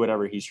do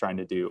whatever he's trying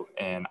to do.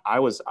 And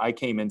I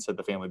came into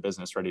the family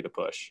business ready to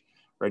push,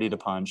 ready to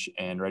punch,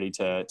 and ready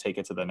to take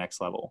it to the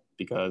next level,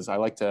 because I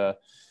like to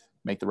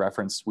make the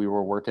reference. We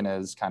were working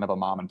as kind of a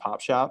mom and pop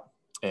shop,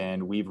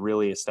 and we've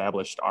really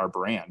established our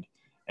brand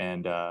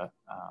and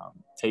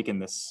taken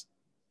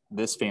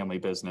this family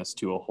business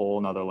to a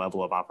whole nother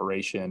level of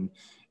operation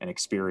and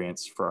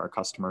experience for our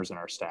customers and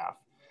our staff.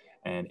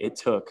 And it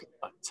took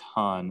a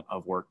ton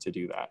of work to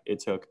do that. It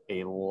took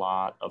a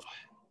lot of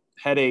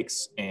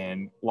headaches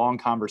and long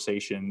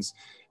conversations,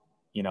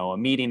 a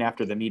meeting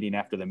after the meeting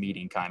after the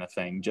meeting kind of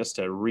thing, just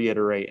to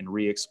reiterate and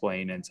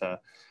re-explain and to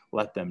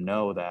let them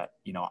know that,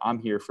 I'm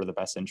here for the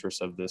best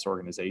interests of this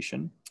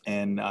organization.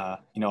 And,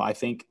 I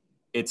think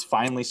it's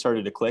finally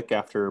started to click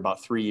after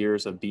about 3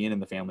 years of being in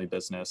the family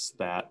business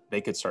that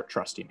they could start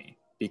trusting me,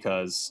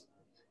 because,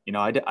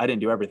 I didn't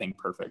do everything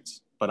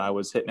perfect, but I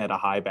was hitting at a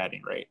high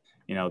batting rate.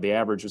 The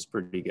average was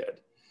pretty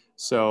good.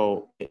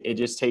 So it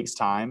just takes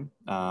time.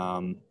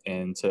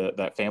 And to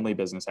that family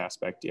business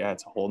aspect, yeah,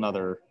 it's a whole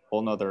nother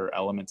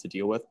element to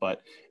deal with,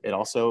 but it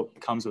also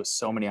comes with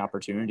so many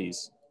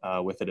opportunities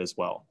with it as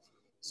well.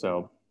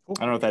 So I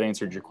don't know if that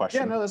answered your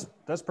question. Yeah, no,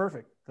 that's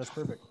perfect. That's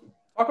perfect.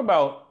 Talk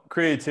about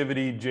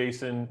creativity,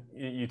 Jason.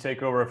 You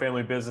take over a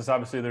family business.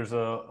 Obviously, there's a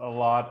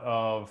lot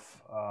of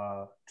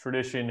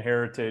tradition,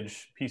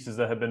 heritage pieces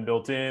that have been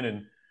built in,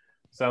 and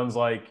sounds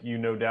like you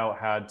no doubt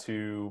had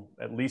to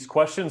at least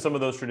question some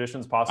of those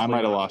traditions. Possibly, I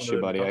might have lost you,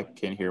 buddy. I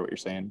can't hear what you're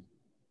saying.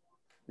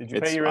 Did you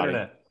pay your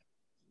internet?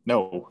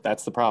 No,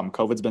 that's the problem.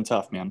 COVID's been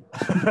tough, man.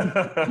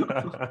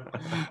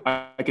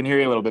 I can hear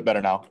you a little bit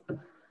better now.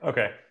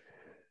 Okay.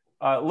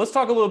 Let's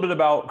talk a little bit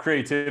about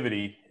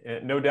creativity.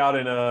 No doubt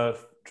in a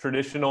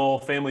traditional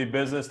family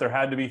business, there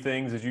had to be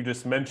things, as you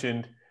just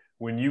mentioned,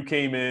 when you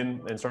came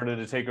in and started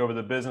to take over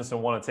the business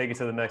and want to take it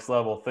to the next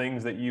level,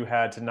 things that you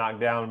had to knock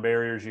down,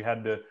 barriers you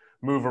had to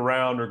move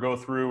around or go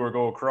through or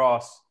go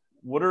across.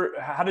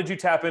 How did you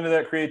tap into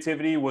that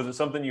creativity? Was it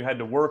something you had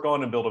to work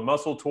on and build a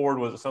muscle toward?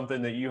 Was it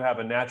something that you have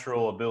a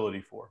natural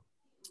ability for?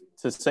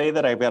 To say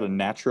that I've got a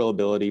natural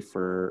ability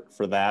for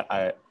that,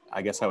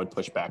 I guess I would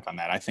push back on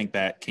that. I think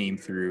that came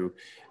through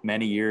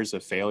many years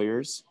of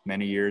failures,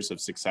 many years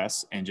of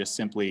success, and just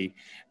simply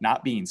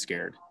not being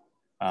scared.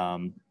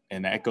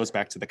 And that goes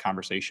back to the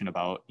conversation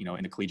about,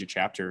 in the collegiate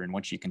chapter, and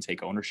once you can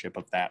take ownership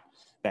of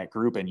that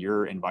group and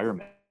your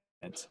environment,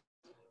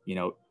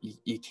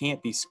 you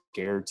can't be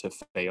scared to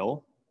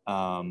fail.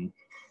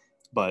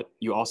 But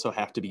you also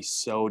have to be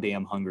so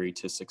damn hungry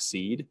to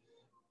succeed.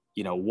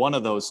 One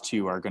of those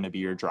two are going to be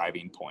your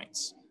driving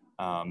points.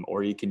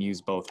 Or you can use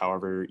both,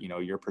 however,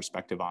 your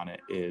perspective on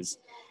it is.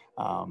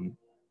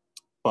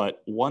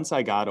 But once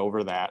I got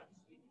over that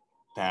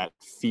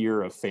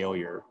fear of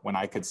failure, when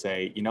I could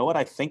say, you know what,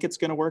 I think it's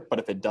going to work, but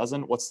if it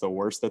doesn't, what's the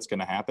worst that's going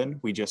to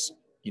happen? We just,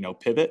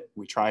 pivot,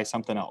 we try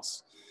something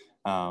else.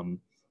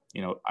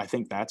 I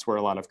think that's where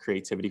a lot of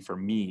creativity for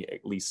me,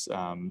 at least,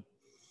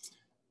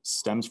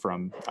 stems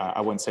from.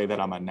 I wouldn't say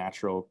that I'm a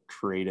natural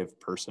creative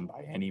person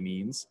by any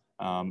means.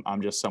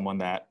 I'm just someone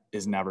that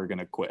is never going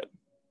to quit.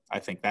 I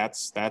think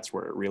that's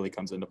where it really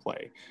comes into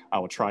play. I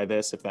will try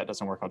this. If that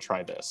doesn't work, I'll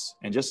try this.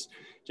 And just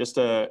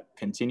to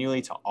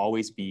continually to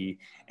always be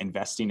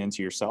investing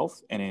into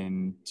yourself and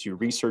into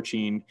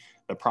researching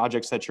the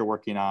projects that you're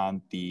working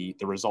on, the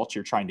results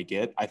you're trying to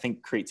get. I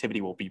think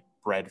creativity will be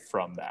bred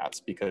from that,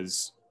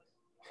 because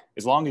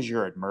as long as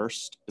you're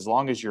immersed, as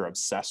long as you're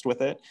obsessed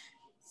with it,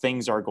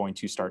 things are going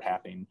to start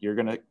happening. You're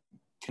going to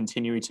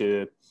continue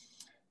to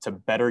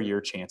better your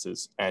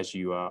chances as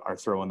you are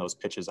throwing those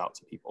pitches out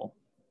to people.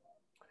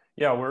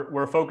 Yeah,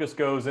 where focus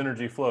goes,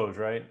 energy flows,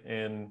 right?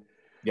 And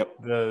yep.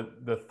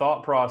 The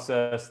thought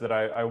process that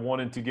I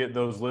wanted to get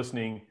those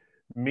listening,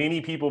 many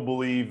people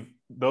believe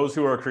those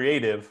who are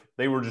creative,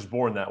 they were just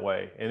born that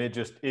way. And it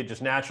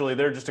just naturally,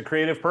 they're just a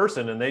creative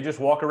person and they just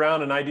walk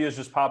around and ideas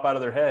just pop out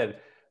of their head.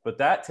 But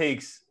that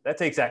takes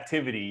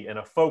activity and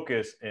a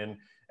focus. And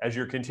as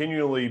you're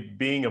continually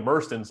being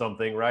immersed in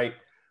something, right,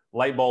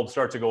 light bulbs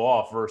start to go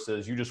off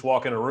versus you just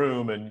walk in a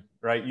room and,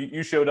 right,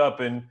 you showed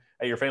up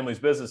at your family's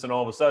business and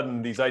all of a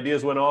sudden these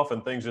ideas went off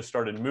and things just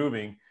started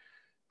moving.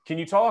 Can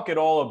you talk at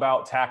all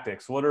about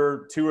tactics? What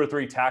are 2 or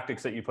 3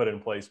 tactics that you put in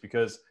place?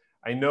 Because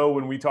I know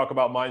when we talk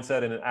about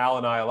mindset, and Al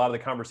and I, a lot of the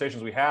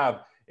conversations we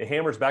have, it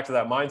hammers back to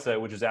that mindset,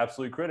 which is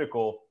absolutely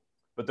critical.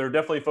 But there are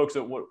definitely folks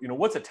that,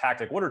 what's a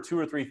tactic? What are 2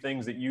 or 3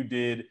 things that you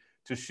did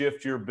to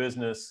shift your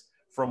business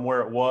from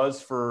where it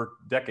was for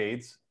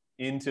decades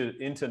into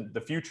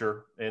the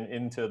future and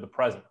into the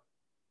present?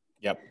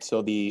 Yep.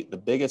 So the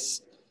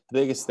biggest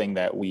thing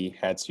that we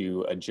had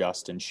to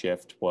adjust and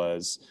shift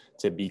was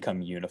to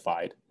become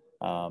unified.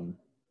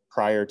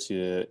 Prior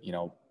to,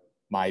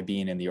 my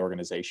being in the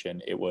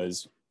organization, it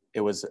was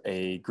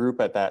a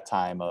group at that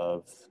time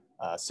of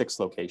 6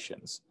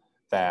 locations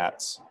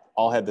that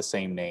all had the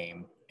same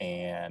name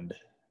and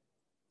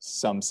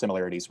some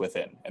similarities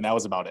within, and that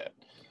was about it.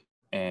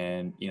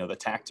 And, the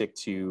tactic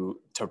to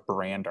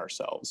brand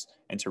ourselves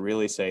and to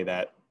really say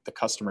that the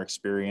customer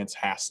experience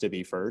has to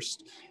be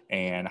first,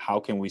 and how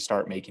can we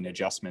start making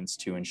adjustments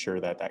to ensure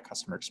that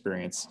customer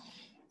experience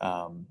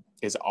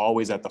is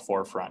always at the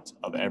forefront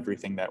of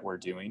everything that we're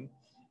doing,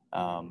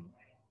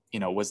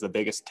 was the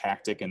biggest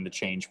tactic in the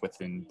change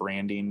within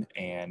branding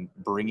and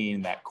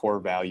bringing that core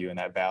value and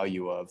that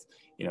value of,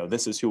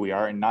 this is who we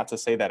are. And not to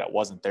say that it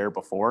wasn't there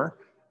before,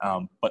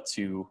 but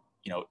to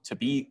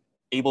be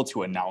able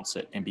to announce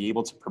it and be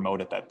able to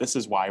promote it, that this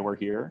is why we're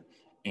here.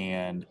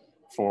 And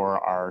for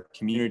our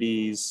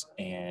communities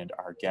and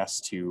our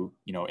guests to,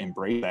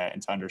 embrace that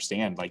and to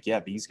understand, like, yeah,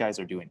 these guys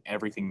are doing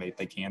everything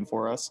they can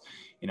for us.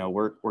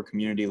 We're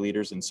community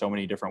leaders in so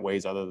many different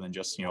ways other than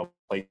just,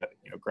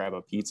 grab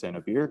a pizza and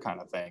a beer kind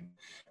of thing.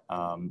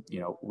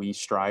 We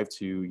strive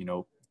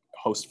to,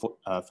 host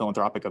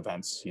philanthropic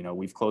events.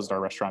 We've closed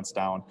our restaurants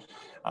down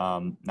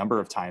number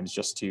of times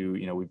just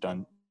to, we've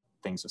done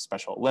things with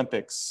Special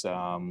Olympics.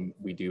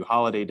 We do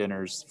holiday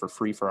dinners for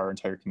free for our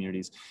entire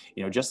communities,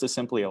 just to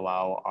simply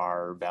allow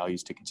our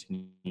values to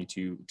continue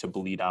to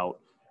bleed out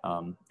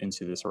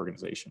into this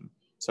organization.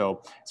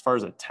 So as far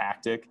as a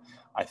tactic,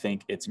 I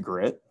think it's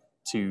grit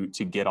to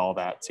get all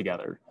that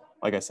together.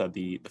 Like I said,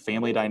 the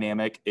family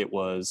dynamic, it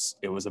was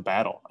a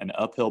battle, an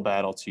uphill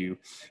battle to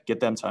get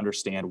them to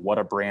understand what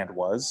a brand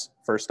was,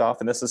 first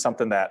off. And this is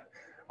something that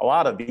a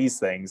lot of these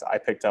things I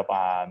picked up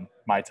on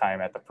my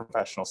time at the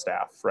professional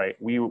staff, right?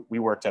 We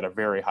worked at a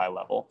very high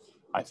level.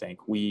 I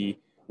think we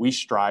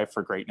strive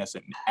for greatness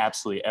in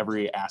absolutely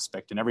every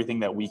aspect and everything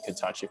that we could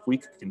touch. If we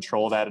could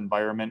control that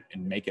environment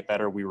and make it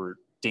better, we were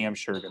damn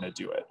sure going to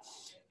do it.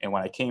 And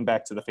when I came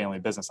back to the family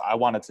business, I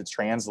wanted to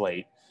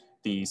translate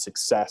the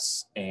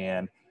success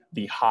and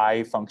the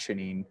high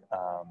functioning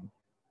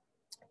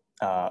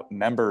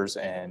members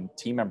and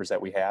team members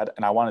that we had.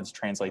 And I wanted to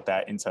translate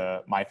that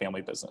into my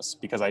family business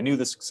because I knew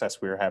the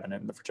success we were having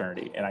in the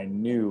fraternity. And I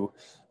knew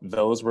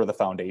those were the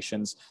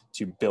foundations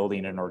to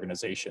building an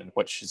organization,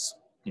 which is,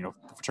 the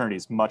fraternity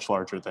is much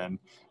larger than,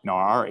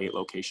 our 8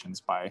 locations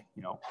by,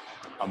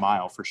 a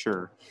mile for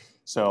sure.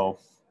 So,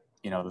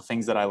 the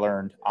things that I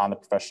learned on the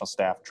professional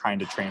staff, trying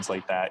to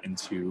translate that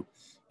into,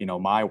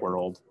 my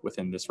world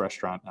within this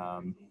restaurant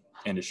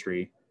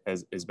industry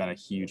has been a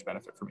huge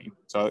benefit for me.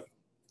 So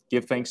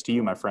give thanks to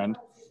you, my friend.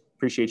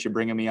 Appreciate you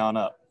bringing me on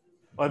up.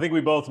 Well, I think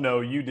we both know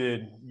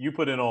you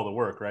put in all the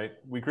work, right?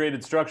 We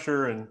created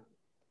structure and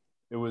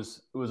it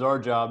was our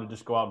job to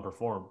just go out and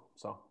perform.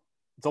 So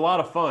it's a lot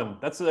of fun.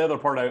 That's the other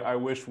part I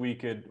wish we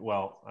could,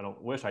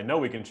 I know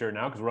we can share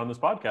now because we're on this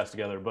podcast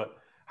together, but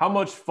how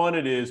much fun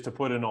it is to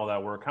put in all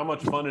that work, how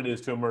much fun it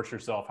is to immerse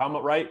yourself, how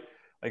much, right?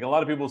 Like a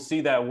lot of people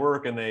see that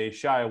work and they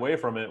shy away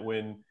from it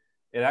when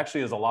it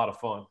actually is a lot of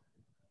fun.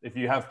 If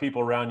you have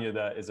people around you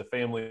that is a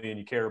family and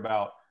you care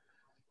about,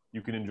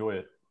 you can enjoy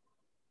it.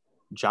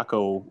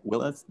 Jocko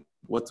Willis,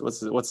 what's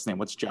his name?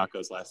 What's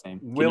Jocko's last name?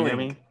 Can Willink. You hear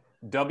me?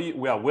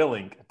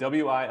 Willink.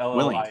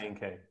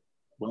 Willink.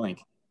 Willink.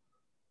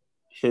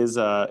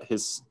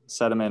 His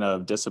sentiment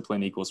of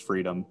discipline equals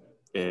freedom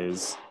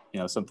is,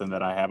 something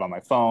that I have on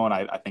my phone.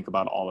 I think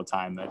about all the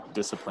time, that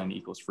discipline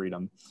equals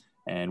freedom.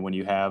 And when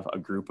you have a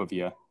group of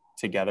you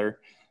together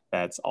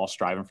that's all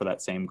striving for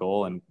that same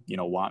goal and,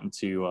 wanting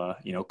to,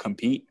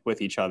 compete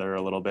with each other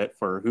a little bit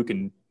for who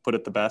can put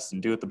it the best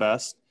and do it the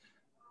best,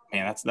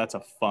 man, that's a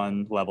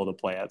fun level to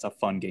play at. It's a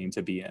fun game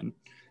to be in.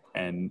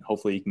 And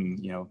hopefully you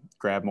can,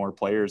 grab more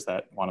players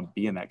that want to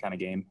be in that kind of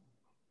game.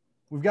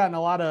 We've gotten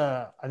a lot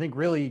of, I think,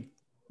 really,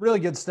 really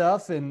good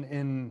stuff.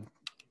 And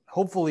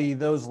hopefully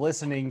those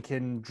listening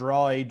can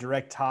draw a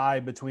direct tie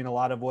between a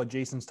lot of what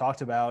Jason's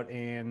talked about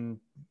and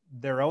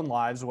their own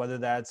lives, whether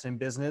that's in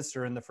business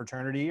or in the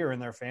fraternity or in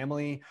their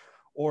family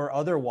or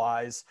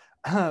otherwise.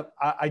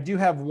 I do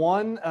have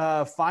one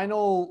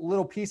final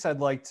little piece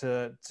I'd like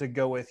to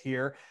go with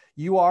here.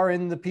 You are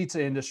in the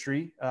pizza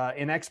industry,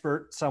 an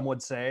expert, some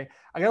would say.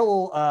 I got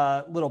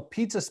a little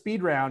pizza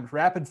speed round,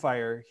 rapid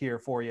fire here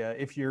for you,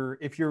 if you're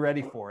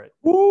ready for it.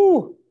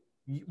 Woo!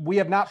 We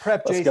have not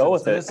prepped Jason. Let's go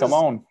with it. Come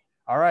on.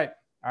 All right,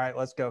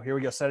 let's go. Here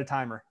we go. Set a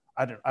timer.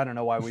 I don't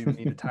know why we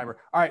need a timer.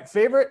 All right,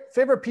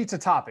 favorite pizza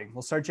topping.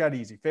 We'll start you out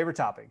easy. Favorite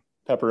topping.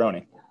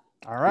 Pepperoni.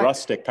 All right.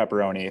 Rustic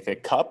pepperoni. If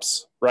it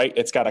cups, right,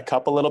 it's got a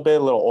cup a little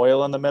bit, a little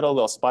oil in the middle, a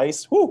little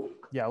spice. Woo!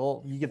 Yeah,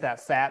 well, you get that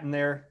fat in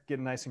there,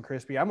 getting nice and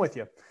crispy. I'm with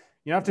you.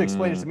 You don't have to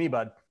explain it to me,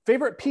 bud.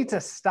 Favorite pizza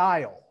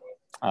style?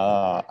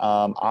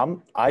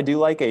 I do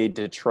like a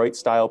Detroit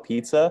style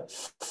pizza,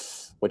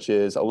 which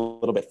is a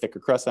little bit thicker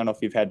crust. I don't know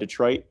if you've had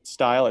Detroit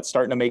style. It's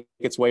starting to make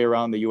its way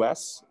around the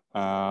U.S.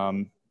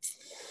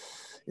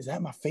 Is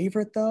that my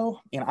favorite though?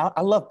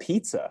 I love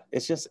pizza.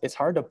 It's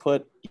hard to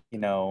put,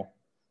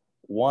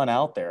 one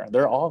out there.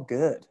 They're all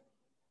good.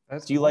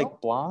 Do you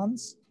like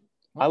blondes?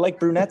 I like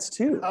brunettes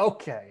too.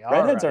 Okay.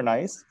 Redheads are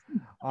nice.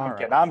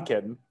 I'm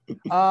kidding.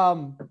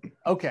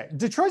 Okay.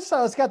 Detroit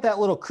style, it's got that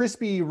little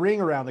crispy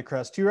ring around the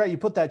crust too, right? You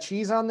put that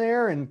cheese on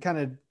there and kind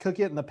of cook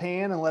it in the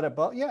pan and let it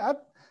bubble. Yeah.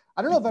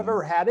 I don't know if I've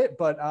ever had it,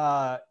 but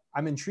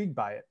I'm intrigued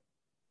by it.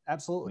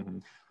 Absolutely. Mm-hmm.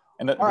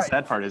 And the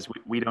sad part is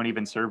we don't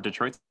even serve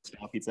Detroit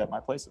style pizza at my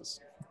places.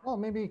 Well,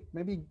 maybe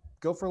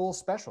go for a little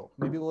special,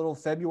 maybe a little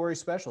February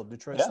special,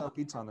 Detroit style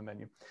pizza on the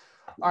menu.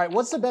 All right.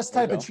 What's the best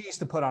type of cheese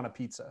to put on a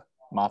pizza?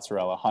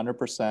 Mozzarella,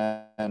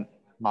 100%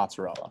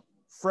 mozzarella.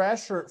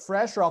 Fresh or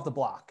off the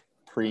block?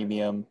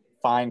 Premium,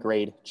 fine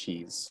grade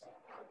cheese.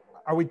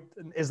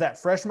 Is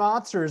that fresh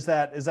mozz or is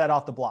that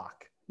off the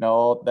block?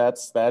 No,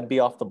 that'd be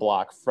off the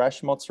block.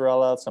 Fresh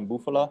mozzarella, some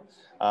bufala,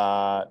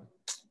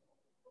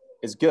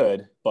 is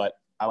good, but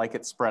I like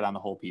it spread on the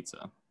whole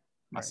pizza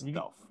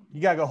myself.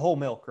 You gotta go whole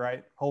milk,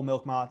 right? Whole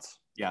milk mozz.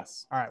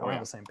 Yes. All right, we're on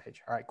the same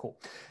page. All right, cool.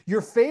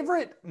 Your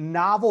favorite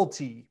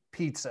novelty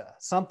pizza,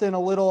 something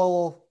a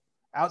little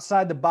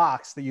outside the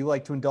box that you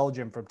like to indulge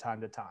in from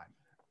time to time?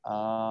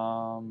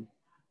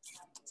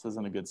 This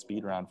isn't a good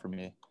speed round for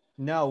me.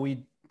 No,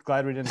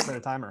 glad we didn't set a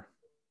timer.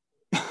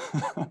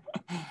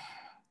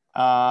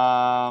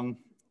 I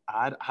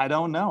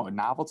don't know.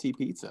 Novelty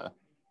pizza.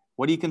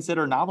 What do you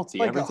consider novelty?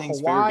 Like everything's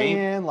a Hawaiian,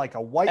 fair game. like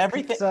a white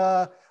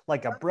pizza,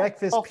 like a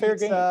breakfast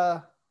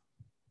pizza.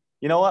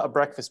 You know what? A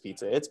breakfast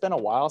pizza. It's been a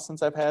while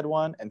since I've had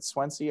one. And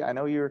Swansea, I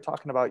know you were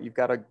talking about you've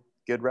got a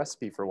good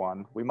recipe for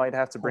one. We might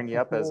have to bring you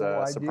up as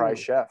a surprise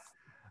chef.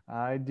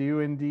 I do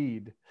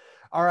indeed.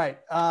 All right.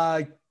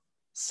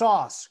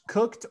 Sauce,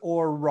 cooked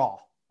or raw?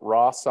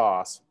 Raw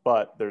sauce,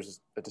 but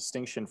there's a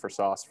distinction for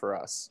sauce for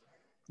us.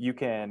 You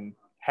can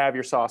have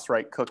your sauce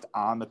cooked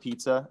on the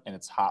pizza and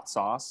it's hot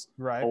sauce.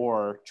 Right.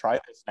 Or try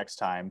this next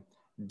time.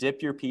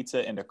 Dip your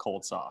pizza into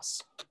cold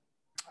sauce.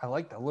 I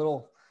like the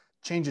little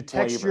change of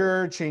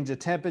texture, change of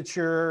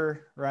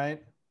temperature,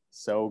 right?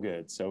 So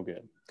good. So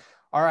good.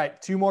 All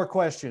right. 2 more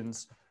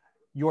questions.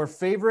 Your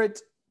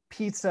favorite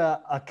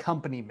pizza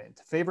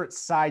accompaniment, favorite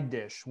side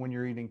dish when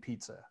you're eating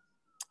pizza?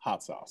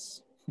 Hot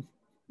sauce.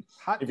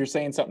 Hot. If you're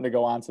saying something to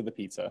go onto the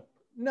pizza.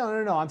 No.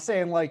 I'm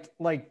saying like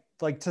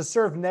to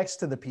serve next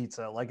to the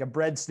pizza, like a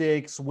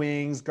breadsticks,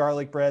 wings,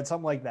 garlic bread,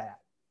 something like that.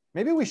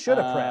 Maybe we should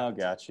have prepped.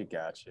 Oh,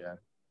 gotcha.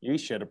 You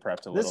should have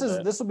prepped a little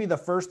bit. This will be the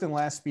first and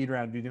last speed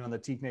round we do on the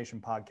Teak Nation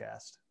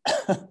podcast.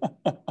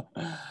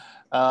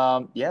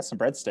 Some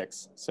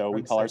breadsticks. So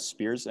we call ours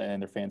Spears,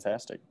 and they're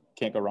fantastic.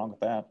 Can't go wrong with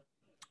that.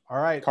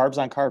 All right. Carbs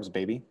on carbs,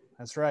 baby.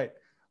 That's right.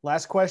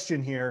 Last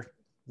question here.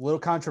 A little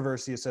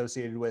controversy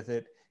associated with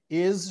it.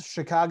 Is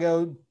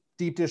Chicago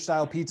deep dish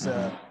style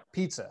pizza?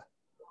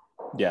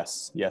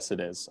 Yes,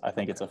 it is. I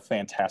think it's a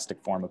fantastic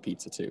form of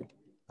pizza too.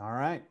 All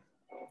right.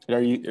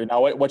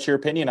 What's your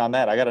opinion on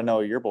that? I got to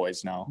know your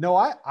boys now. No,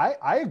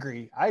 I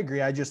agree. I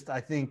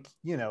think,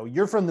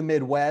 you're from the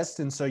Midwest,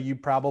 and so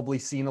you've probably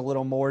seen a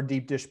little more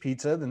deep dish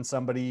pizza than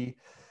somebody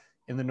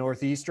in the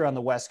Northeast or on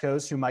the West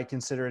Coast who might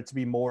consider it to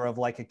be more of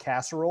like a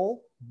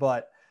casserole.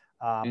 But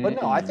no,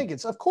 I think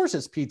of course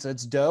it's pizza.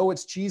 It's dough,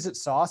 it's cheese,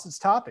 it's sauce, it's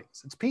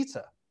toppings. It's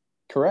pizza.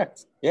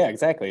 Correct. Yeah,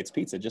 exactly. It's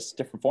pizza, just a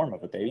different form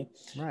of it, baby.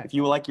 Right. If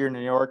you like your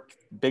New York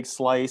big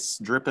slice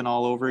dripping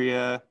all over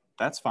you,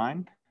 that's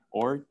fine.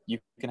 Or you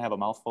can have a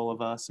mouthful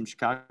of some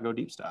Chicago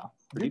deep style.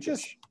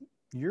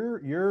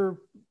 You're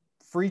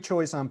free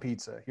choice on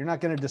pizza. You're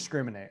not going to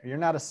discriminate. You're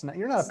not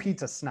a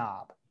pizza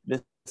snob.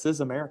 This is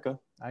America.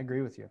 I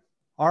agree with you.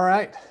 All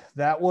right,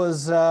 that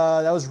was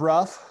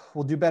rough.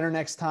 We'll do better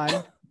next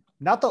time.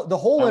 Not the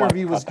whole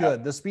interview was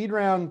good. The speed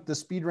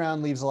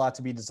round leaves a lot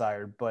to be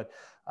desired, but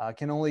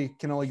can only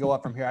go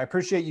up from here. I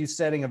appreciate you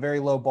setting a very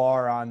low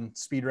bar on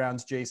speed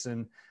rounds,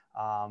 Jason,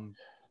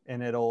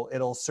 and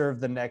it'll serve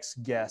the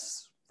next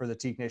guests for the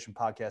Teak Nation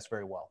podcast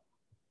very well.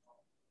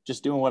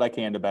 Just doing what I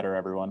can to better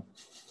everyone.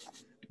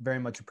 Very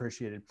much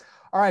appreciated.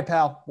 All right,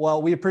 pal.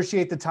 Well, we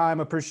appreciate the time,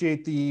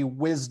 appreciate the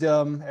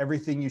wisdom,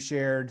 everything you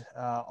shared.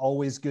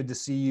 Always good to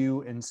see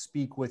you and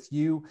speak with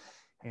you.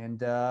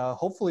 And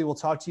hopefully we'll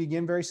talk to you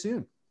again very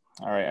soon.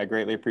 All right. I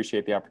greatly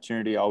appreciate the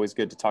opportunity. Always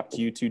good to talk to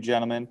you two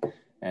gentlemen.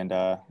 And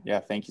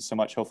thank you so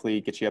much.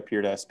 Hopefully get you up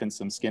here to spin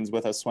some skins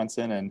with us,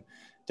 Swenson. And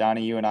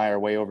Donnie, you and I are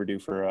way overdue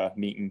for a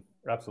meeting.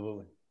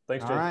 Absolutely.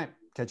 Thanks, Jason. All right.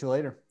 Catch you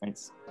later.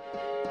 Thanks.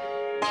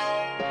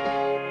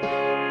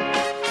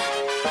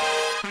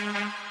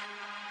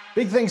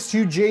 Big thanks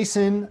to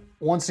Jason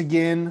once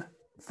again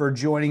for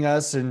joining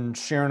us and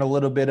sharing a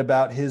little bit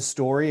about his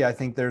story. I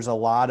think there's a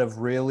lot of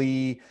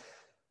really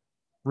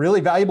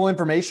valuable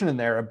information in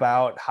there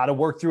about how to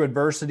work through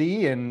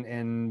adversity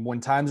and when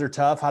times are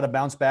tough, how to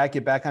bounce back,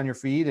 get back on your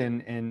feet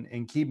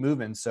and keep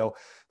moving. So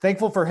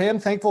thankful for him.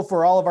 Thankful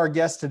for all of our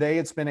guests today.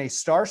 It's been a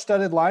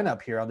star-studded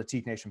lineup here on the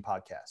Teak Nation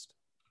podcast.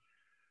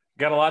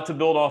 Got a lot to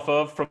build off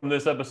of from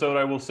this episode.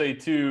 I will say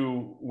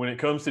too, when it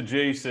comes to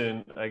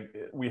Jason,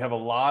 we have a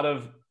lot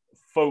of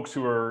folks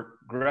who are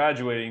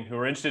graduating who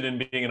are interested in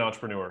being an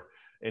entrepreneur.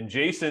 And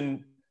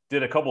Jason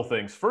did a couple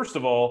things. First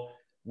of all,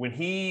 when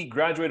he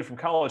graduated from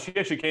college, he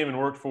actually came and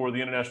worked for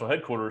the international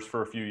headquarters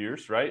for a few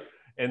years, right?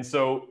 And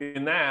so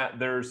in that,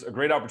 there's a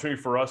great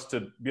opportunity for us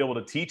to be able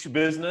to teach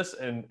business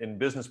and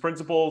business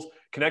principles,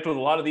 connect with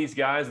a lot of these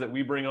guys that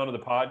we bring onto the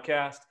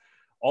podcast.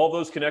 All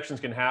those connections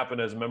can happen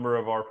as a member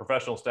of our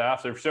professional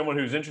staff. So if someone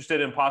who's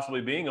interested in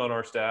possibly being on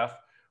our staff,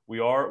 we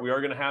are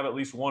going to have at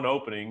least one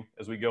opening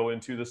as we go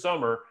into the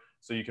summer.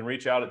 So you can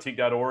reach out at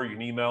teak.org. You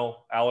can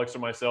email Alex or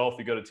myself.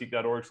 You go to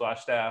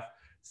teak.org/staff.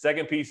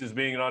 Second piece is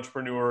being an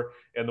entrepreneur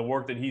and the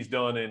work that he's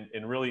done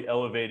in really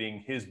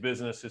elevating his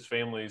business, his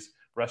family's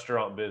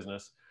restaurant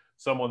business.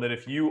 Someone that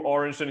if you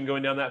are interested in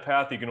going down that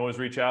path, you can always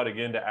reach out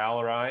again to Al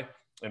or I,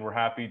 and we're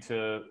happy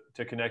to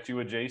connect you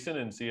with Jason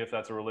and see if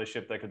that's a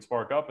relationship that could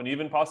spark up and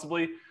even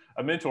possibly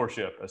a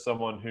mentorship as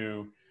someone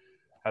who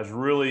has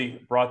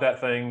really brought that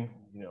thing,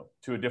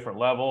 to a different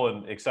level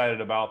and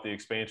excited about the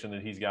expansion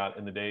that he's got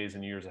in the days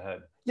and years ahead.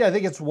 Yeah, I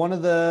think it's one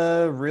of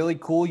the really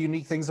cool,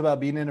 unique things about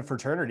being in a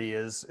fraternity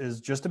is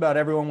just about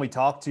everyone we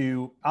talk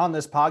to on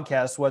this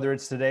podcast, whether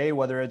it's today,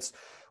 whether it's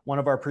one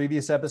of our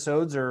previous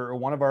episodes or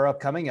one of our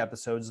upcoming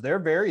episodes, they're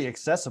very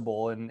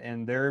accessible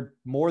and they're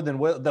more than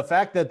the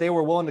fact that they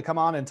were willing to come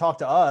on and talk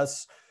to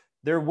us.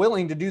 They're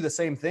willing to do the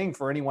same thing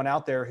for anyone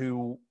out there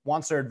who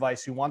wants their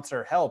advice, who wants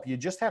their help. You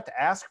just have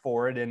to ask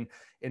for it.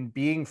 And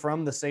being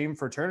from the same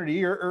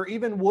fraternity or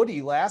even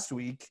Woody last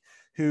week,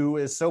 who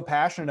is so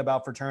passionate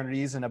about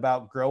fraternities and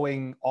about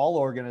growing all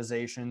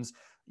organizations,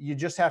 you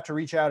just have to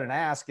reach out and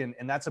ask. And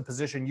that's a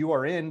position you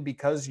are in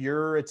because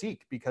you're a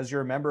Teak, because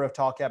you're a member of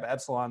Tau Kappa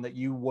Epsilon that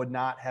you would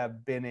not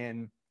have been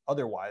in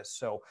otherwise.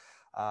 So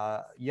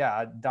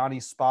yeah,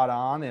 Donnie's spot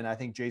on. And I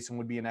think Jason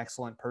would be an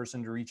excellent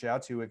person to reach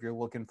out to if you're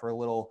looking for a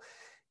little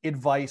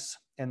advice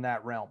in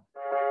that realm.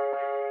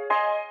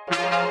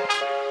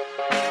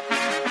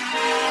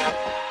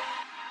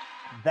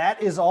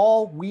 That is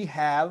all we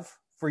have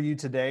for you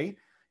today.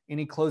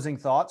 Any closing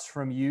thoughts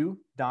from you,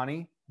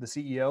 Donnie, the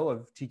CEO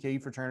of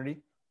TKE Fraternity?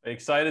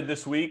 Excited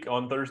this week.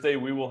 On Thursday,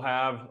 we will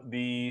have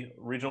the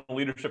Regional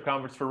Leadership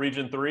Conference for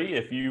Region 3.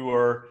 If you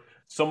are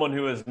someone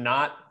who has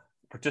not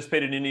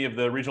participated in any of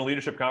the Regional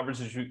Leadership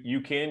Conferences, you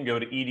can go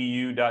to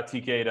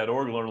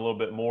edu.tka.org, learn a little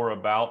bit more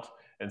about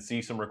and see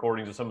some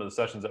recordings of some of the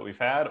sessions that we've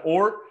had.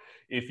 Or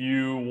if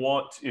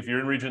you're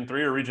in Region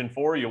 3 or Region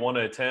 4, you want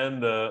to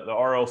attend the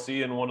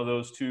RLC in one of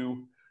those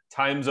two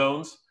time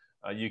zones,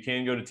 you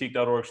can go to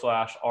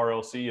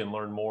teak.org/RLC and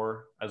learn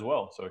more as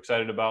well. So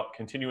excited about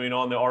continuing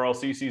on the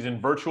RLC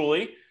season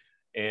virtually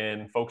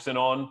and focusing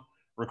on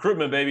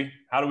recruitment, baby.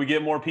 How do we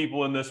get more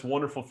people in this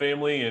wonderful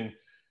family and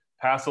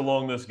pass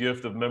along this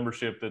gift of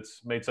membership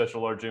that's made such a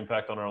large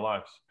impact on our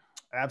lives?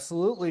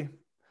 Absolutely.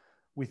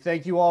 We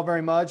thank you all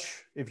very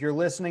much. If you're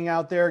listening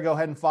out there, go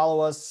ahead and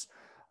follow us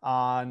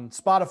on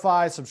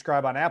Spotify,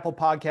 subscribe on Apple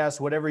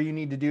Podcasts, whatever you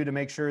need to do to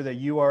make sure that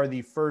you are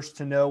the first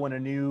to know when a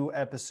new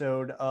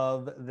episode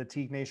of the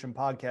Teak Nation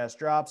podcast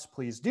drops.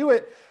 Please do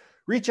it.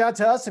 Reach out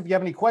to us if you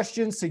have any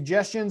questions,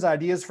 suggestions,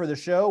 ideas for the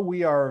show.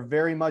 We are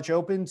very much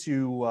open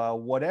to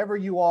whatever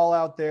you all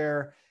out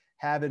there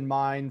have in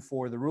mind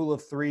for the Rule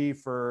of 3,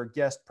 for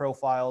guest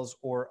profiles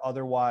or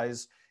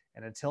otherwise.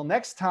 And until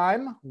next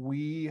time,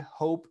 we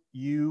hope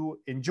you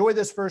enjoy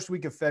this first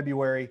week of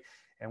February,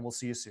 and we'll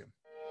see you soon.